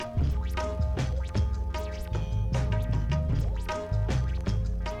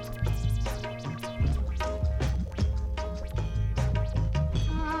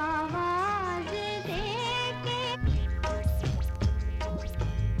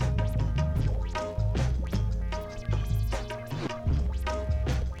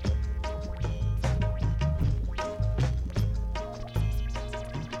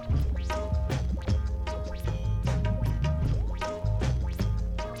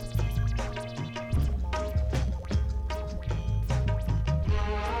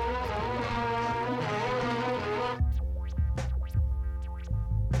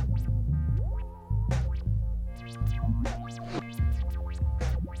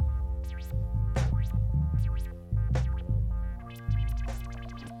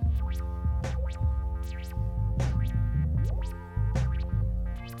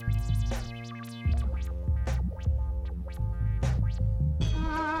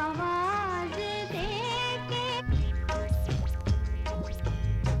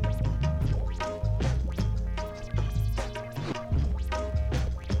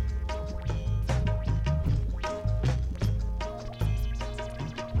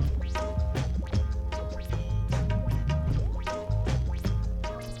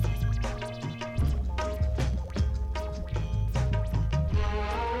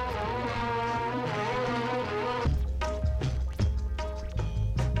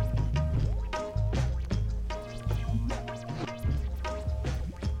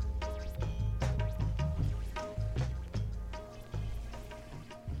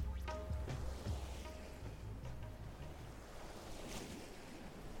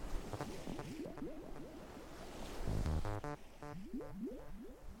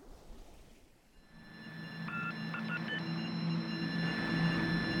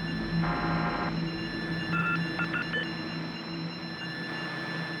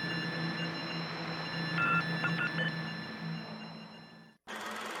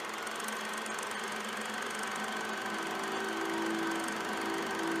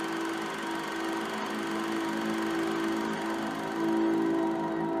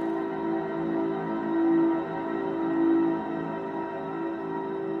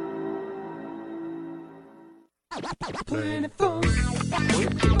Planet Funk.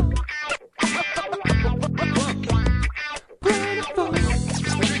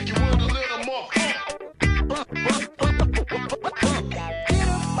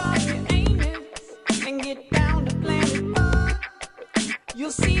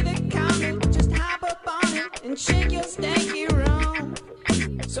 You'll see the comet, just hop up on it and shake your stanky room.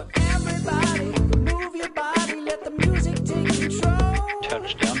 So everybody, move your body, let the music take control.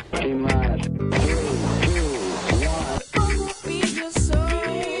 Touchdown. Funk will feed your soul.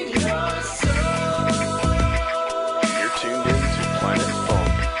 You're tuned in to Planet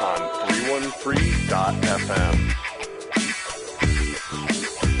Funk on 313.fm.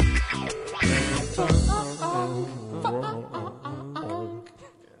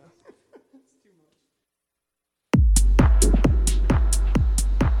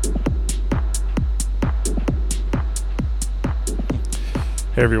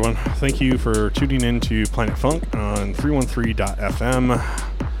 Hey everyone, thank you for tuning in to Planet Funk on 313.fm.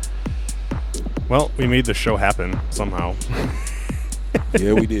 Well, we made the show happen somehow.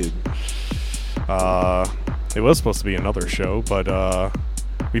 Yeah, we did. It was supposed to be another show, but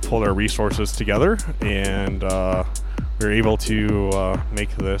we pulled our resources together and we were able to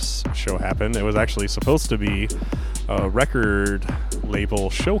make this show happen. It was actually supposed to be a record label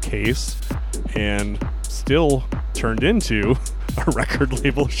showcase and still turned into a record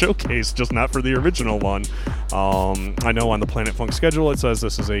label showcase, just not for the original one. I know on the Planet Funk schedule it says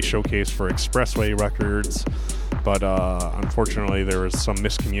this is a showcase for Expressway Records, but unfortunately there was some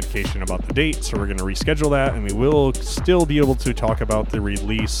miscommunication about the date, so we're going to reschedule that, and we will still be able to talk about the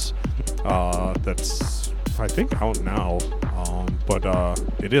release that's, I think, out now, but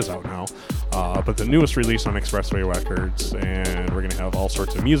it is out now. But the newest release on Expressway Records, and we're going to have all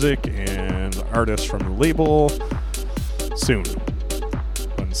sorts of music and artists from the label soon.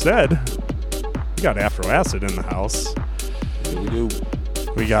 But instead, we got Afro Acid in the house. Yeah, we do.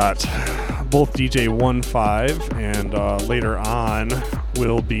 We got both DJ 1-5 and later on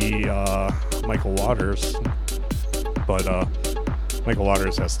will be Michael Waters. But Michael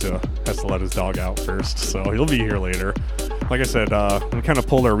Waters has to let his dog out first, so he'll be here later. Like I said, we kind of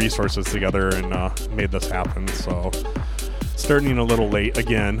pulled our resources together and made this happen. So starting a little late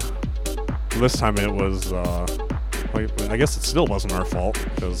again. This time it was I guess it still wasn't our fault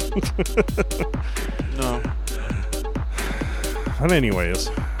because No. But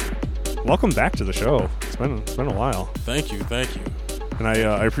anyways, welcome back to the show. It's been a while. Thank you. And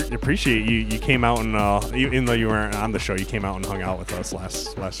I appreciate you came out and even though you weren't on the show, you came out and hung out with us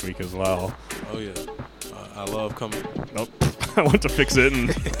last week as well. Oh yeah, I love coming. Nope. I went to fix it and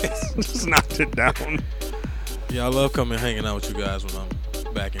just knocked it down. Yeah, I love coming and hanging out with you guys when I'm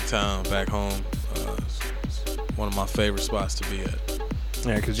back in town, back home. It's one of my favorite spots to be at.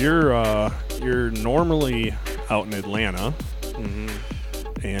 Yeah, because you're normally out in Atlanta,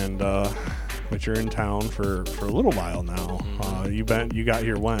 and but you're in town for a little while now. You got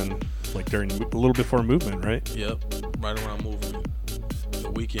here when, like during a little before movement, right? Yep, right around movement.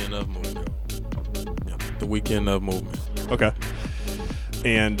 The weekend of movement. Yep, the weekend of movement. Okay.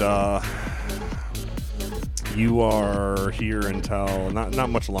 And you are here until not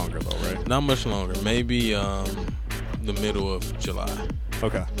much longer though, right? Not much longer. Maybe the middle of July.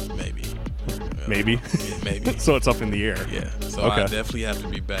 Okay. Maybe. Maybe. Yeah, maybe. So it's up in the air. Yeah. So Okay. I definitely have to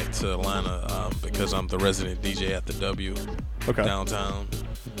be back to Atlanta because I'm the resident DJ at the W downtown.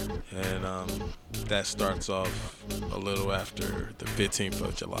 And that starts off a little after the 15th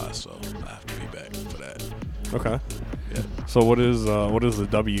of July, so I have to be back for that. Okay. Yeah. So what is the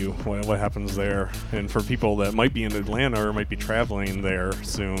W? What happens there? And for people that might be in Atlanta or might be traveling there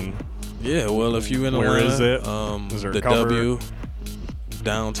soon. Yeah, well, if you in Where Atlanta, is it? Is there a the cover? W,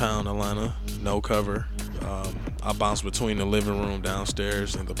 downtown Atlanta, no cover. I bounce between the living room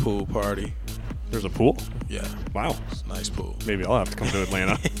downstairs and the pool party. There's a pool? Yeah, Wow. it's a nice pool. Maybe I'll have to come to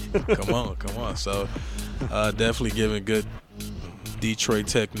Atlanta. Come on. So definitely giving good Detroit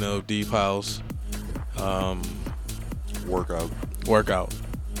techno, deep house. Workout.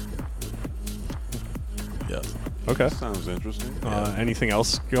 Yep. Okay. Sounds interesting. Anything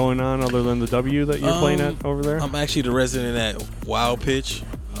else going on other than the W that you're playing at over there? I'm actually the resident at Wild Pitch,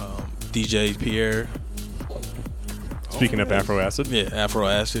 DJ Pierre. Speaking of Afro Acid. Yeah, Afro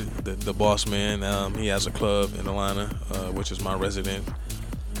Acid, the boss man. He has a club in Atlanta, which is my resident.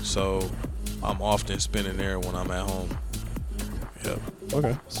 So I'm often spending there when I'm at home. Yep.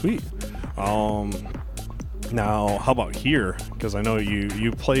 Okay, sweet. Now, how about here? Because I know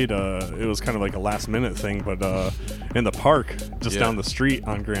you played, it was kind of like a last minute thing, but in the park just down the street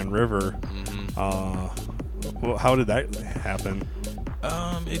on Grand River. Well, how did that happen?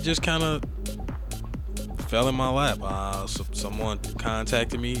 It just kind of fell in my lap. Someone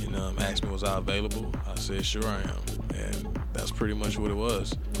contacted me and asked me was I available. I said sure I am, and that's pretty much what it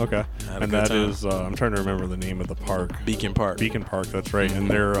was. Okay. And that is I'm trying to remember the name of the park. Beacon Park. Beacon Park, that's right. And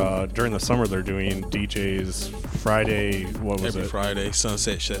they're during the summer they're doing DJs Friday. What was Every it? Friday,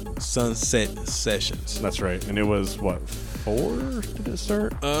 sunset sessions. That's right. And it was what, 4? Did it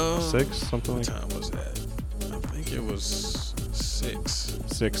start? 6, something like that. What time was that? I think it was 6.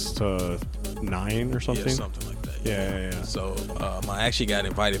 6 to 9 or something. Yeah, something like that. Yeah. So I actually got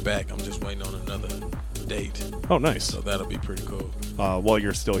invited back. I'm just waiting on another date. Oh, nice. So that'll be pretty cool. While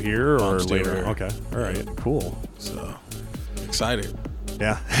you're still here or still later? here. Okay. All right. Cool. So excited.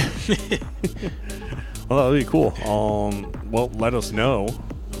 Yeah. Well, that'll be cool. Well, let us know.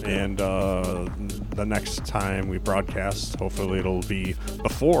 Okay. And the next time we broadcast, hopefully it'll be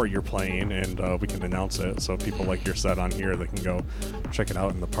before you're playing, and we can announce it. So people like your set on here, they can go check it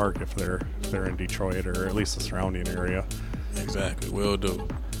out in the park if they're in Detroit or at least the surrounding area. Exactly. Will do.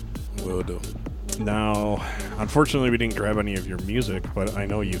 Now, unfortunately, we didn't grab any of your music, but I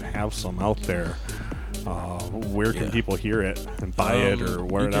know you have some out there. Where can people hear it and buy it or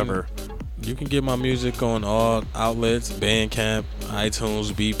wherever? You can get my music on all outlets: Bandcamp,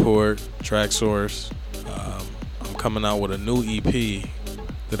 iTunes, Beatport, TrackSource. I'm coming out with a new EP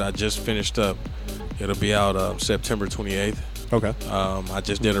that I just finished up. It'll be out September 28th. Okay. I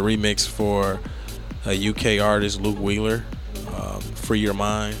just did a remix for a UK artist, Luke Wheeler, Free Your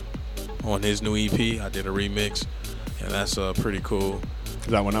Mind, on his new EP. I did a remix, and that's pretty cool. Is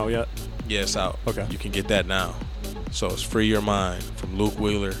that one out yet? Yeah, it's out. Okay. You can get that now. So it's Free Your Mind from Luke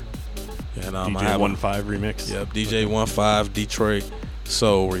Wheeler. And DJ 1-5 remix? Yep, DJ 1-5 Detroit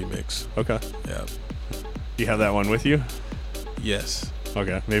Soul remix. Okay. Yep. Do you have that one with you? Yes.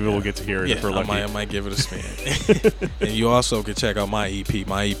 Okay, maybe we'll get to hear it if we're lucky. I might give it a spin. And you also can check out my EP.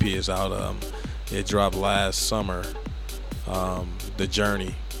 My EP is out. It dropped last summer. The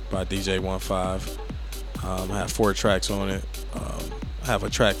Journey by DJ 1-5. I have 4 tracks on it. I have a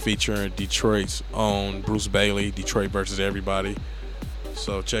track featuring Detroit's own Bruce Bailey, Detroit versus Everybody.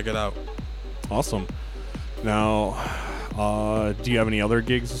 So check it out. Awesome. Now, do you have any other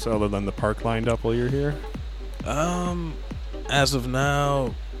gigs other than the park lined up while you're here? As of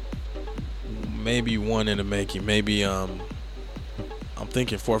now, maybe one in the making. Maybe I'm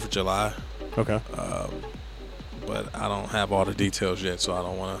thinking 4th of July. Okay. But I don't have all the details yet, so I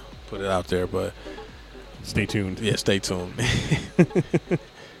don't want to put it out there. But stay tuned. Yeah, stay tuned.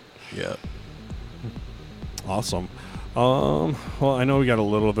 Yep. Awesome. Well, I know we got a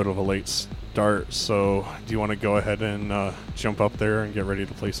little bit of a late start, so do you want to go ahead and jump up there and get ready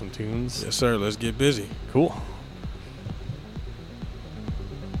to play some tunes? Yes, sir. Let's get busy. Cool.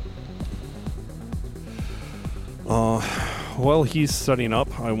 While he's setting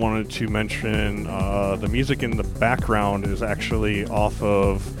up, I wanted to mention the music in the background is actually off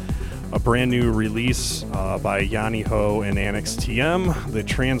of a brand new release by Yanni Ho and Annex TM, the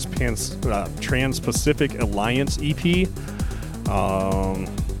Trans-Pacific Alliance EP. I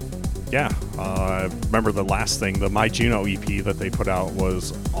remember the last thing, the My Juno EP that they put out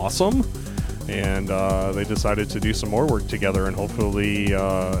was awesome, and they decided to do some more work together, and hopefully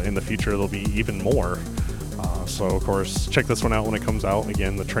in the future there'll be even more. So, of course, check this one out when it comes out.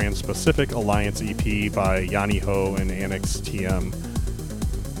 Again, the Trans-Pacific Alliance EP by Yanni Ho and Annex TM.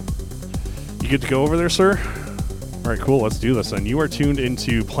 You good to go over there, sir? All right, cool. Let's do this. And you are tuned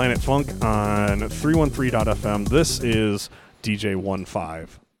into Planet Funk on 313.fm. This is DJ 1-5.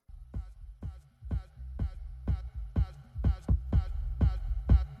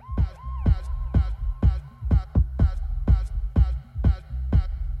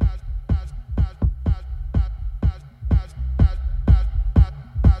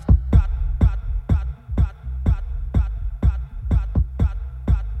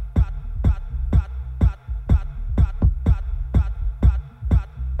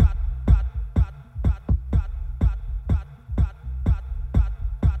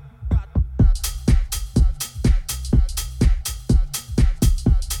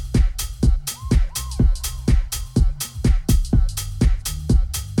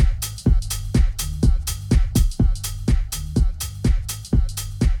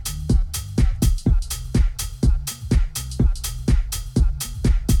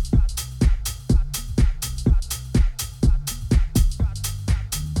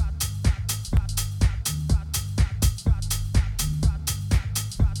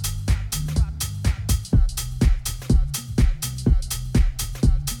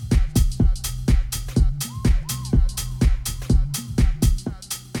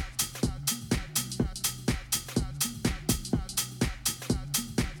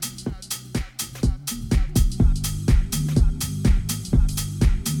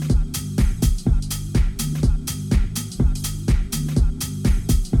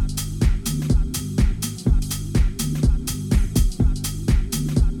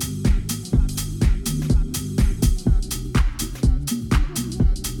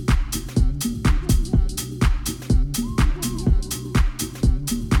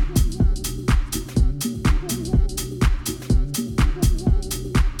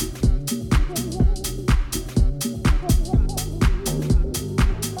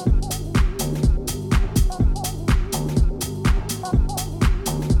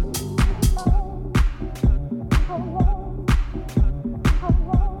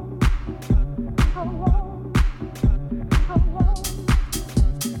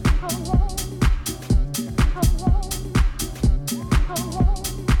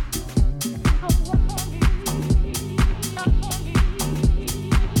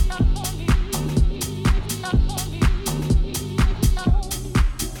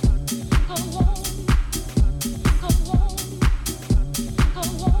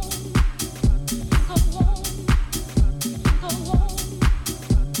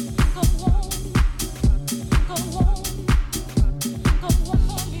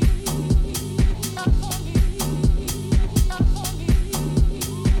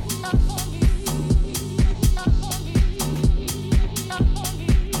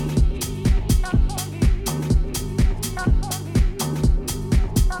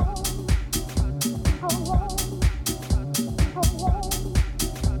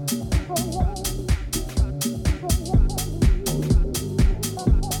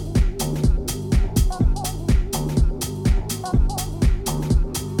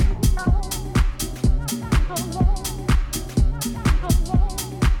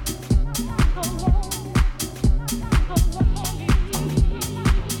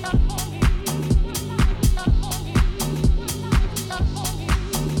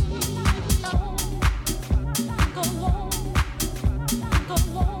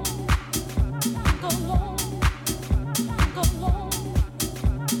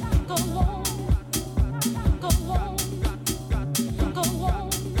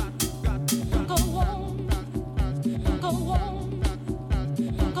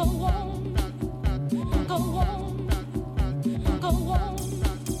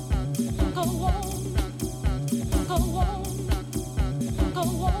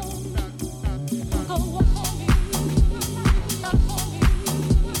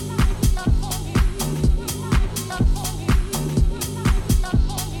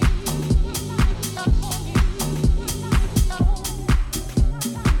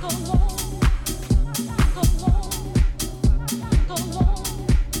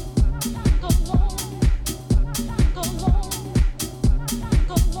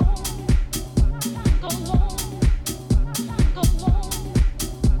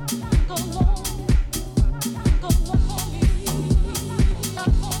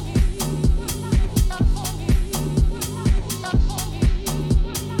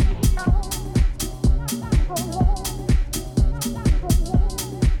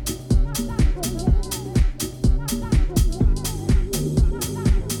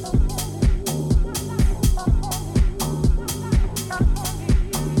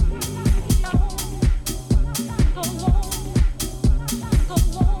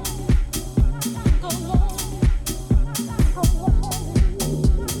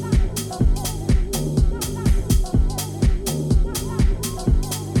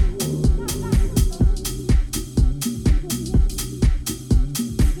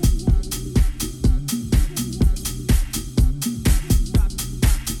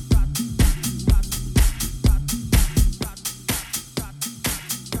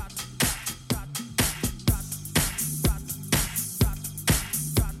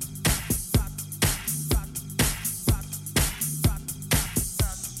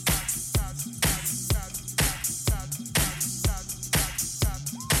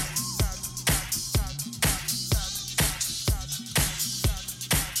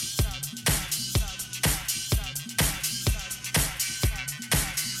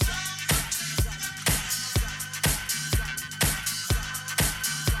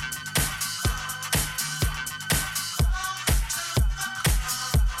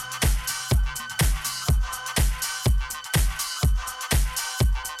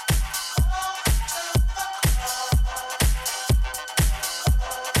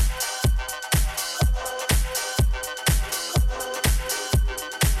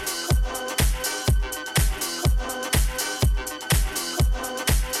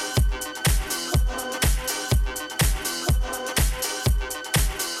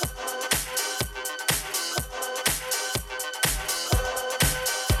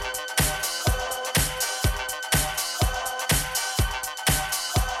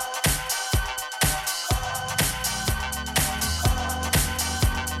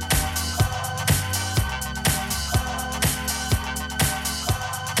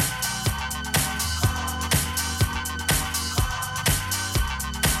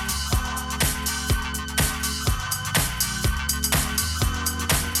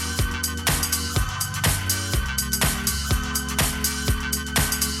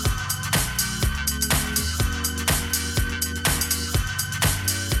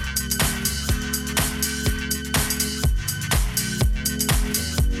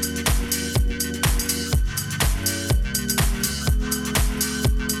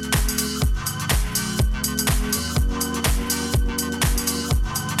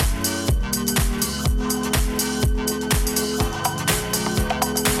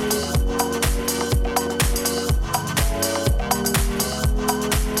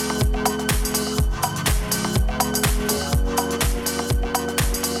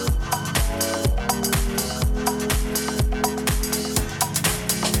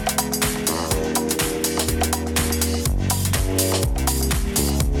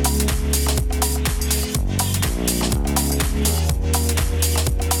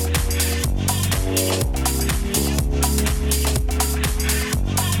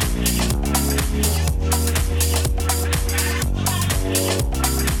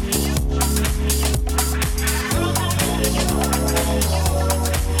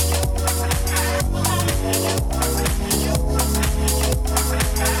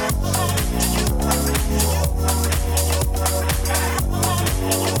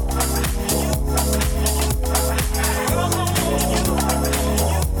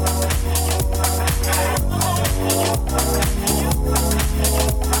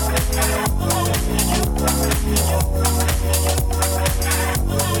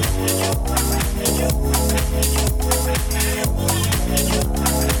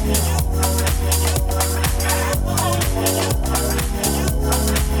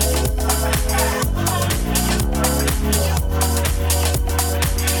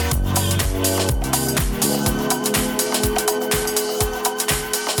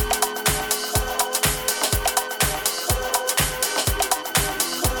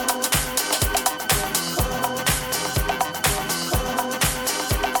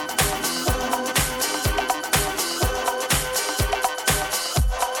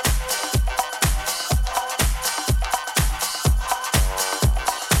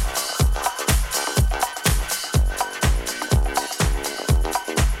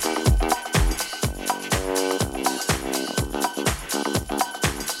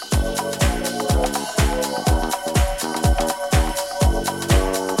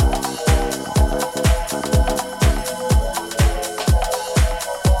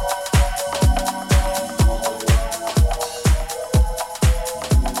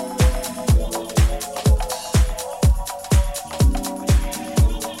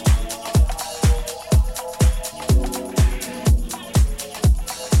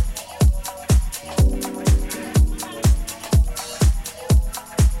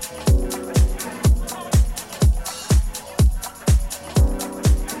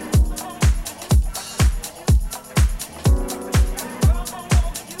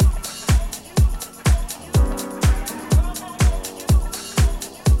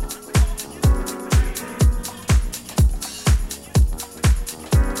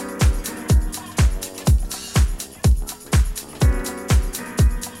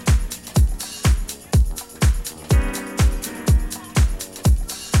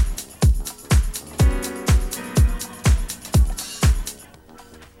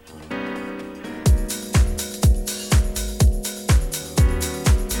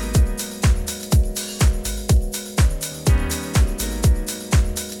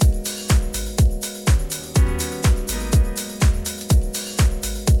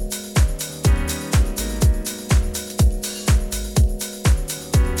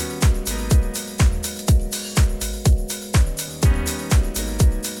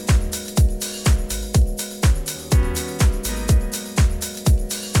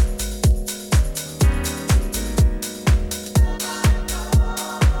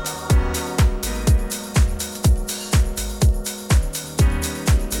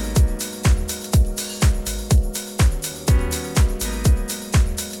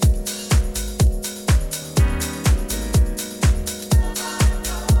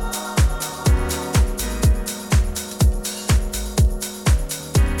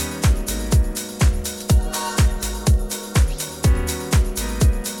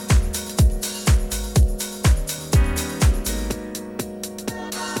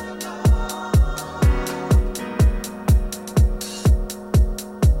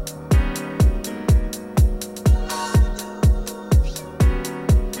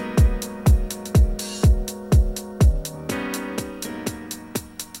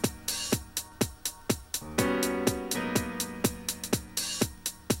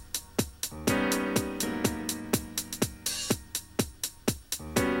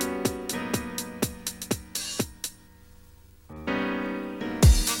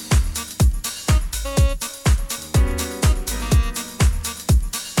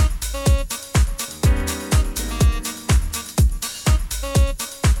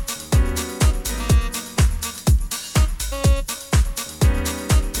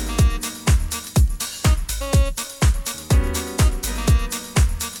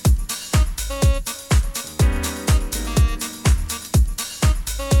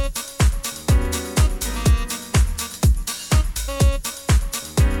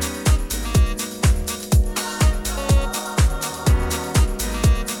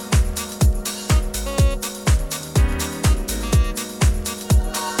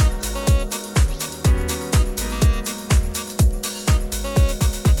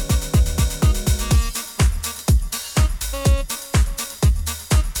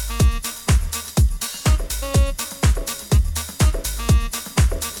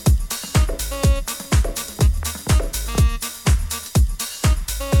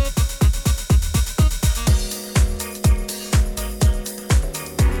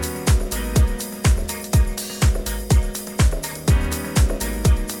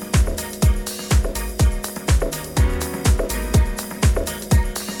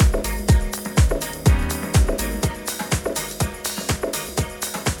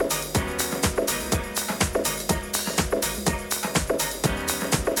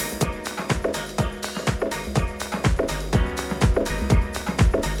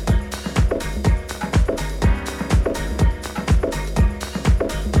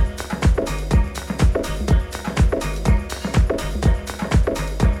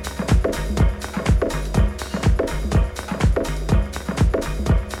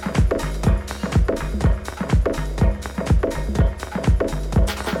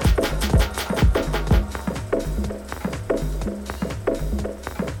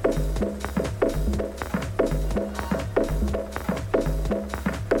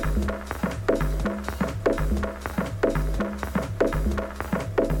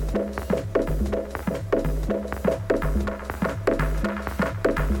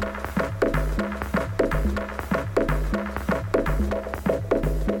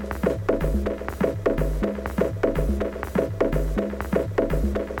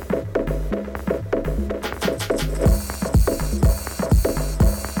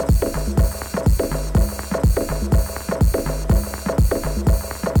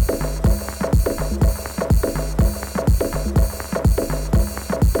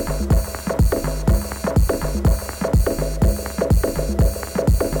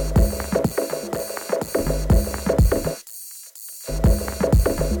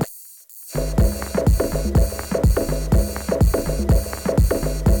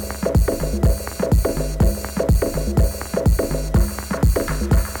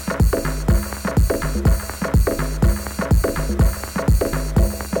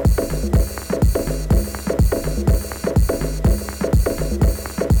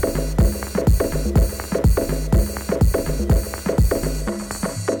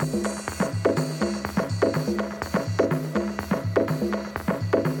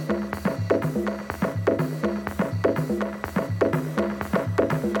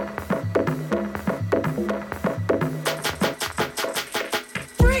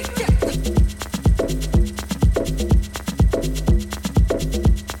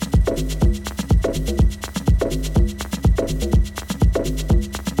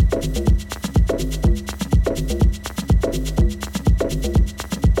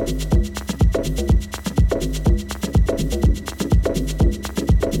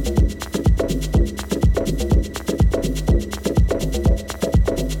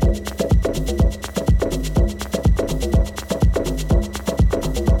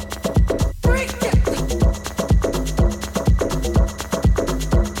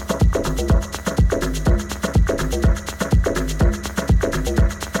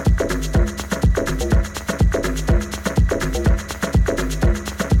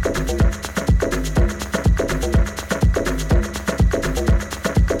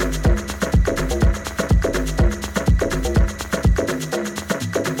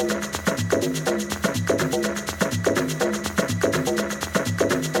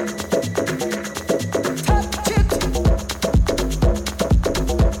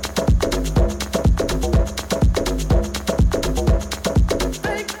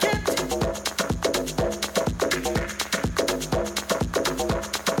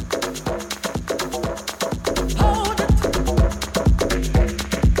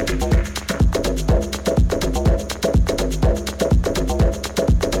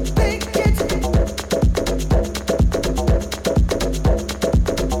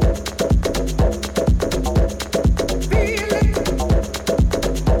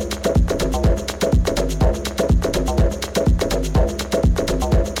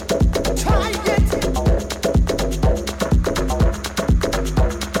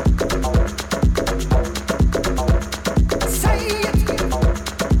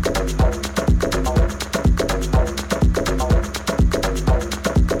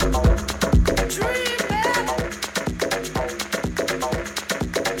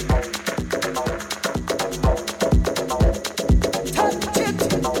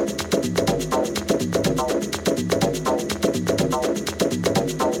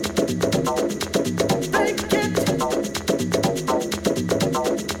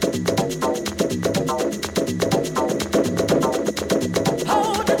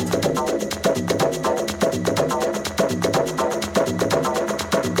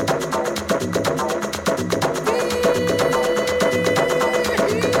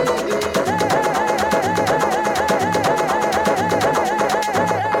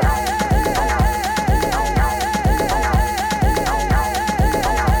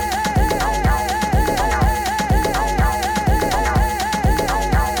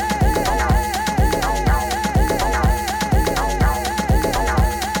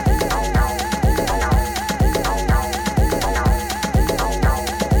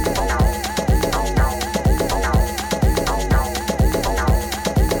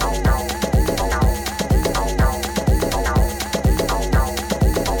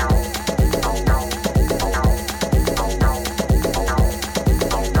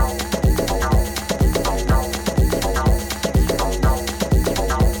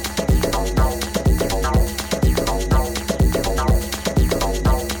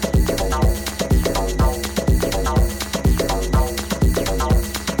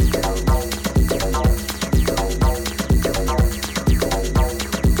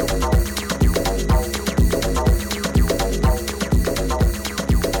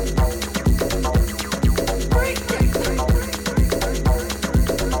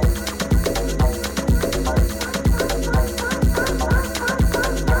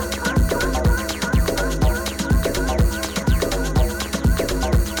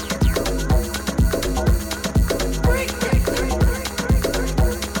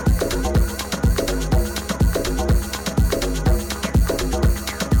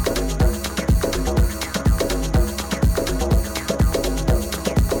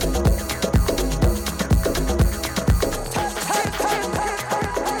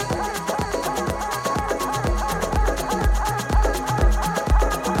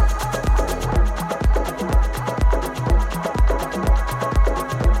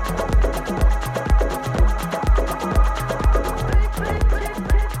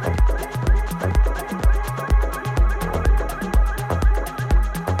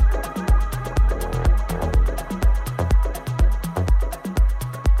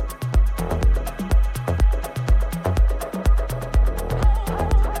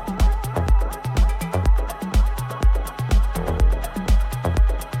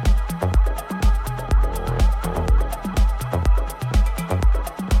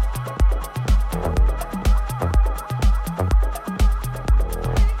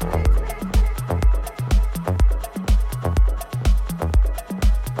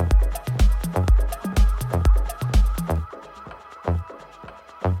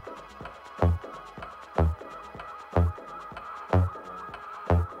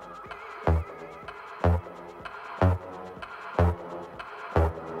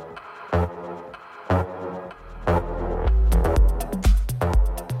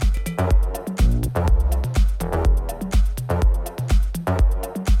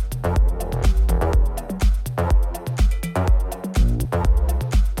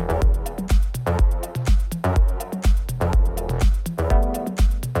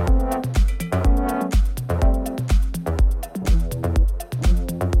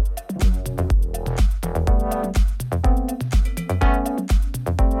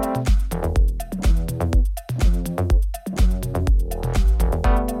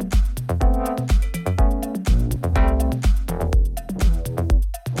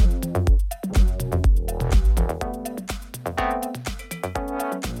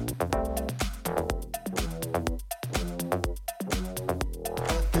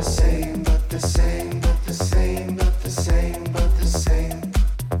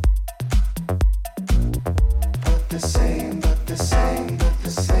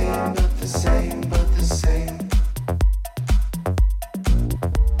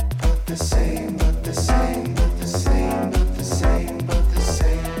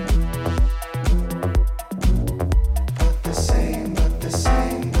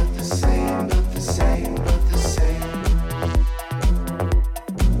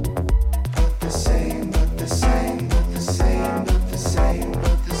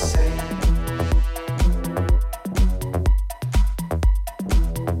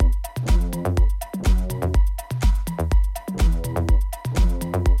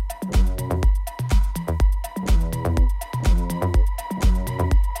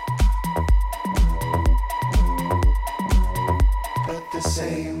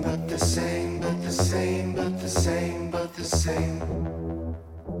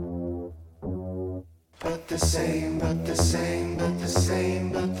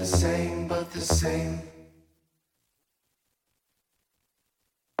 the same, but the same.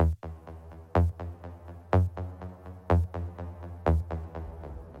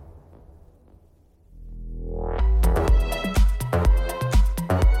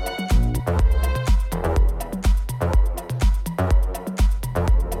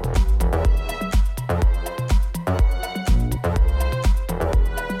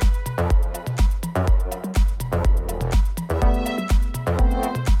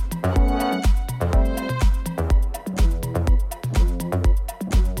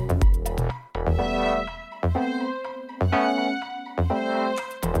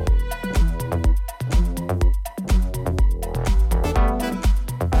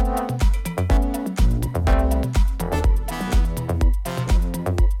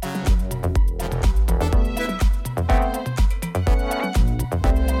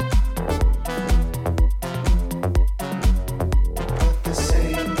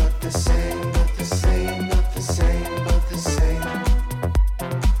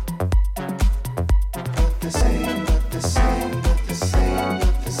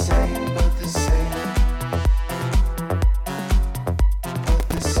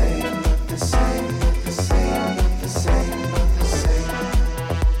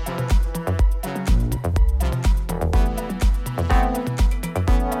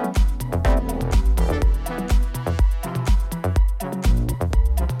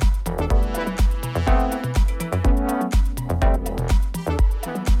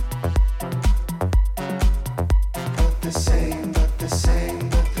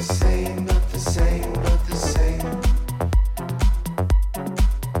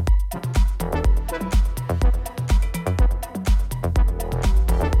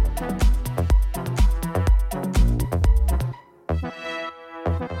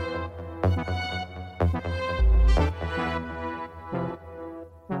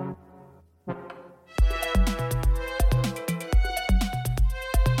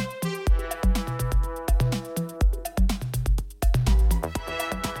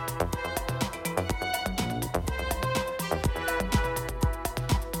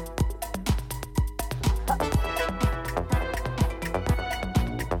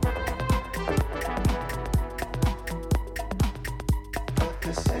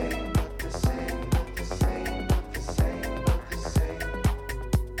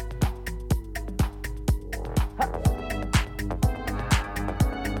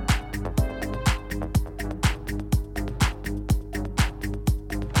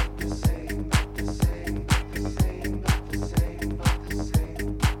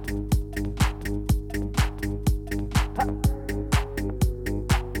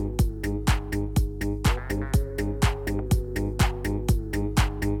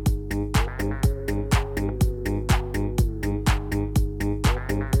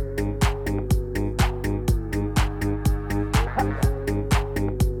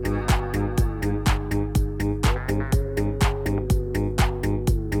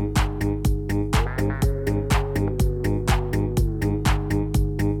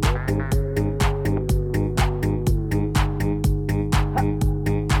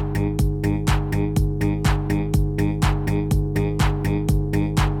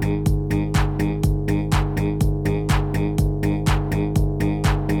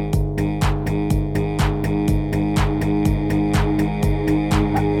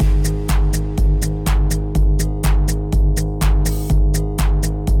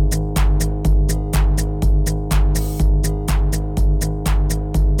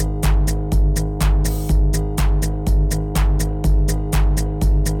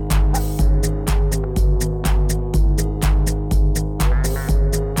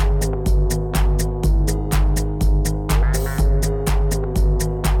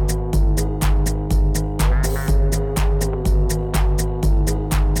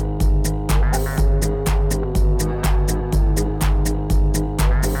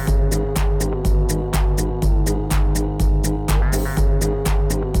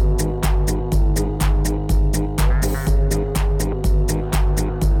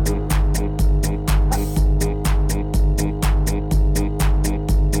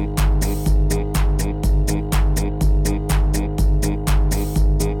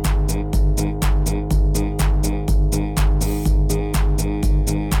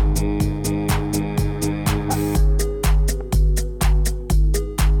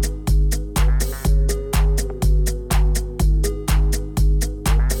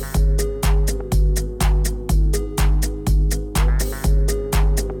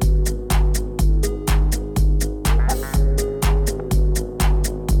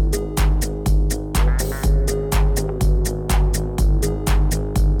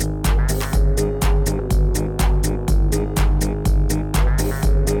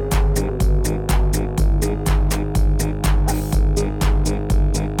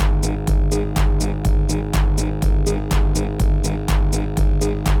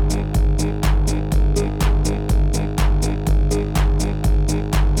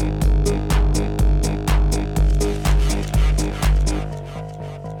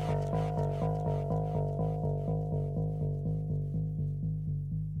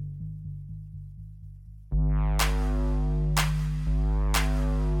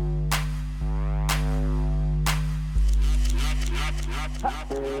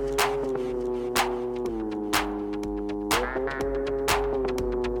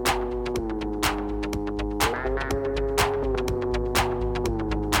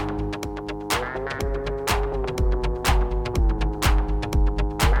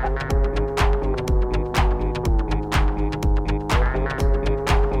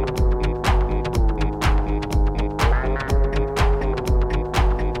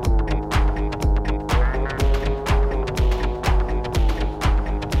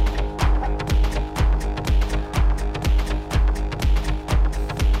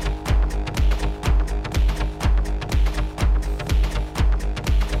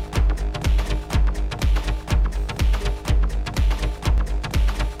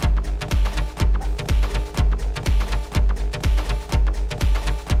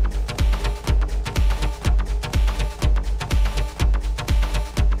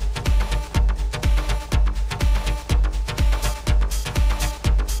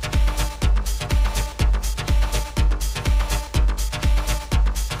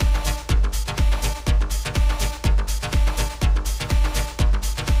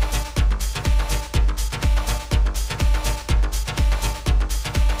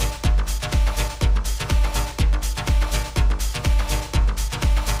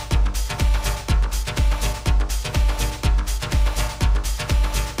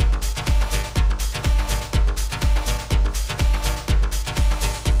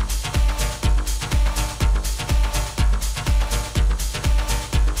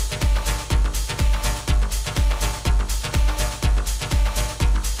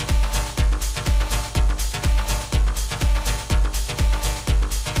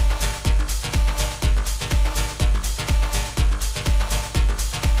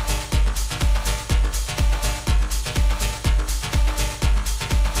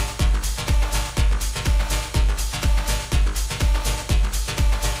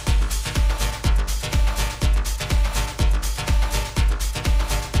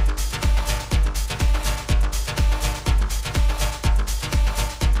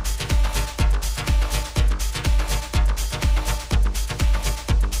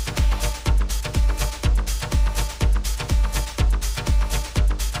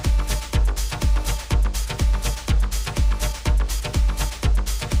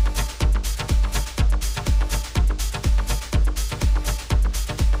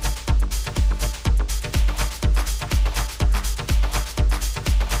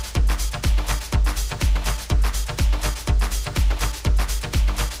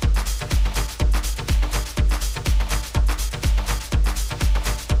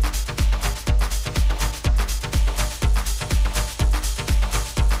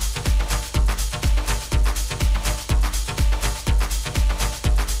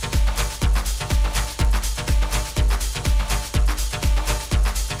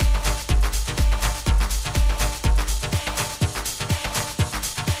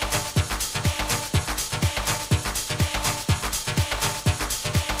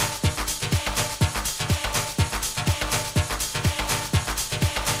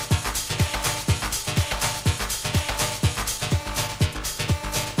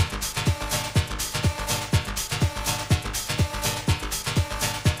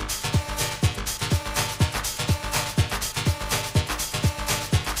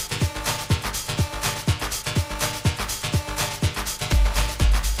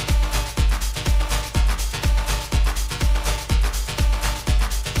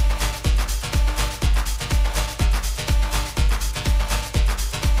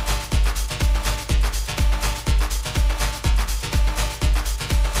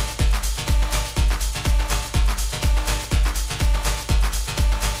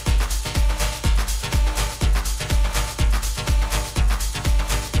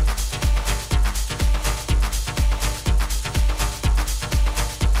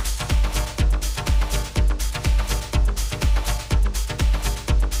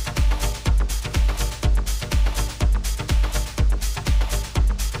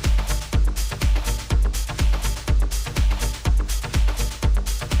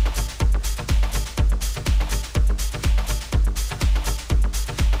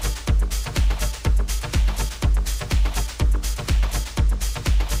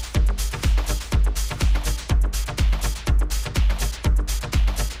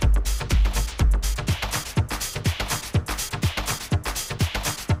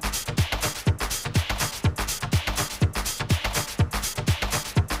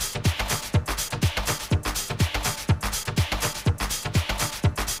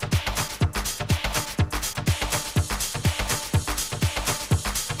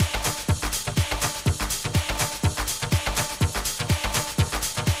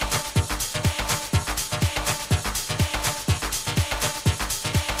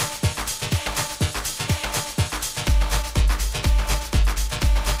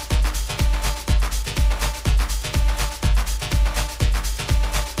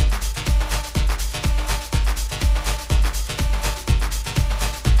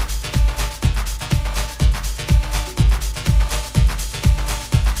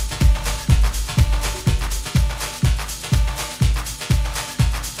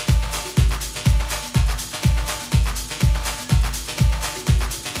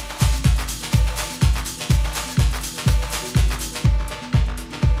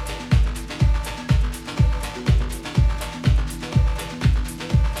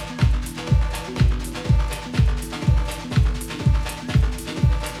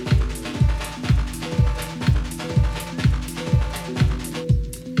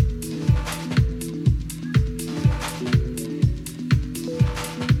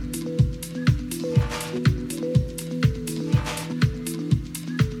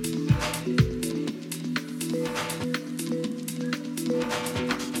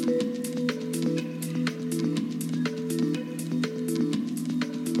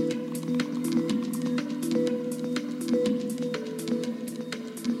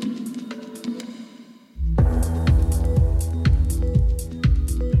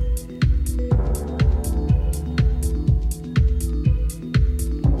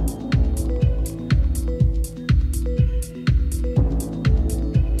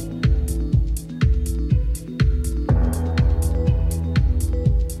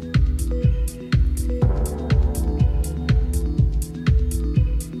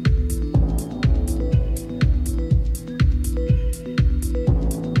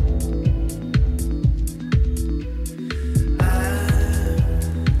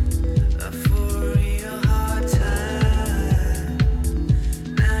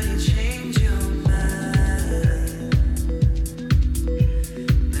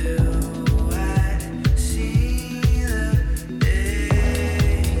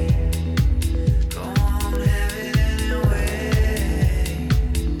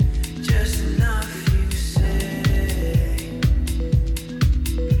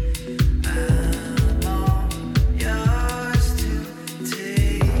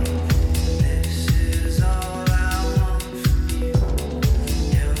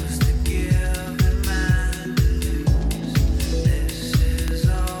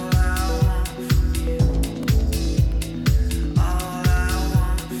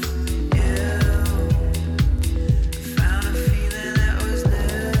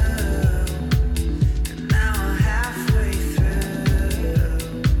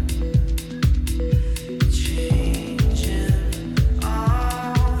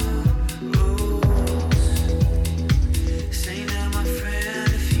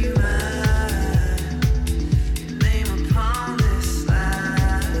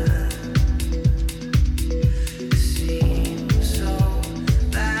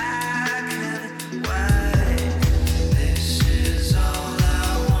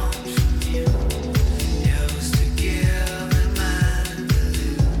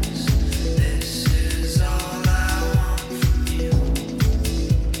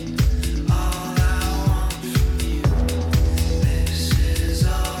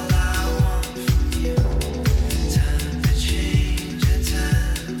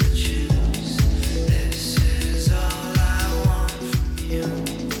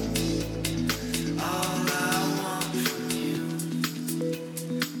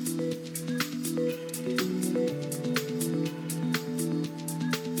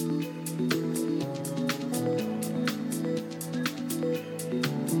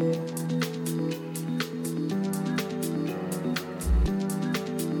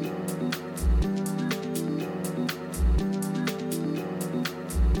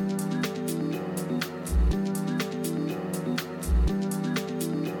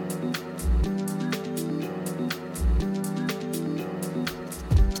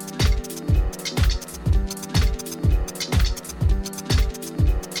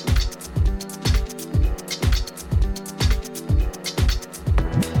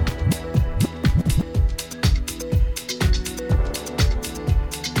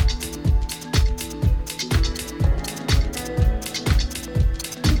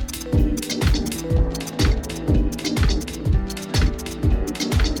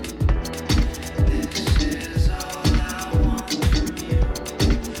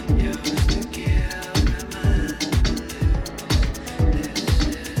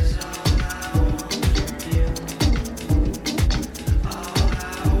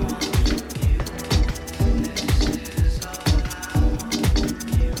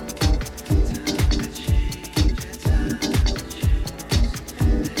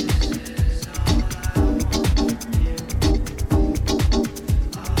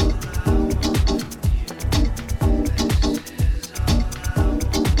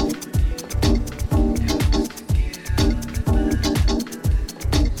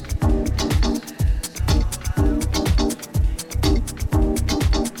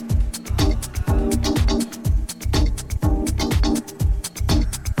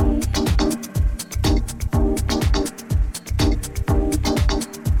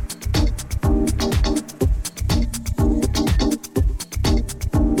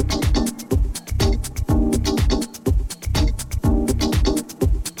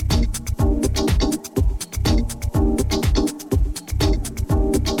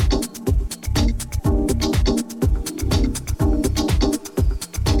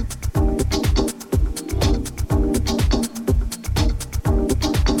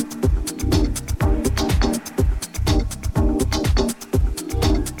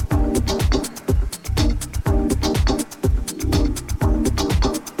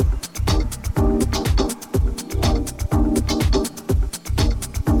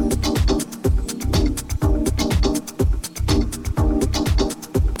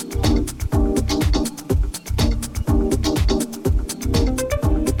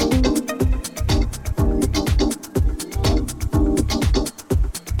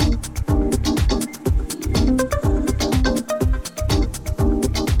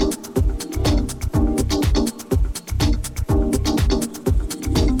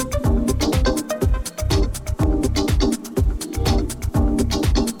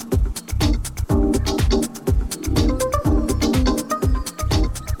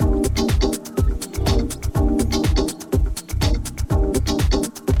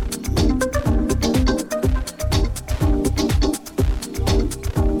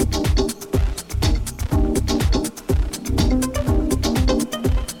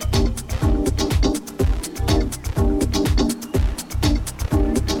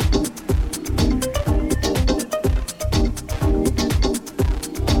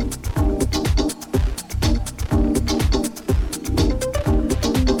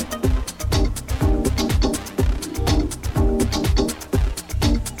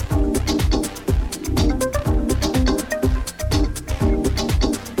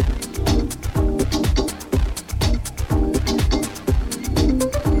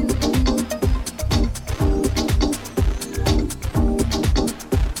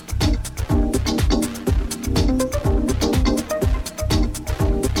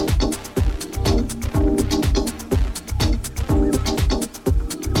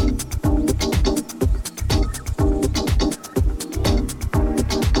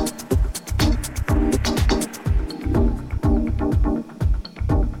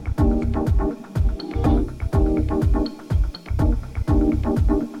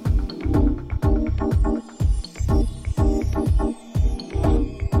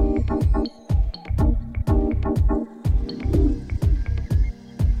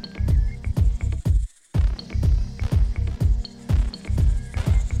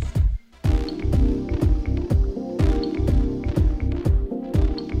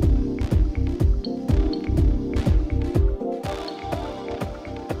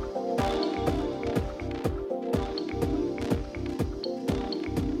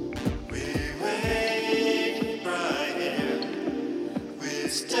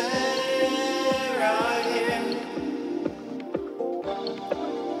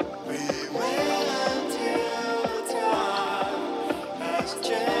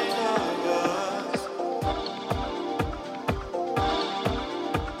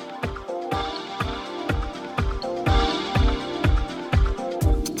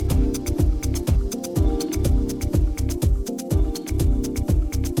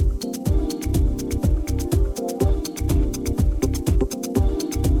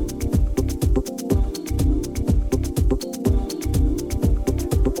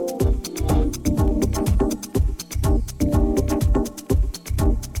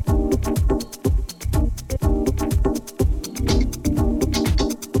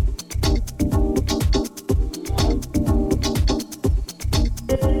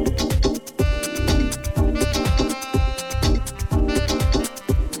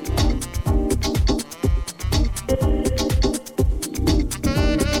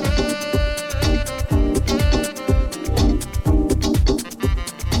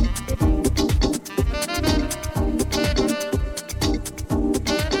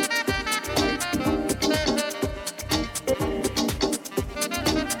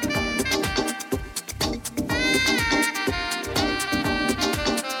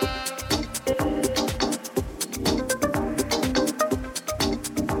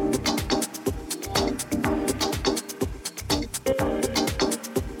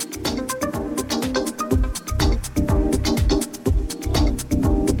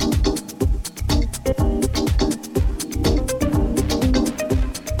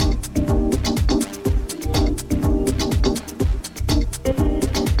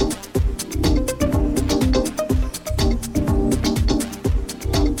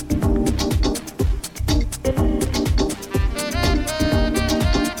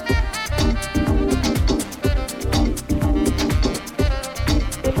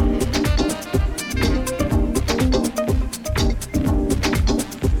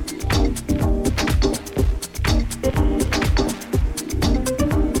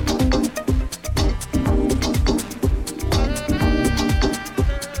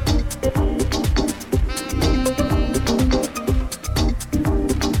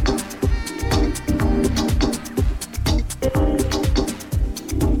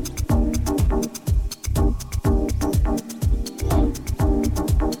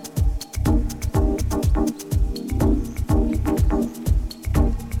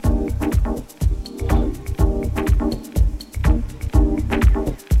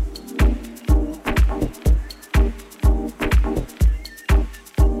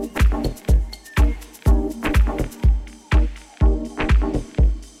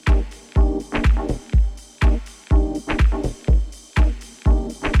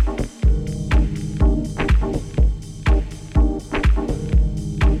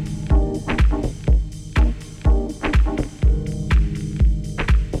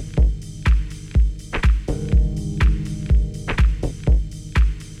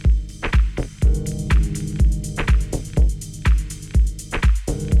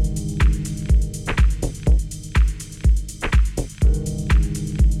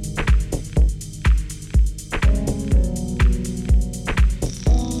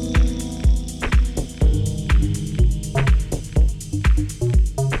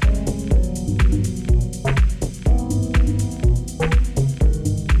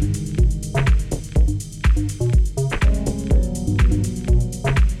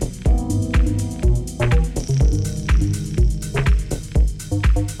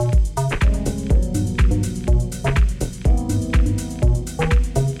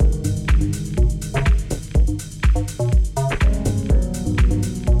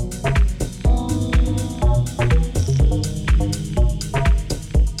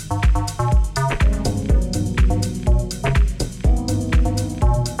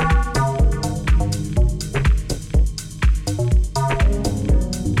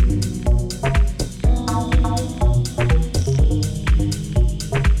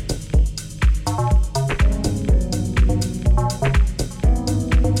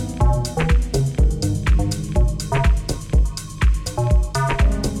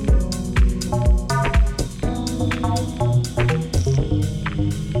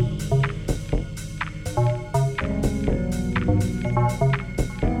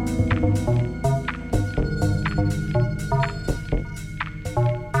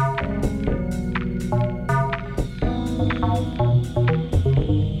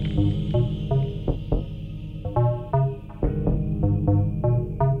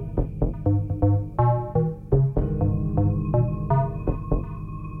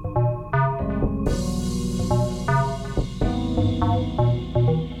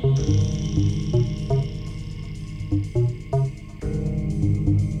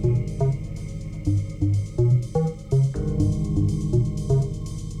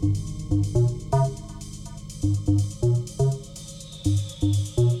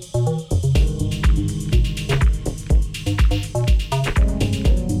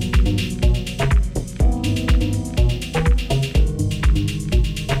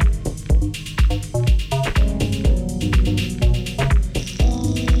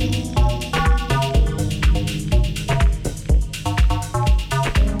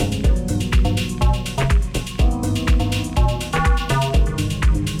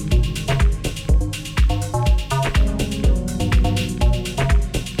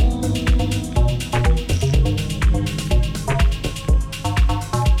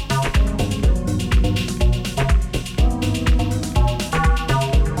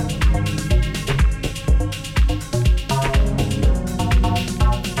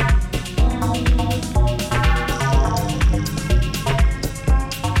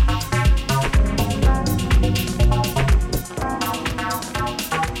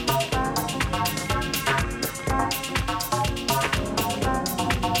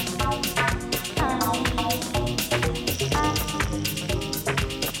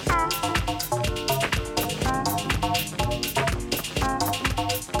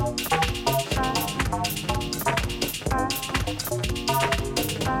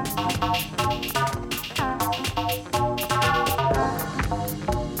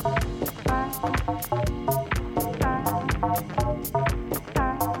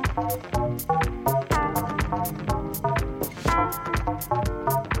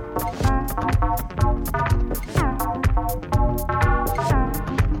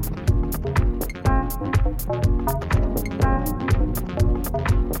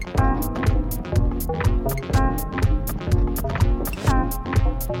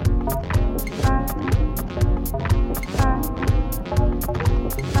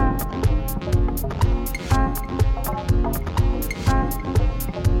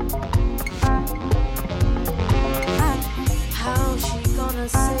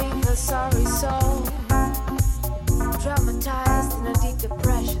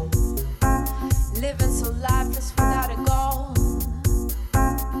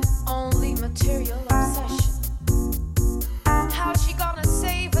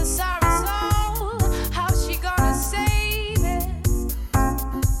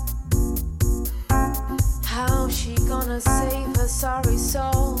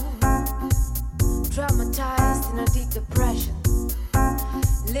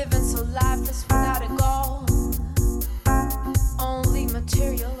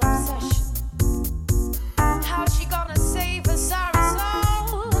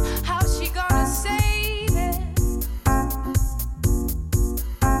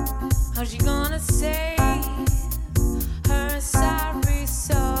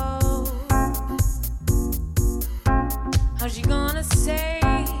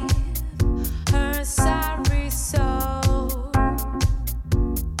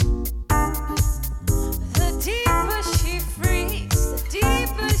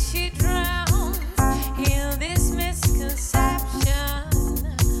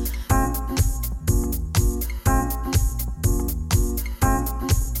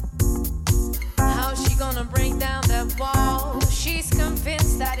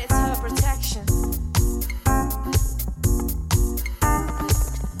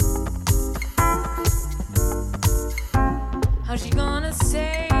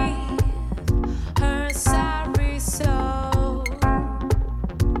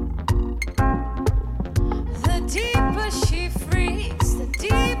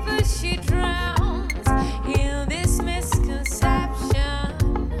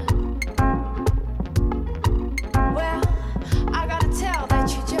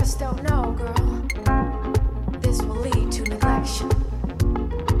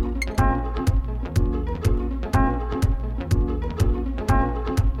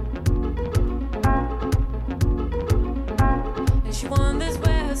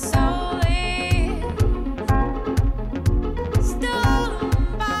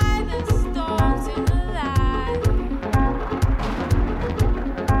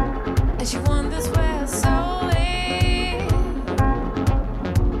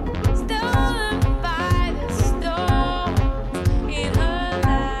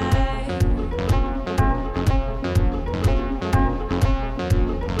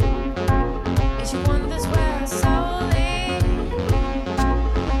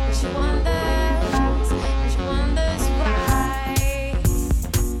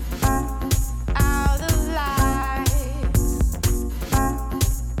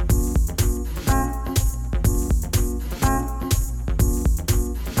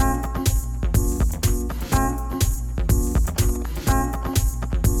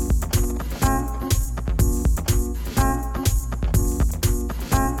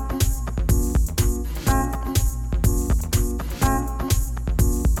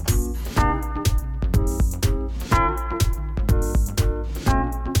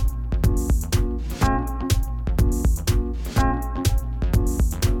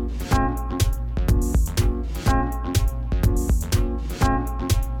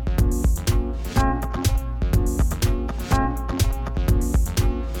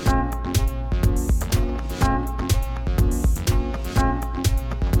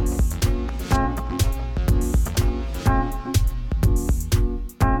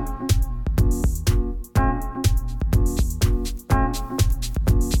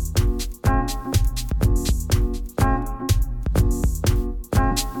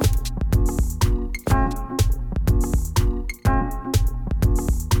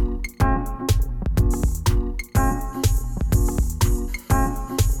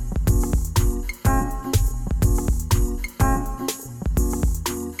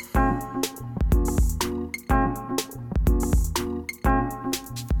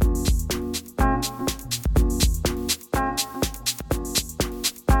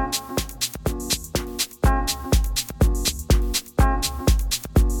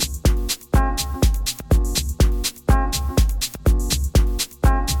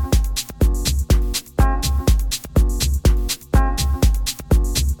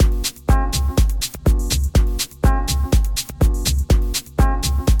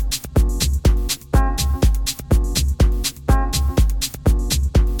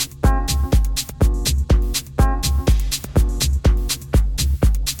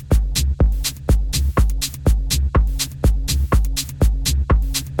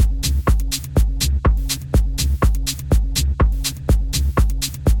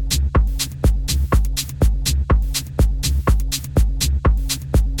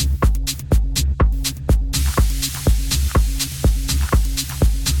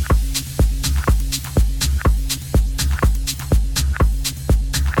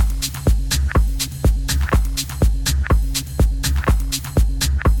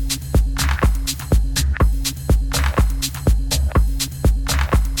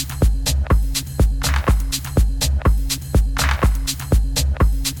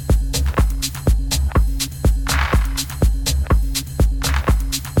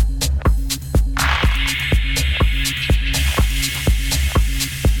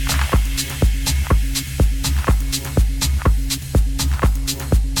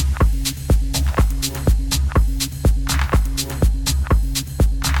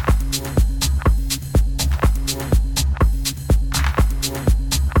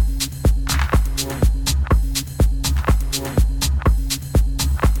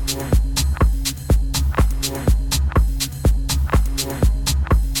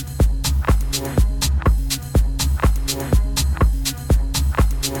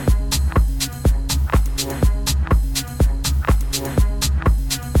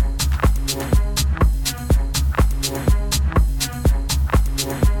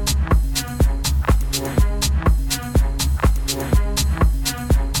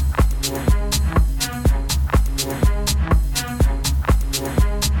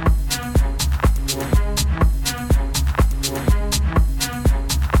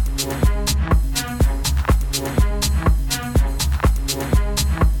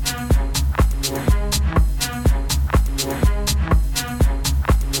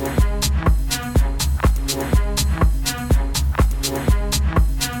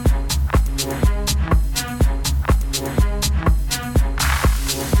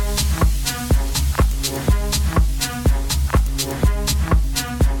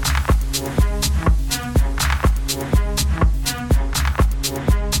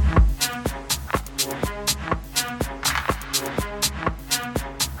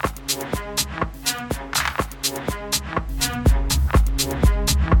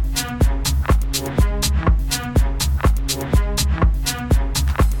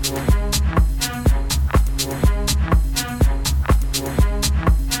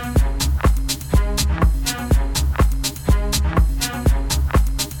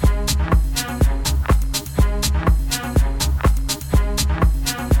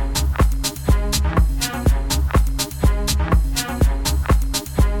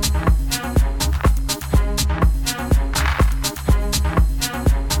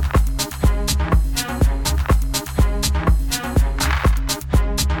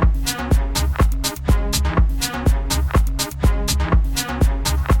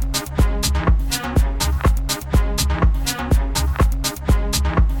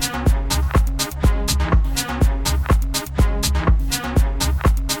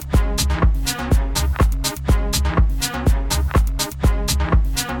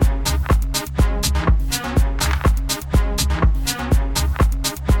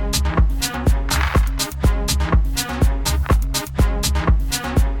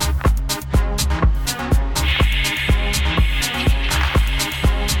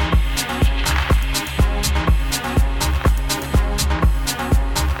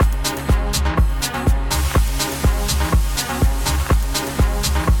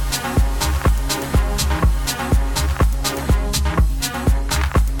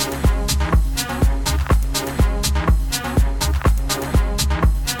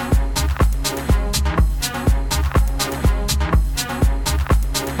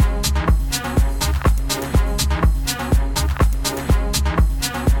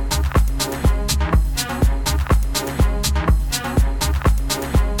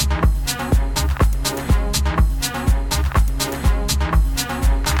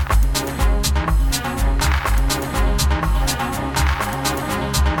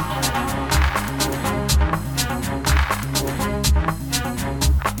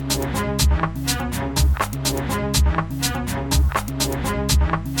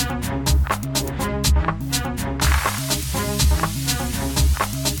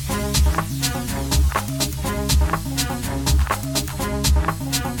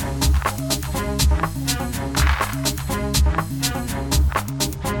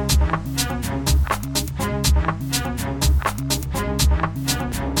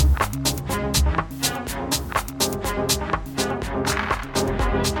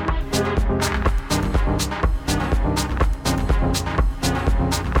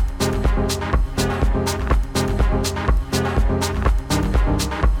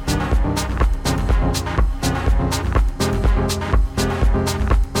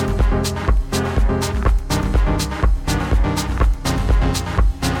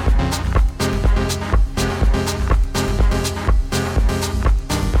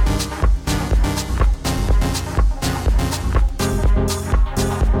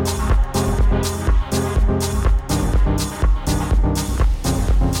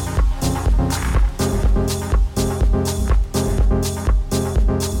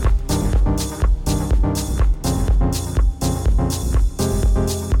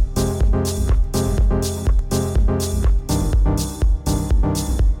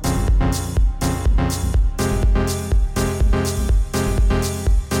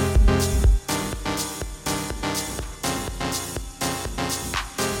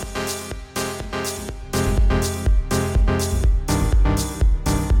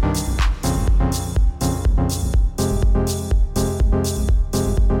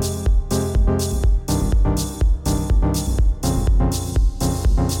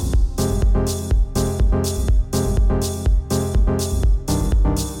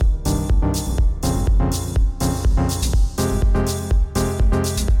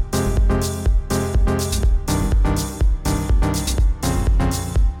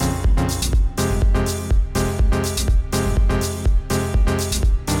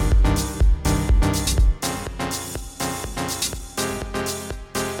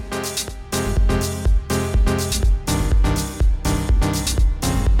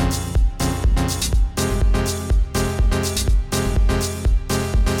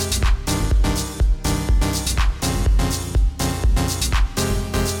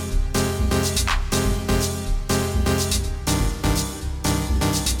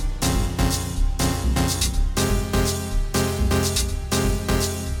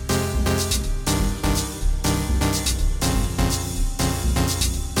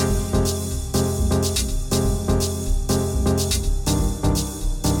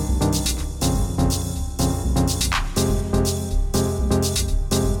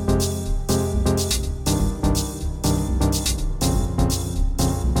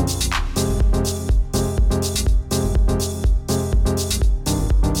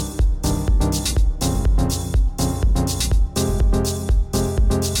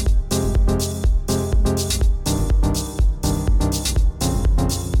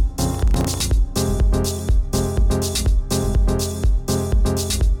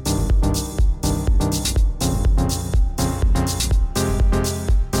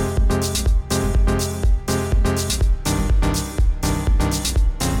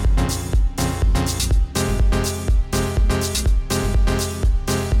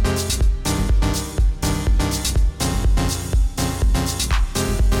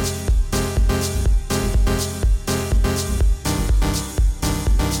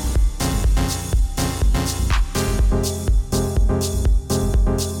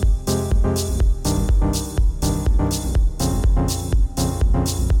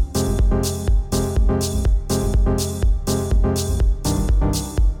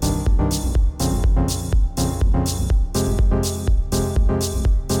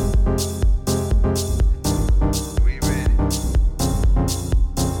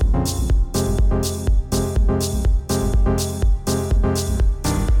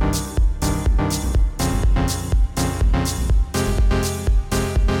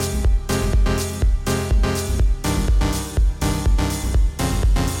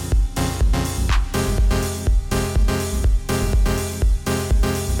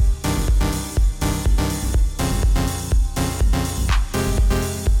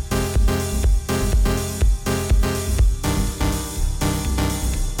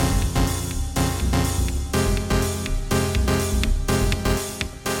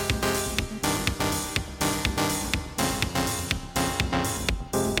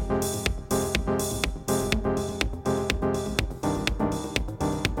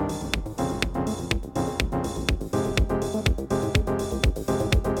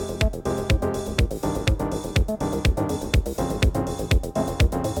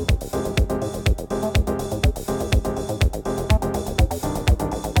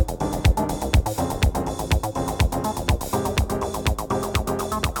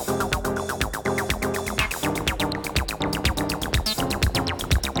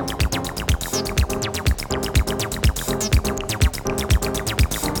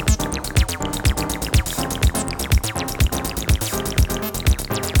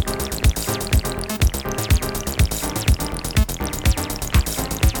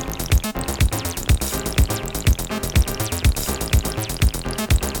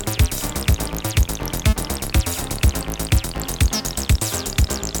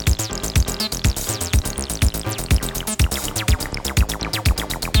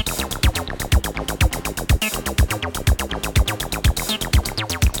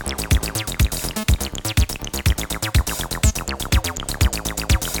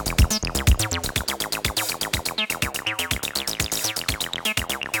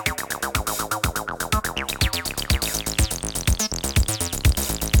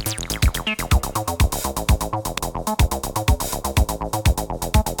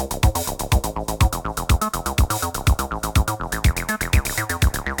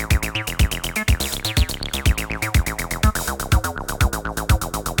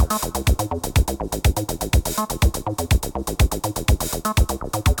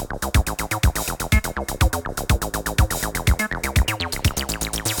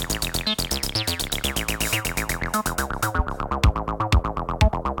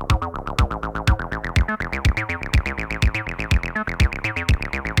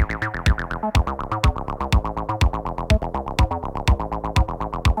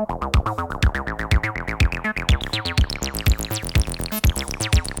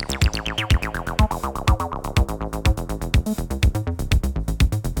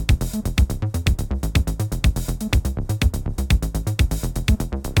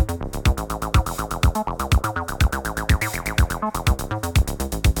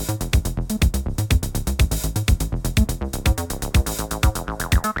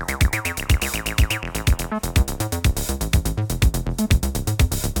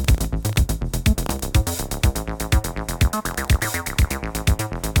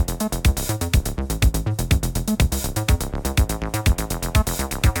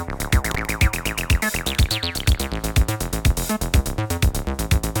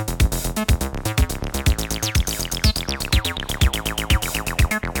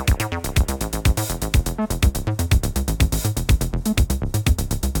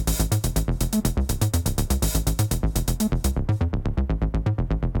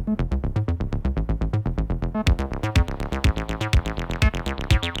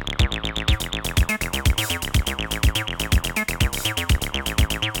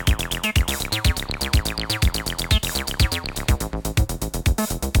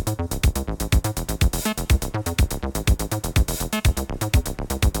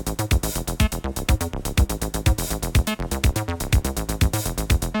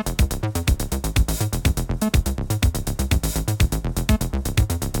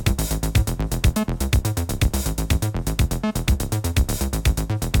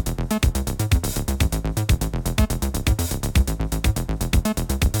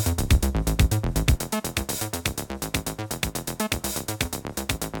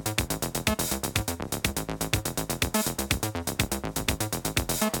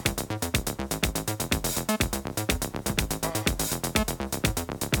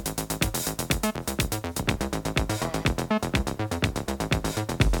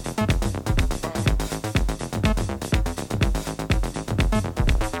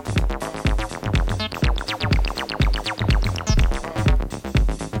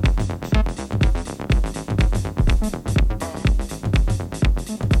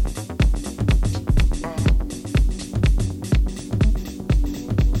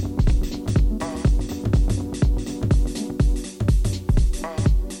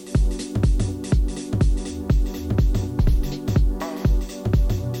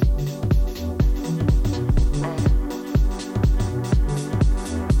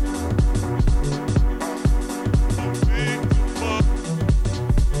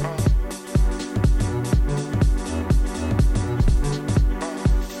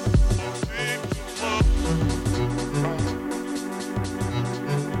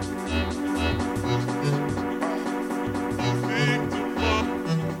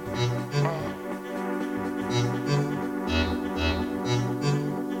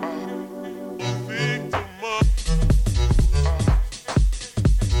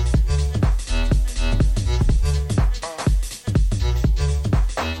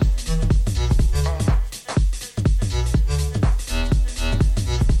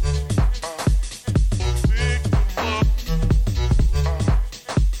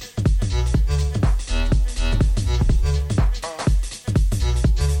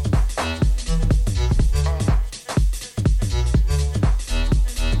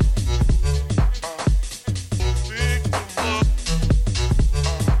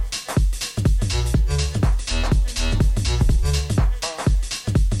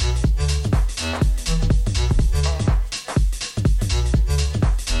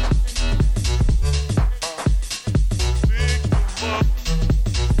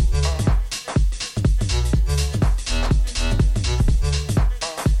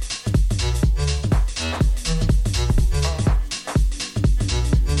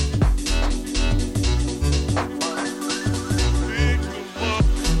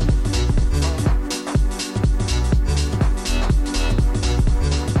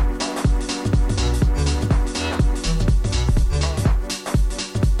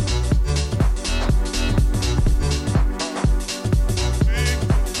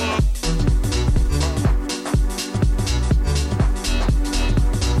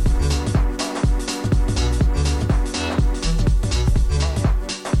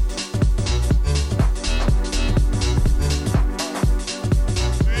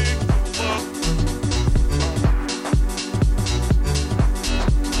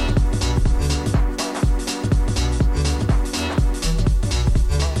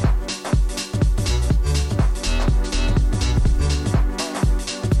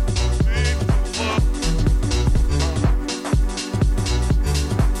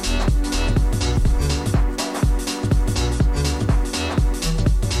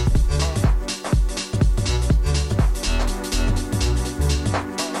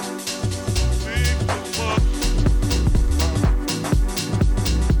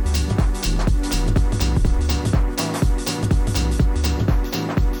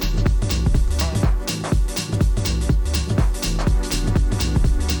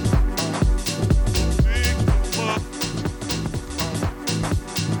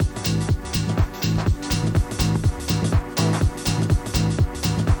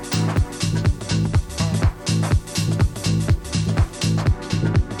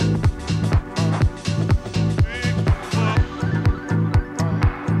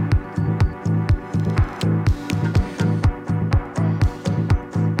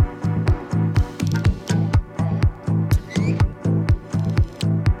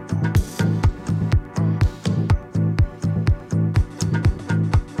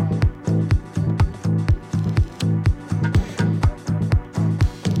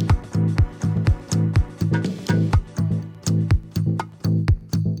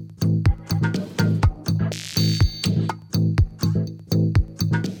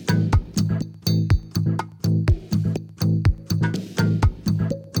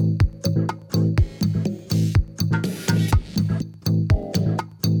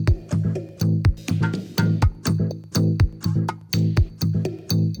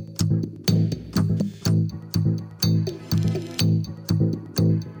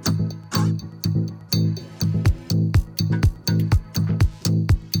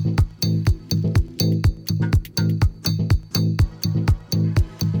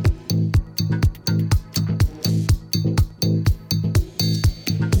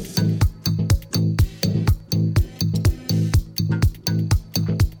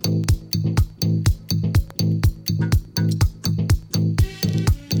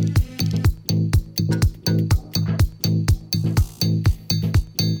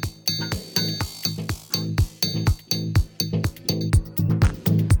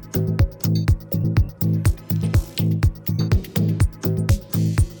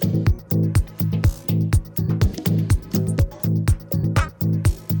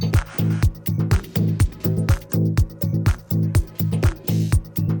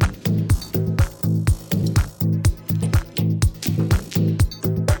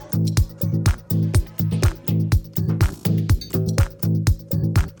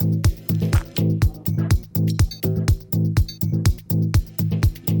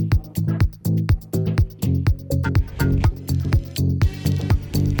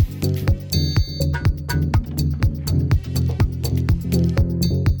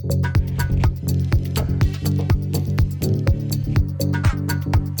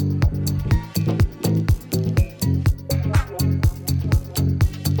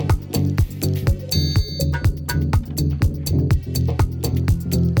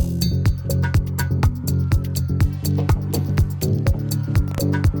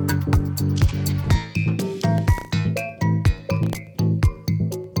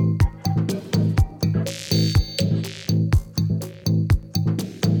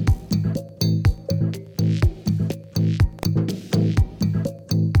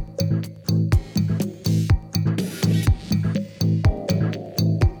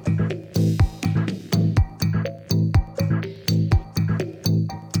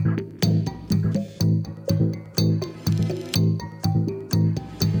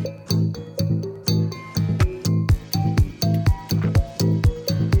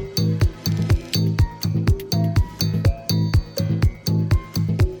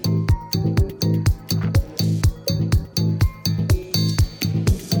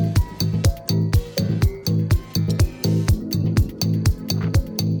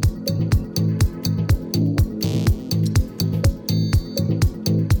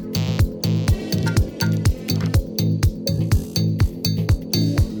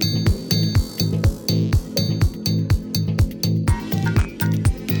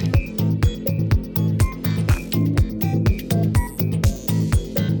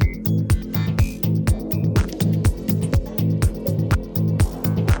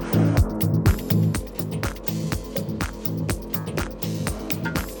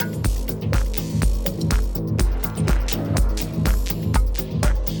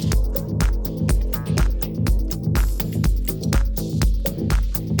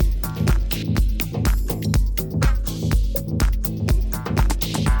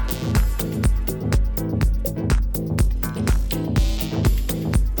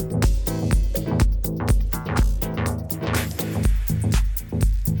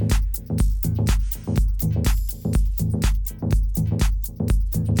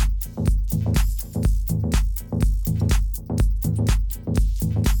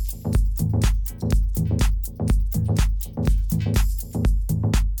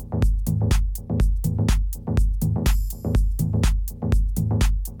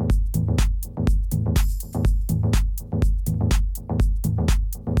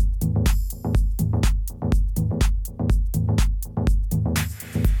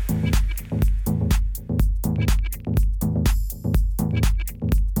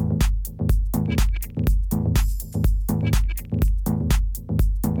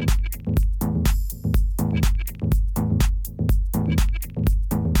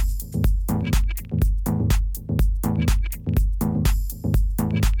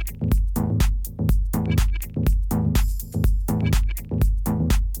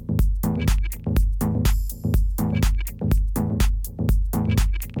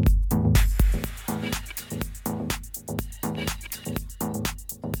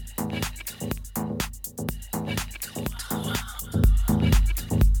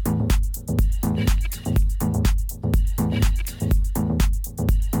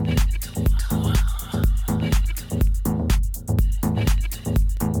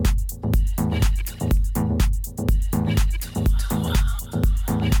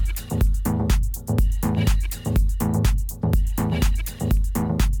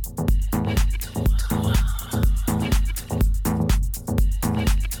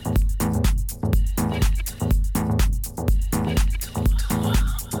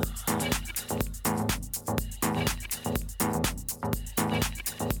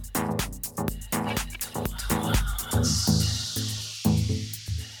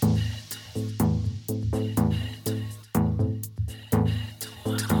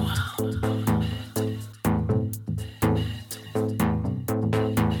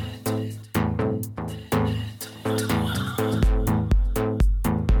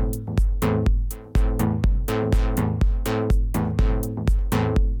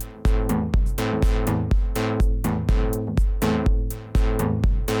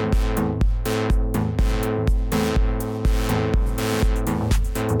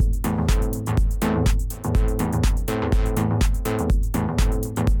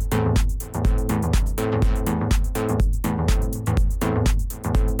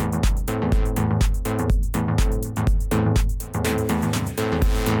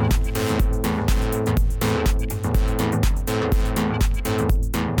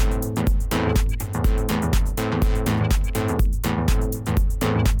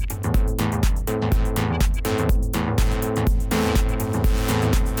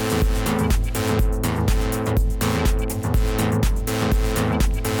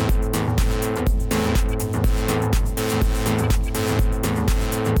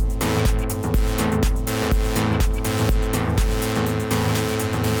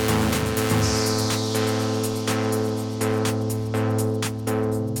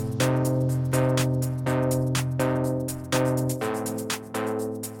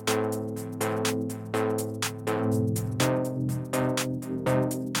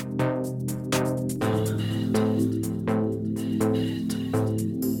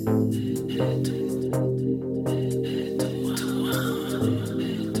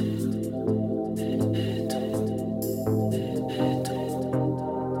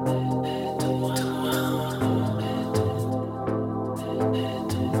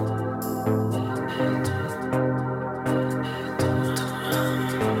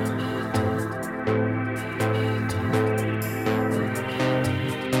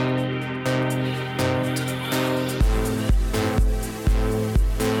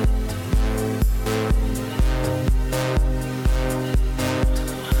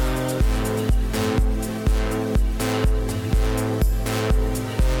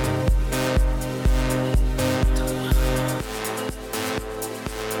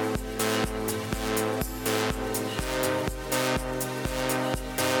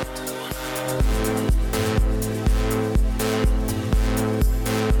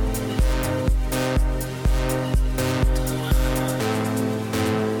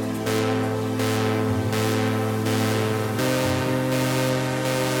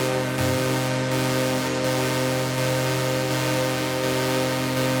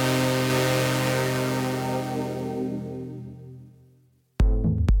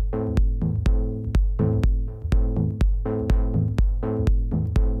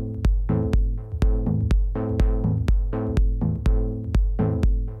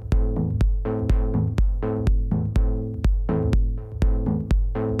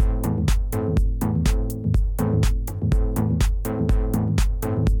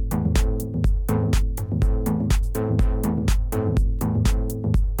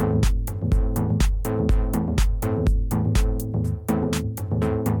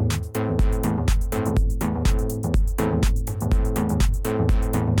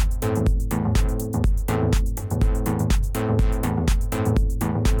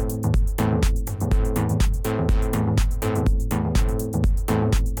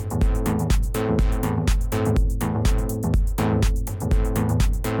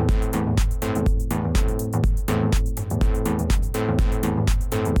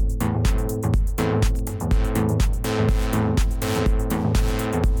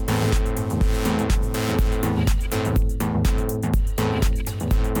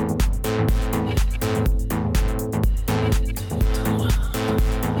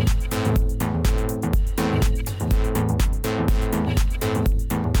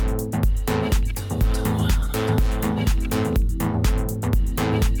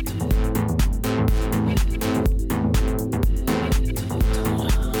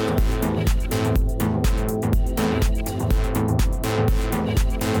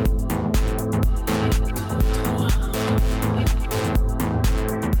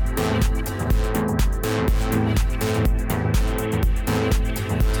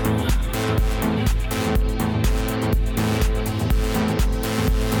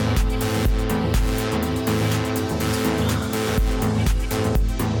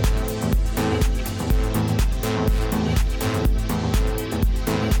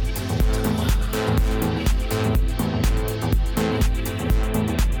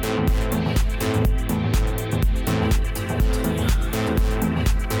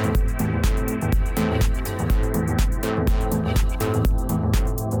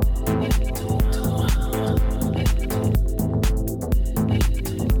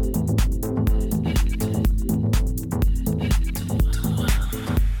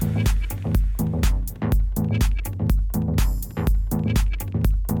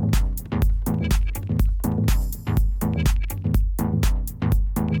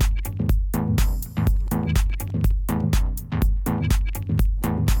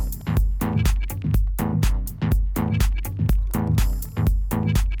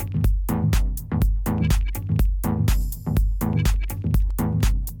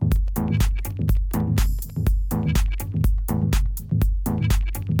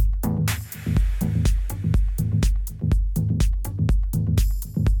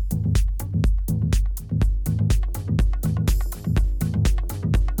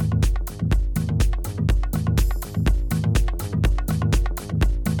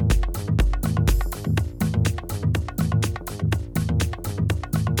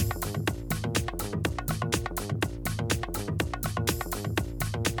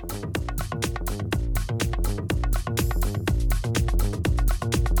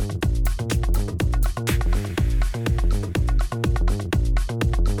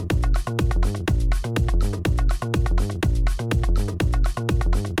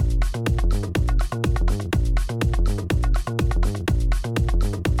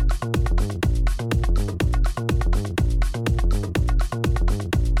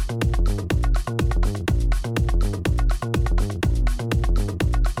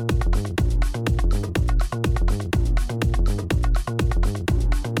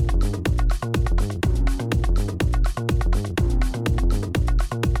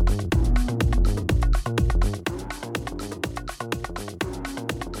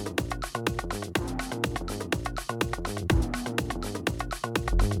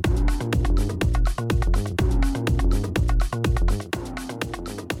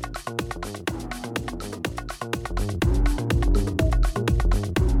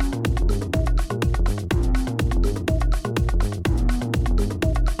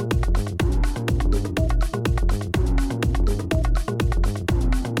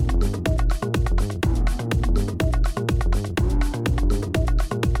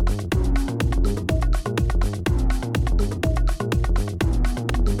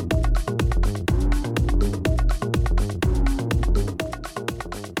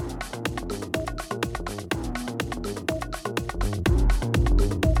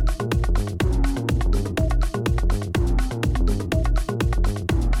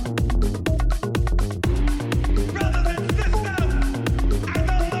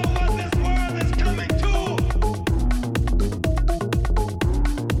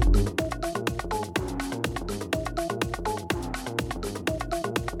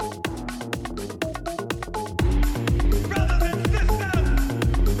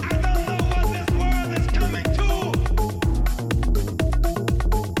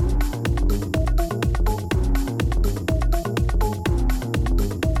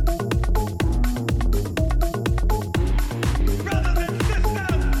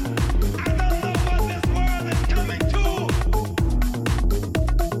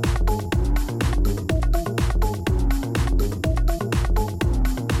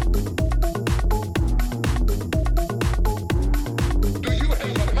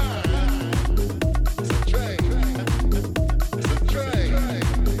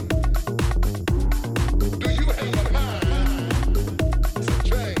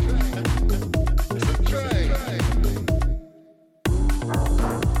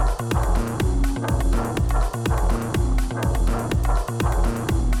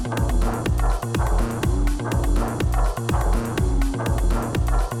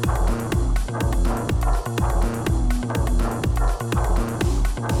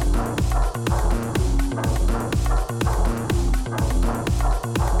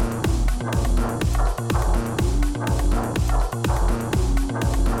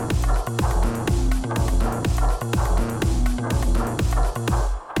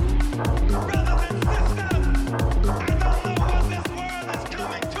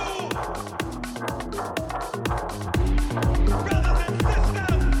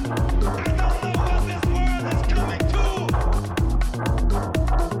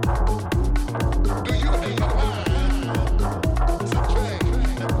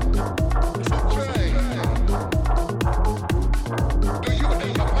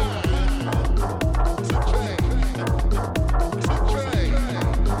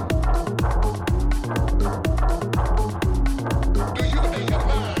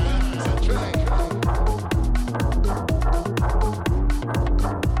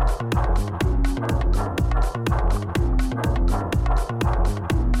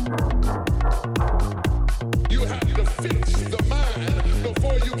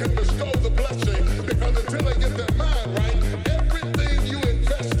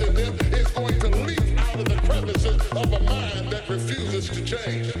 to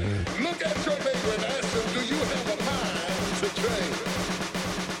change. Look at your neighbor and ask them, do you have a mind to change?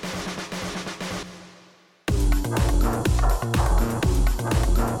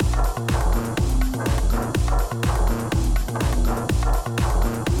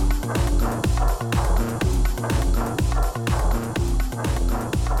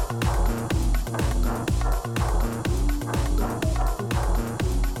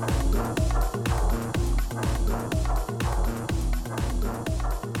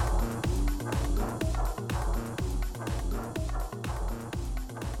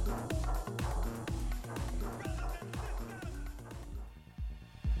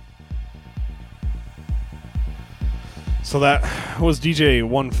 So that was DJ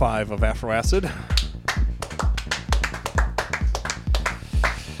 1-5 of Afro Acid.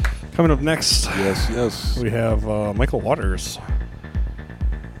 Coming up next, yes, we have Michael Waters,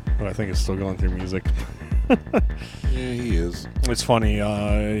 who I think is still going through music. Yeah, he is. It's funny.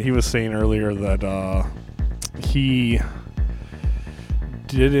 He was saying earlier that he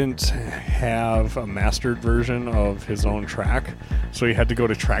didn't have a mastered version of his own track, so he had to go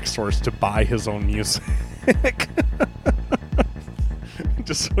to TrackSource to buy his own music.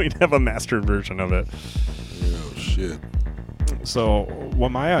 Just so he'd have a mastered version of it. Oh, shit. So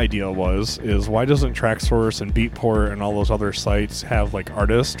what my idea is why doesn't TrackSource and Beatport and all those other sites have like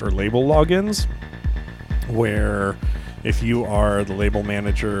artist or label logins where if you are the label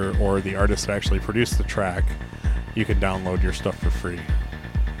manager or the artist that actually produced the track, you can download your stuff for free.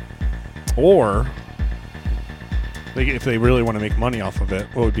 Or if they really want to make money off of it,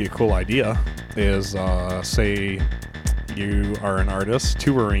 what would be a cool idea is say you are an artist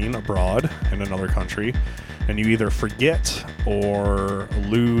touring abroad in another country and you either forget or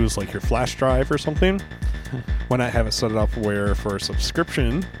lose like your flash drive or something. Why not have it set up where for a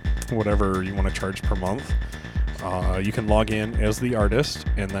subscription, whatever you want to charge per month, you can log in as the artist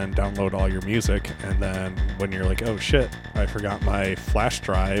and then download all your music, and then when you're like, oh shit, I forgot my flash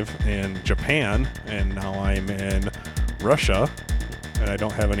drive in Japan and now I'm in Russia and I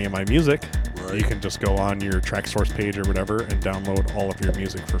don't have any of my music, right, you can just go on your TrackSource page or whatever and download all of your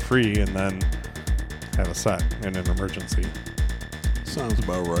music for free and then have a set in an emergency. Sounds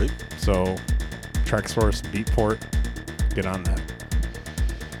about right. So TrackSource, Beatport, get on that.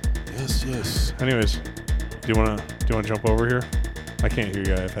 Yes. Anyways, do you wanna jump over here? I can't hear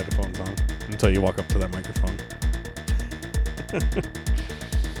you. I have headphones on until you walk up to that microphone.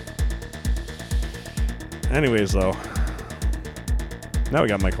 Anyways, though, now we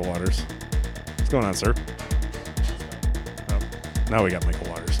got Michael Waters. What's going on, sir? Oh, now we got Michael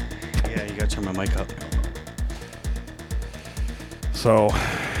Waters. Yeah, you gotta turn my mic up. So,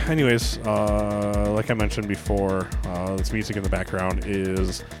 anyways, like I mentioned before, this music in the background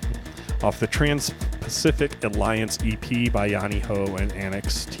is off the Trans-Pacific Alliance EP by Yanni Ho and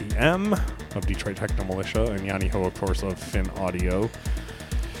Annex TM of Detroit Techno Militia, and Yanni Ho, of course, of Finn Audio.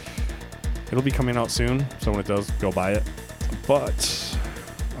 It'll be coming out soon, so when it does, go buy it. But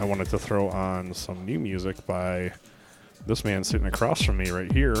I wanted to throw on some new music by this man sitting across from me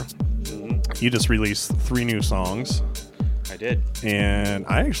right here. He just released 3 new songs. I did. And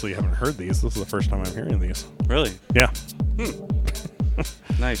I actually haven't heard these. This is the first time I'm hearing these. Really? Yeah.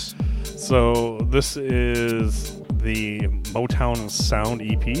 Nice. So this is the Motown Sound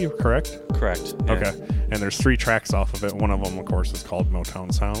EP, correct? Correct. Yeah. Okay. And there's 3 tracks off of it. One of them, of course, is called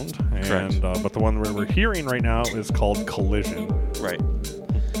Motown Sound. And but the one we're hearing right now is called Collision. Right.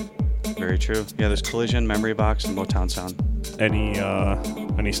 Very true. Yeah, there's Collision, Memory Box, and Motown Sound.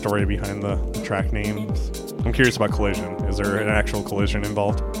 Any story behind the track names? I'm curious about Collision. Is there an actual collision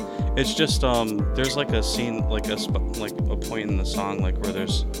involved? It's just there's like a scene, like a point in the song, like where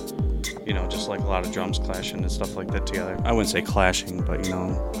there's, just like a lot of drums clashing and stuff like that together. I wouldn't say clashing, but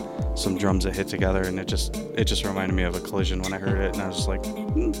some drums that hit together, and it just reminded me of a collision when I heard it, and I was just like,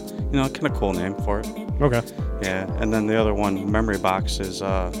 kind of cool name for it. Okay. Yeah, and then the other one, Memory Box, is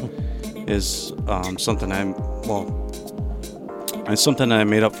something it's something I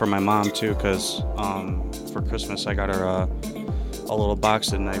made up for my mom too, because for Christmas I got her a little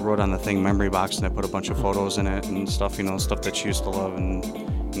box, and I wrote on the thing Memory Box, and I put a bunch of photos in it and stuff, stuff that she used to love, and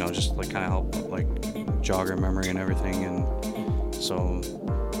just like kind of help like jog her memory and everything. And so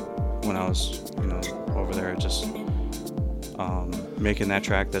when I was over there, just making that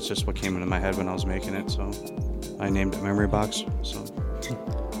track, that's just what came into my head when I was making it, so I named it Memory Box.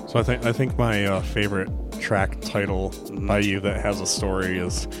 So I think my favorite track title by you that has a story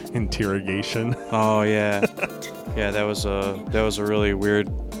is Interrogation. Oh yeah. Yeah, that was a really weird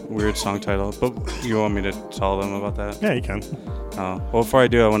song title. But you want me to tell them about that? Yeah, you can. Well, before I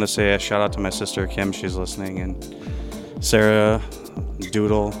do, I want to say a shout out to my sister Kim. She's listening, and Sarah,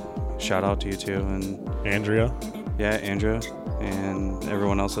 Doodle, shout out to you too, and Andrea. Yeah, Andrea, and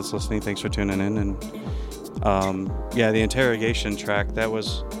everyone else that's listening. Thanks for tuning in. And yeah, the interrogation track. That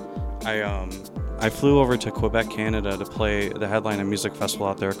was, I flew over to Quebec, Canada, to play the headline a music festival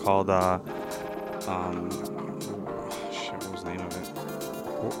out there called shit, what was the name of it?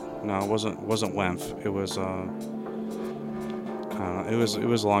 No, it wasn't WEMF. It was it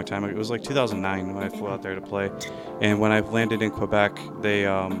was a long time ago. It was like 2009 when I flew out there to play. And when I landed in Quebec, they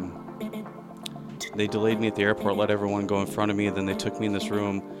delayed me at the airport, let everyone go in front of me, and then they took me in this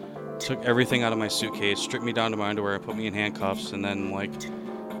room, took everything out of my suitcase, stripped me down to my underwear, put me in handcuffs, and then like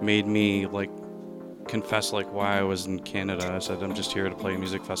made me like confess like why I was in Canada. I said, I'm just here to play a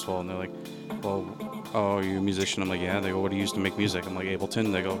music festival. And they're like, well, oh, are you a musician? I'm like, yeah. They go, what do you use to make music? I'm like,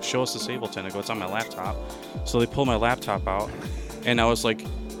 Ableton. They go, show us this Ableton. I go, it's on my laptop. So they pull my laptop out, and I was like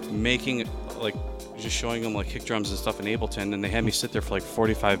making like just showing them like kick drums and stuff in Ableton, and they had me sit there for like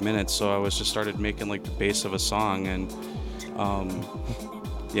 45 minutes. So I was just started making like the bass of a song, and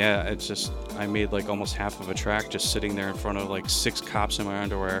yeah, it's just I made like almost half of a track just sitting there in front of like 6 cops in my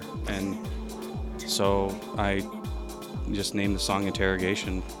underwear. And so I just named the song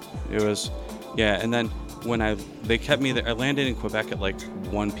Interrogation. It was, yeah. And then when they kept me there, I landed in Quebec at like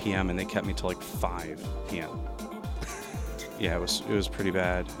 1 p.m. and they kept me till like 5 p.m. Yeah, it was pretty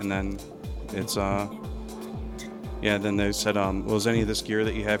bad. And then it's yeah, then they said, well, is any of this gear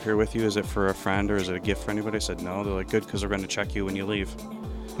that you have here with you, is it for a friend or is it a gift for anybody? I said no. They're like, good, because they're going to check you when you leave.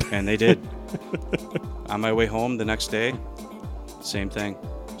 And they did. On my way home the next day, same thing.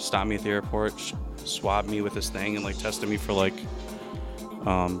 Stopped me at the airport, swabbed me with this thing, and like tested me for like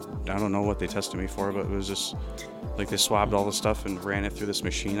I don't know what they tested me for, but it was just like they swabbed all the stuff and ran it through this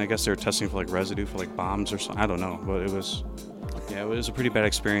machine. I guess they were testing for like residue for like bombs or something. I don't know, but it was, yeah, it was a pretty bad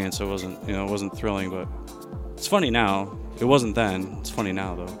experience. It wasn't, it wasn't thrilling, but it's funny now. It wasn't then. It's funny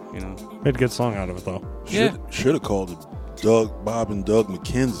now though, Made a good song out of it though. Yeah. Should have called it Bob and Doug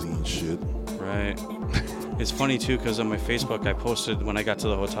McKenzie and shit. Right. It's funny too, because on my Facebook I posted when I got to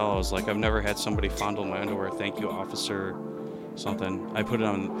the hotel, I was like, I've never had somebody fondle my underwear. Thank you, officer. Something. I put it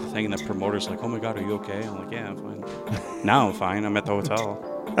on the thing, and the promoter's like, oh my God, are you okay? I'm like, yeah, I'm fine. Now I'm fine. I'm at the hotel.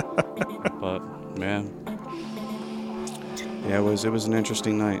 But yeah, it was an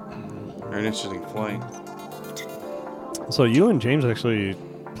interesting night, or an interesting flight. So you and James actually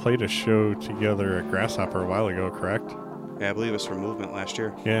played a show together at Grasshopper a while ago, correct? Yeah, I believe it was for Movement last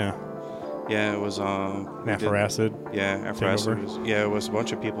year. Yeah. Yeah, it was Afro Acid. Yeah, Afro Acid. It was a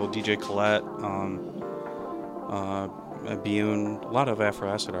bunch of people. DJ Colette, Bune, a lot of Afro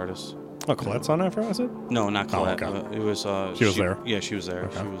Acid artists. Oh, Colette's on Afro Acid? No, not Colette. Oh, okay. It was. She was there. Yeah, she was there.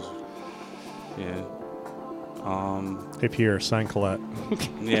 Okay. She was. Yeah. Hey Pierre, sign Colette.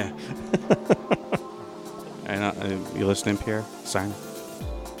 Yeah. And you listening, Pierre? Sign her.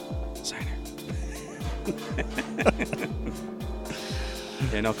 Sign her.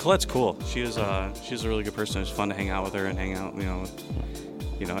 Yeah, no, Colette's cool. She's a really good person. It's fun to hang out with her and hang out,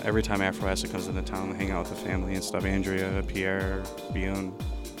 every time Afro Acid comes into town, hang out with the family and stuff. Andrea, Pierre, Bune,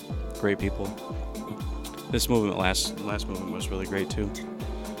 great people. This movement, last movement was really great too.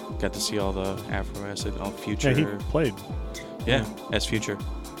 Got to see all the Afro Acid, all Future. Yeah, he played. Yeah, as Future.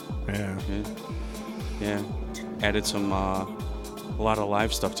 Yeah. Yeah. Added some a lot of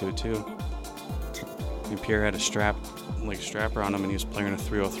live stuff to it too. And Pierre had a strap around him, and he was playing a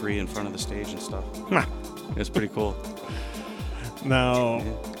 303 in front of the stage and stuff. It was pretty cool. Now,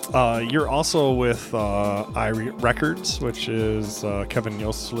 you're also with iRecords, which is Kevin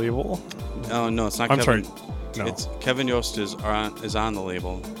Yost's label. Oh no, it's not. I'm Kevin. sorry. No. It's Kevin Yost is on the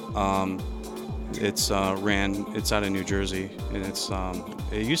label. It's out of New Jersey, and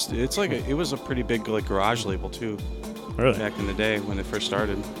it was a pretty big like garage label too. Really? Back in the day when it first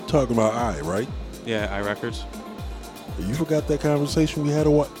started. Talking about right? Yeah, iRecords. You forgot that conversation we had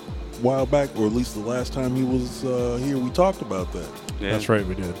a while back, or at least the last time he was here, we talked about that. Yeah. That's right,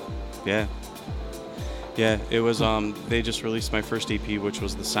 we did. Yeah. Yeah, it was, they just released my first EP, which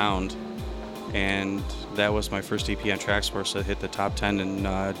was The Sound, and that was my first EP on Traxsource that hit the top 10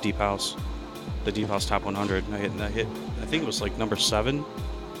 in Deep House, the Deep House Top 100. I hit, I think it was like number 7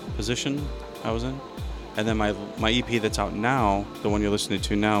 position I was in. And then my EP that's out now, the one you're listening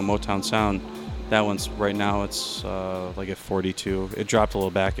to now, Motown Sound, that one's right now it's like at 42. It dropped a little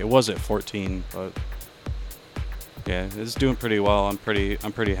back. It was at 14, but yeah, it's doing pretty well. I'm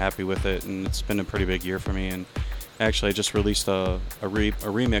pretty happy with it, and it's been a pretty big year for me. And actually, I just released a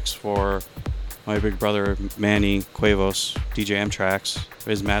remix for my big brother Manny Cuevas, DJ M-Trax,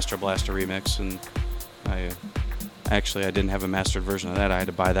 his Master Blaster remix, and I didn't have a mastered version of that. I had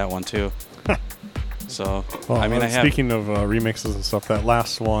to buy that one too. So, Well, I mean, I have. speaking of remixes and stuff, that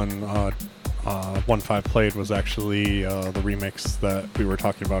last one, 1-5 Played, was actually the remix that we were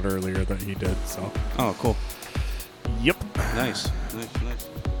talking about earlier that he did. So. Oh, cool. Yep. Nice.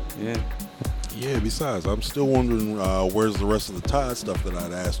 Yeah. Yeah, besides, I'm still wondering where's the rest of the Todd stuff that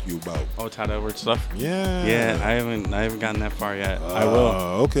I'd asked you about. Oh, Todd Edwards stuff? Yeah. Yeah, I haven't gotten that far yet. I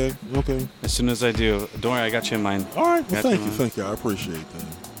will. Okay. As soon as I do. Don't worry, I got you in mind. All right, well, Got you thank you. I appreciate that.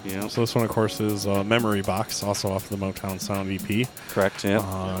 Yeah. So this one, of course, is Memory Box, also off the Motown Sound EP. Correct,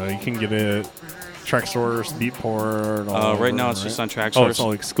 yeah. You can get it TrackSource, Beatport. Right now it's just on TrackSource. Oh, it's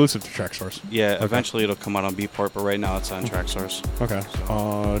all exclusive to TrackSource. Yeah, Okay. eventually it'll come out on Beatport, but right now it's on TrackSource.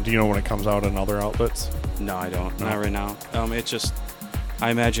 Okay. Do you know when it comes out in other outlets? No, I don't. No. Not right now. I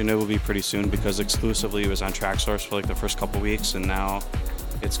imagine it will be pretty soon because exclusively it was on TrackSource for like the first couple weeks, and now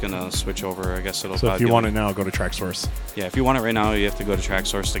it's gonna switch over. I guess it'll. So if probably you be want like- it now, go to TrackSource. Yeah, if you want it right now, you have to go to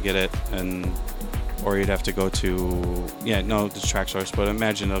TrackSource to get it, or you'd have to go to the TrackSource. But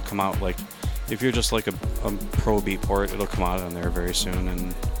imagine it'll come out like if you're just like a pro Beatport, it'll come out on there very soon,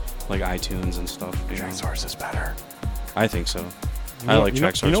 and like iTunes and stuff. TrackSource is better. I think so. I like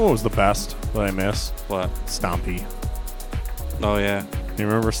TrackSource. You know what was the best that I missed? What? Stompy. Oh yeah. You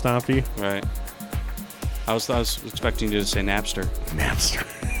remember Stompy? Right. I was expecting you to say Napster Napster.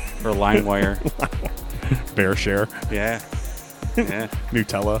 or LimeWire. Bear Share. Yeah. Yeah.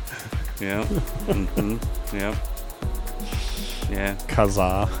 Nutella. Yeah. Mm-hmm. Yep. Yeah.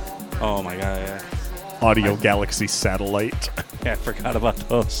 Kazaa. Oh my god. Yeah. Audio Galaxy Satellite. Yeah. I forgot about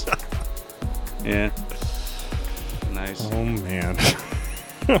those. Yeah. Nice. Oh man.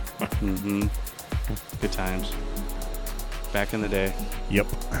 Mm-hmm. Good times. Back in the day. Yep.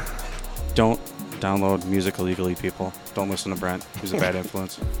 Don't download music illegally, people. Don't listen to Brent. He's a bad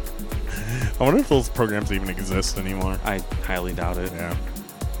influence. I wonder if those programs even exist anymore. I highly doubt it. Yeah.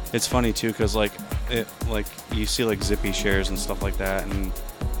 It's funny too, cause like you see like Zippy shares and stuff like that, and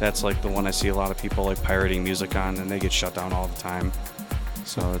that's like the one I see a lot of people like pirating music on, and they get shut down all the time.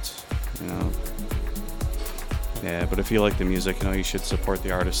 So it's yeah. But if you like the music, you should support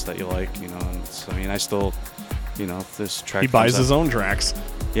the artists that you like. And I still, if this track He buys comes his up- own tracks.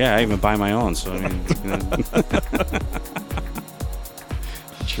 Yeah, I even buy my own. So I mean,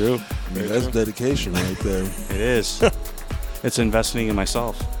 true. I mean, that's dedication right there. It is. It's investing in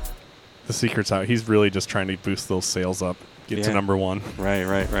myself. The secret's out. He's really just trying to boost those sales up. Get to Yeah. number one. Right.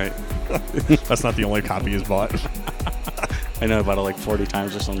 That's not the only copy he's bought. I know about it like 40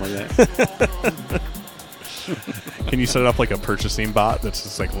 times or something like that. Can you set up like a purchasing bot that's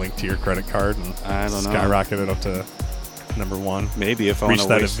just like linked to your credit card and I don't know. skyrocket it up to number one? Maybe if I Reach want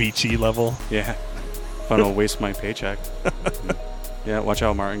that to waste, Avicii level. yeah, if I don't waste my paycheck. Yeah, watch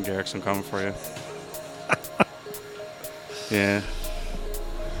out, Martin Garrix. I'm coming for you. Yeah,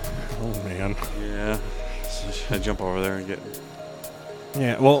 Oh man. yeah. So should I jump over there and get?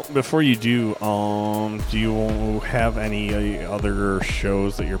 Yeah. Well, before you do you have any other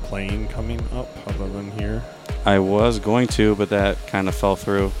shows that you're playing coming up other than here? I was going to, but that kind of fell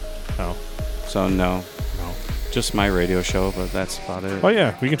through. Oh. So no, No. just my radio show, but that's about it. Oh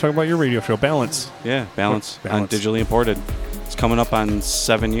yeah, we can talk about your radio show, Balance. Yeah, Balance, Balance. on Digitally Imported. It's coming up on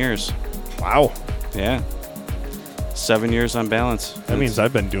 7 years. Wow. Yeah, 7 years on Balance. That means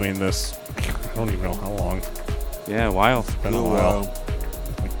I've been doing this. I don't even know how long. Yeah, a while. Been a while.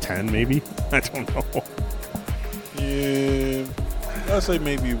 Like 10 maybe. I don't know. Yeah, I'd say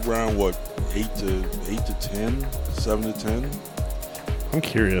maybe around 8 to 10, 7 to 10. I'm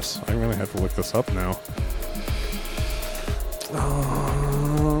curious. I really have to look this up now.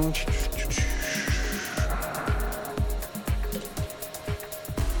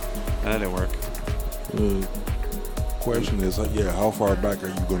 That didn't work. Question is, how far back are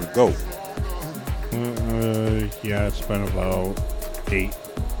you going to go? Yeah, it's been about 8.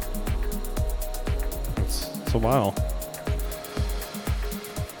 It's a while.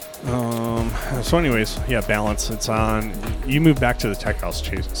 So anyways, yeah, Balance. It's on. You moved back to the Tech House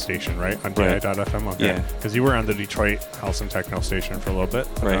station, right? On Right. DI.FM? Okay. Yeah. Because you were on the Detroit House and Techno station for a little bit.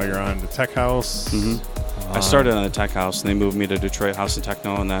 But Right. now you're on the Tech House. Mm-hmm. I started on the Tech House, and they moved me to Detroit House and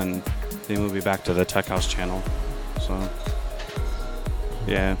Techno, and then they moved me back to the Tech House channel. So,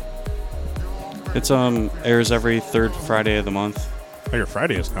 yeah. It's airs every third Friday of the month. Oh, your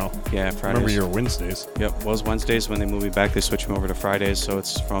Fridays now. Yeah, I Fridays. remember your Wednesdays. Yep, was Wednesdays. When they moved me back, they switched me over to Fridays, so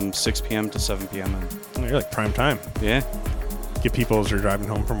it's from 6 p.m. to 7 p.m. And Oh, you're like prime time. yeah, Get people as they're driving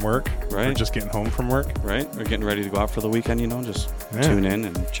home from work. Or Right. just getting home from work. right? We're getting ready to go out for the weekend, just Yeah. tune in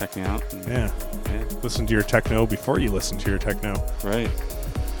and check me out. And, Yeah. yeah, Listen to your techno before you listen to your techno. right.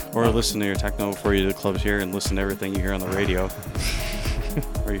 Or listen to your techno before you do the clubs here and listen to everything you hear on the radio.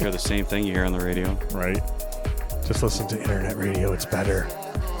 Or you hear the same thing you hear on the radio. Right. Just listen to internet radio. It's better.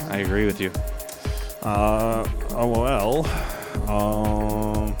 I agree with you. LOL.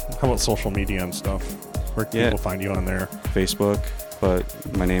 How about social media and stuff? Where can people find you on there? Facebook, but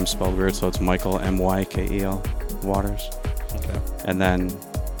my name's spelled weird, so it's Michael, M-Y-K-E-L, Waters. Okay. And then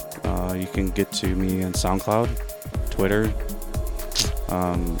you can get to me on SoundCloud, Twitter.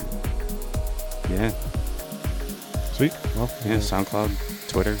 Yeah. Sweet. Well, yeah, SoundCloud,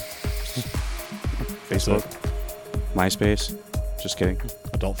 Twitter, Facebook, MySpace. Just kidding.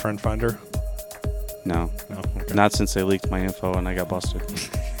 Adult Friend Finder? No. No. Okay. Not since they leaked my info and I got busted.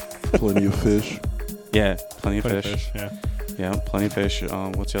 Plenty of fish. Yeah, plenty of fish. Yeah. Yeah, plenty of fish.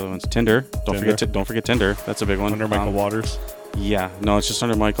 What's the other ones? Tinder. Don't forget Tinder. That's a big one. Under Michael Waters. Yeah. No, it's just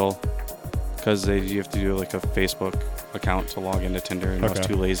under Michael, because you have to do like a Facebook account to log into Tinder, and I was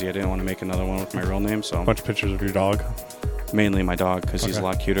too lazy. I didn't want to make another one with my real name, so. A bunch of pictures of your dog. Mainly my dog, because he's a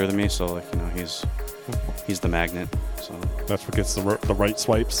lot cuter than me. So he's the magnet. So that's what gets the right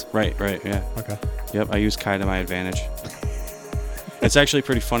swipes. Right. Yeah. Okay. Yep. I use Kai to my advantage. It's actually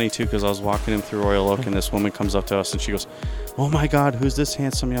pretty funny too, because I was walking in through Royal Oak, and this woman comes up to us, and she goes, "Oh my God, who's this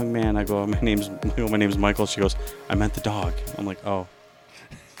handsome young man?" I go, "My name's Michael." She goes, "I meant the dog." I'm like, "Oh."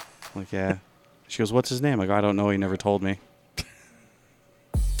 I'm like, "Yeah." She goes, "What's his name?" I go, "I don't know. He never told me."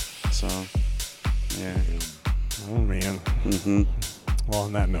 So, yeah. Oh man. Mhm. Well,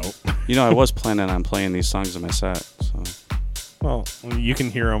 on that note, I was planning on playing these songs in my set. So. Well, you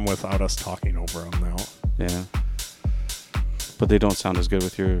can hear them without us talking over them now. Yeah. But they don't sound as good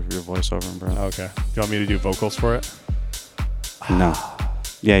with your voiceover, bro. Okay. Do you want me to do vocals for it? No.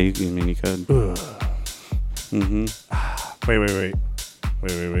 Yeah, you could. Mm-hmm. Wait.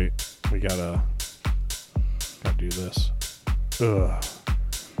 We gotta do this.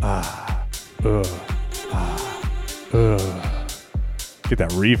 Get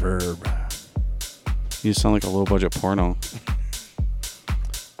that reverb. You sound like a low budget porno.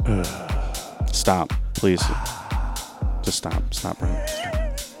 Stop, please. Just stop, Brent. Stop.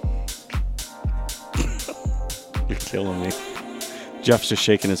 You're killing me. Jeff's just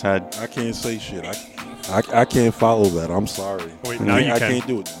shaking his head. I can't say shit. I can't follow that. I'm sorry. Wait, now you I can. can't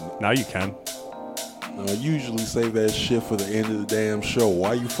do it. Now you can. I usually save that shit for the end of the damn show.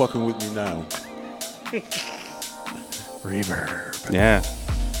 Why you fucking with me now? Reverb. Yeah.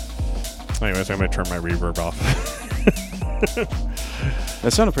 Anyways, I'm going to turn my reverb off.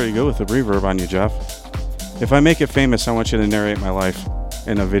 That sounded pretty good with the reverb on you, Jeff. If I make it famous, I want you to narrate my life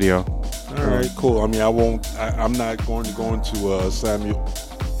in a video. All right, cool. I mean, I'm not going to go into Samuel.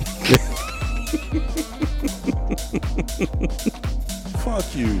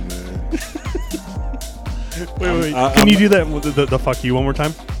 Fuck you, man. Wait. Can you do that? The fuck you one more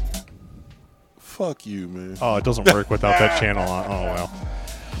time? Fuck you, man. Oh, it doesn't work without that channel on. Oh, well.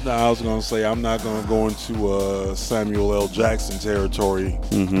 No, I was going to say, I'm not going to go into Samuel L. Jackson territory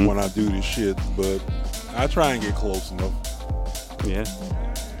when I do this shit, but I try and get close enough. Yeah.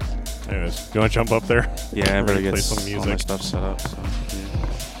 Anyways, you want to jump up there? Yeah, I better get play some all music. my stuff set up. So, yeah.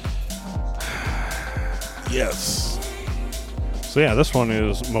 Yes. So yeah, this one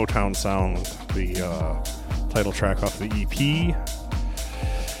is Motown Sound, the title track off the EP.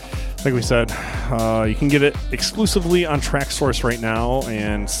 Like we said, you can get it exclusively on TrackSource right now,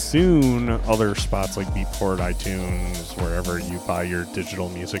 and soon other spots like Beatport, iTunes, wherever you buy your digital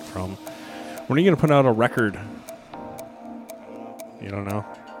music from. When are you going to put out a record? You don't know?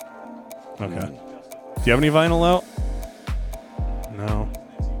 Okay. Do you have any vinyl out? No.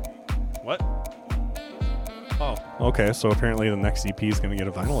 What? Oh, okay. So apparently the next EP is going to get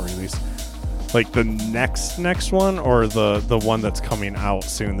a vinyl release. Like the next one, or the one that's coming out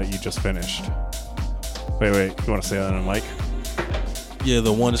soon that you just finished? Wait. You want to say that on mic? Yeah,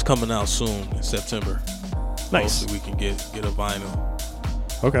 the one is coming out soon in September. Nice. Hopefully we can get a vinyl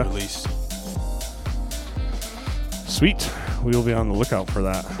release. Sweet. We will be on the lookout for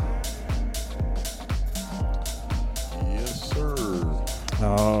that. Yes, sir.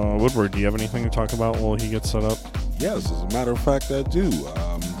 Woodward, do you have anything to talk about while he gets set up? Yes, as a matter of fact, I do.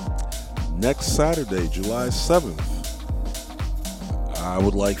 Next Saturday, July 7th, I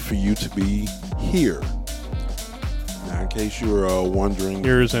would like for you to be here. Now, in case you're wondering,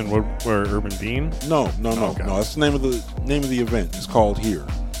 Here is in where Urban Bean? No. Okay. No, that's the name of the event. It's called Here,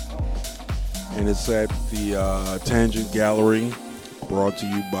 and it's at the Tangent Gallery, brought to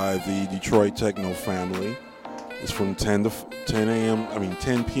you by the Detroit Techno family. It's from 10 p.m.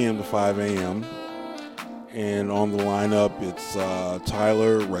 to 5 a.m. And on the lineup, it's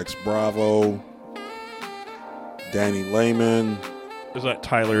Tyler, Rex Bravo, Danny Lehman. Is that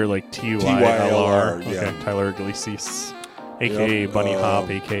Tyler, like Tyler? Tyler, yeah. Okay, Tyler Iglesias. a.k.a. Bunny Hop,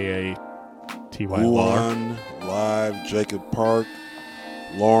 a.k.a. T.Y. Waller. Luan, Live, Jacob Park,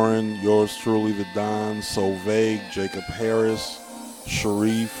 Lauren, yours truly, the Don, So Vague, Jacob Harris,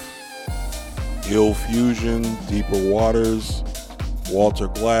 Sharif, Ill Fusion, Deeper Waters, Walter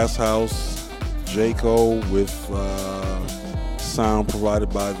Glasshouse, Jaco with sound provided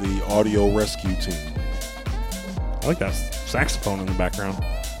by the Audio Rescue Team. I like that saxophone in the background.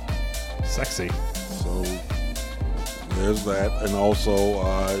 Sexy. So there's that. And also,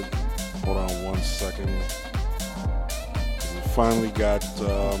 hold on one second. We finally got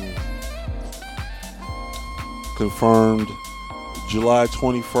confirmed July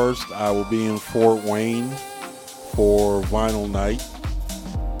 21st. I will be in Fort Wayne for Vinyl Night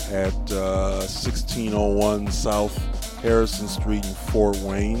at 1601 South Harrison Street in Fort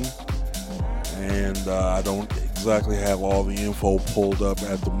Wayne. And I don't exactly have all the info pulled up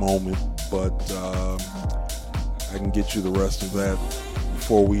at the moment, but I can get you the rest of that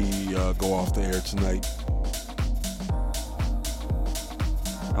before we go off the air tonight.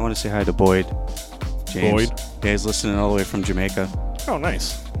 I want to say hi to Boyd. James. Boyd? Yeah, he's listening all the way from Jamaica. Oh,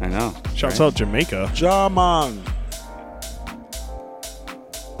 nice. I know. Shouts right? out Jamaica. Jaman. I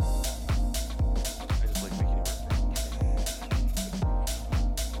just like making it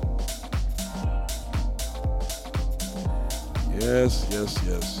Yes.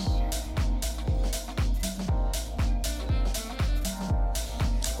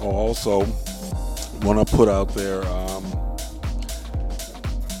 Oh, also, want to put out there,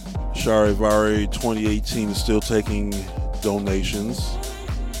 Charivari 2018 is still taking donations.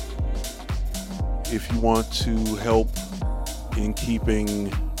 If you want to help in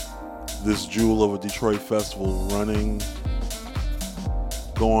keeping this jewel of a Detroit festival running,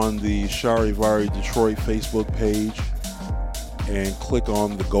 go on the Charivari Detroit Facebook page and click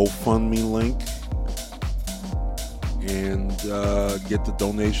on the GoFundMe link and get the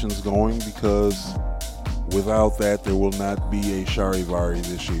donations going, because without that there will not be a Charivari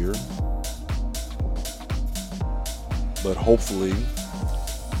this year. But hopefully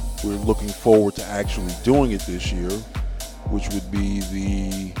we're looking forward to actually doing it this year, which would be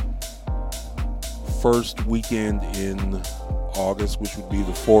the first weekend in August, which would be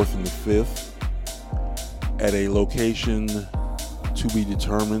the 4th and the 5th, at a location to be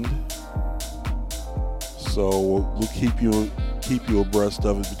determined. So we'll keep you abreast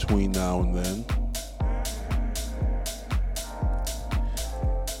of it between now and then.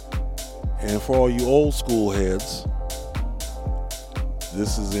 And for all you old school heads,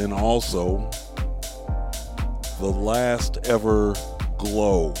 this is in also the last ever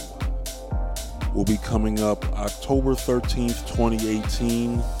Glow. Will be coming up October 13th,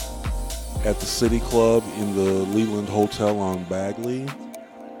 2018 at the City Club in the Leland Hotel on Bagley,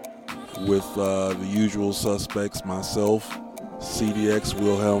 with the usual suspects, myself, CDX,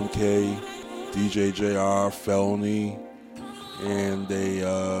 Wilhelm K, DJ JR, Felony, and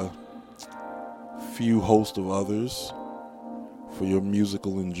a few host of others for your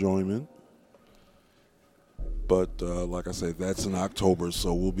musical enjoyment. But like I said, that's in October,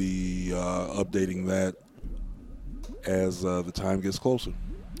 so we'll be updating that as the time gets closer.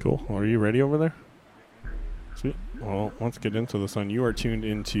 Cool. Are you ready over there? Sweet. Well, let's get into this one. You are tuned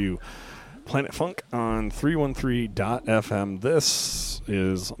into Planet Funk on 313.fm. This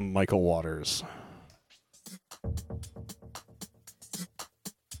is Michael Waters.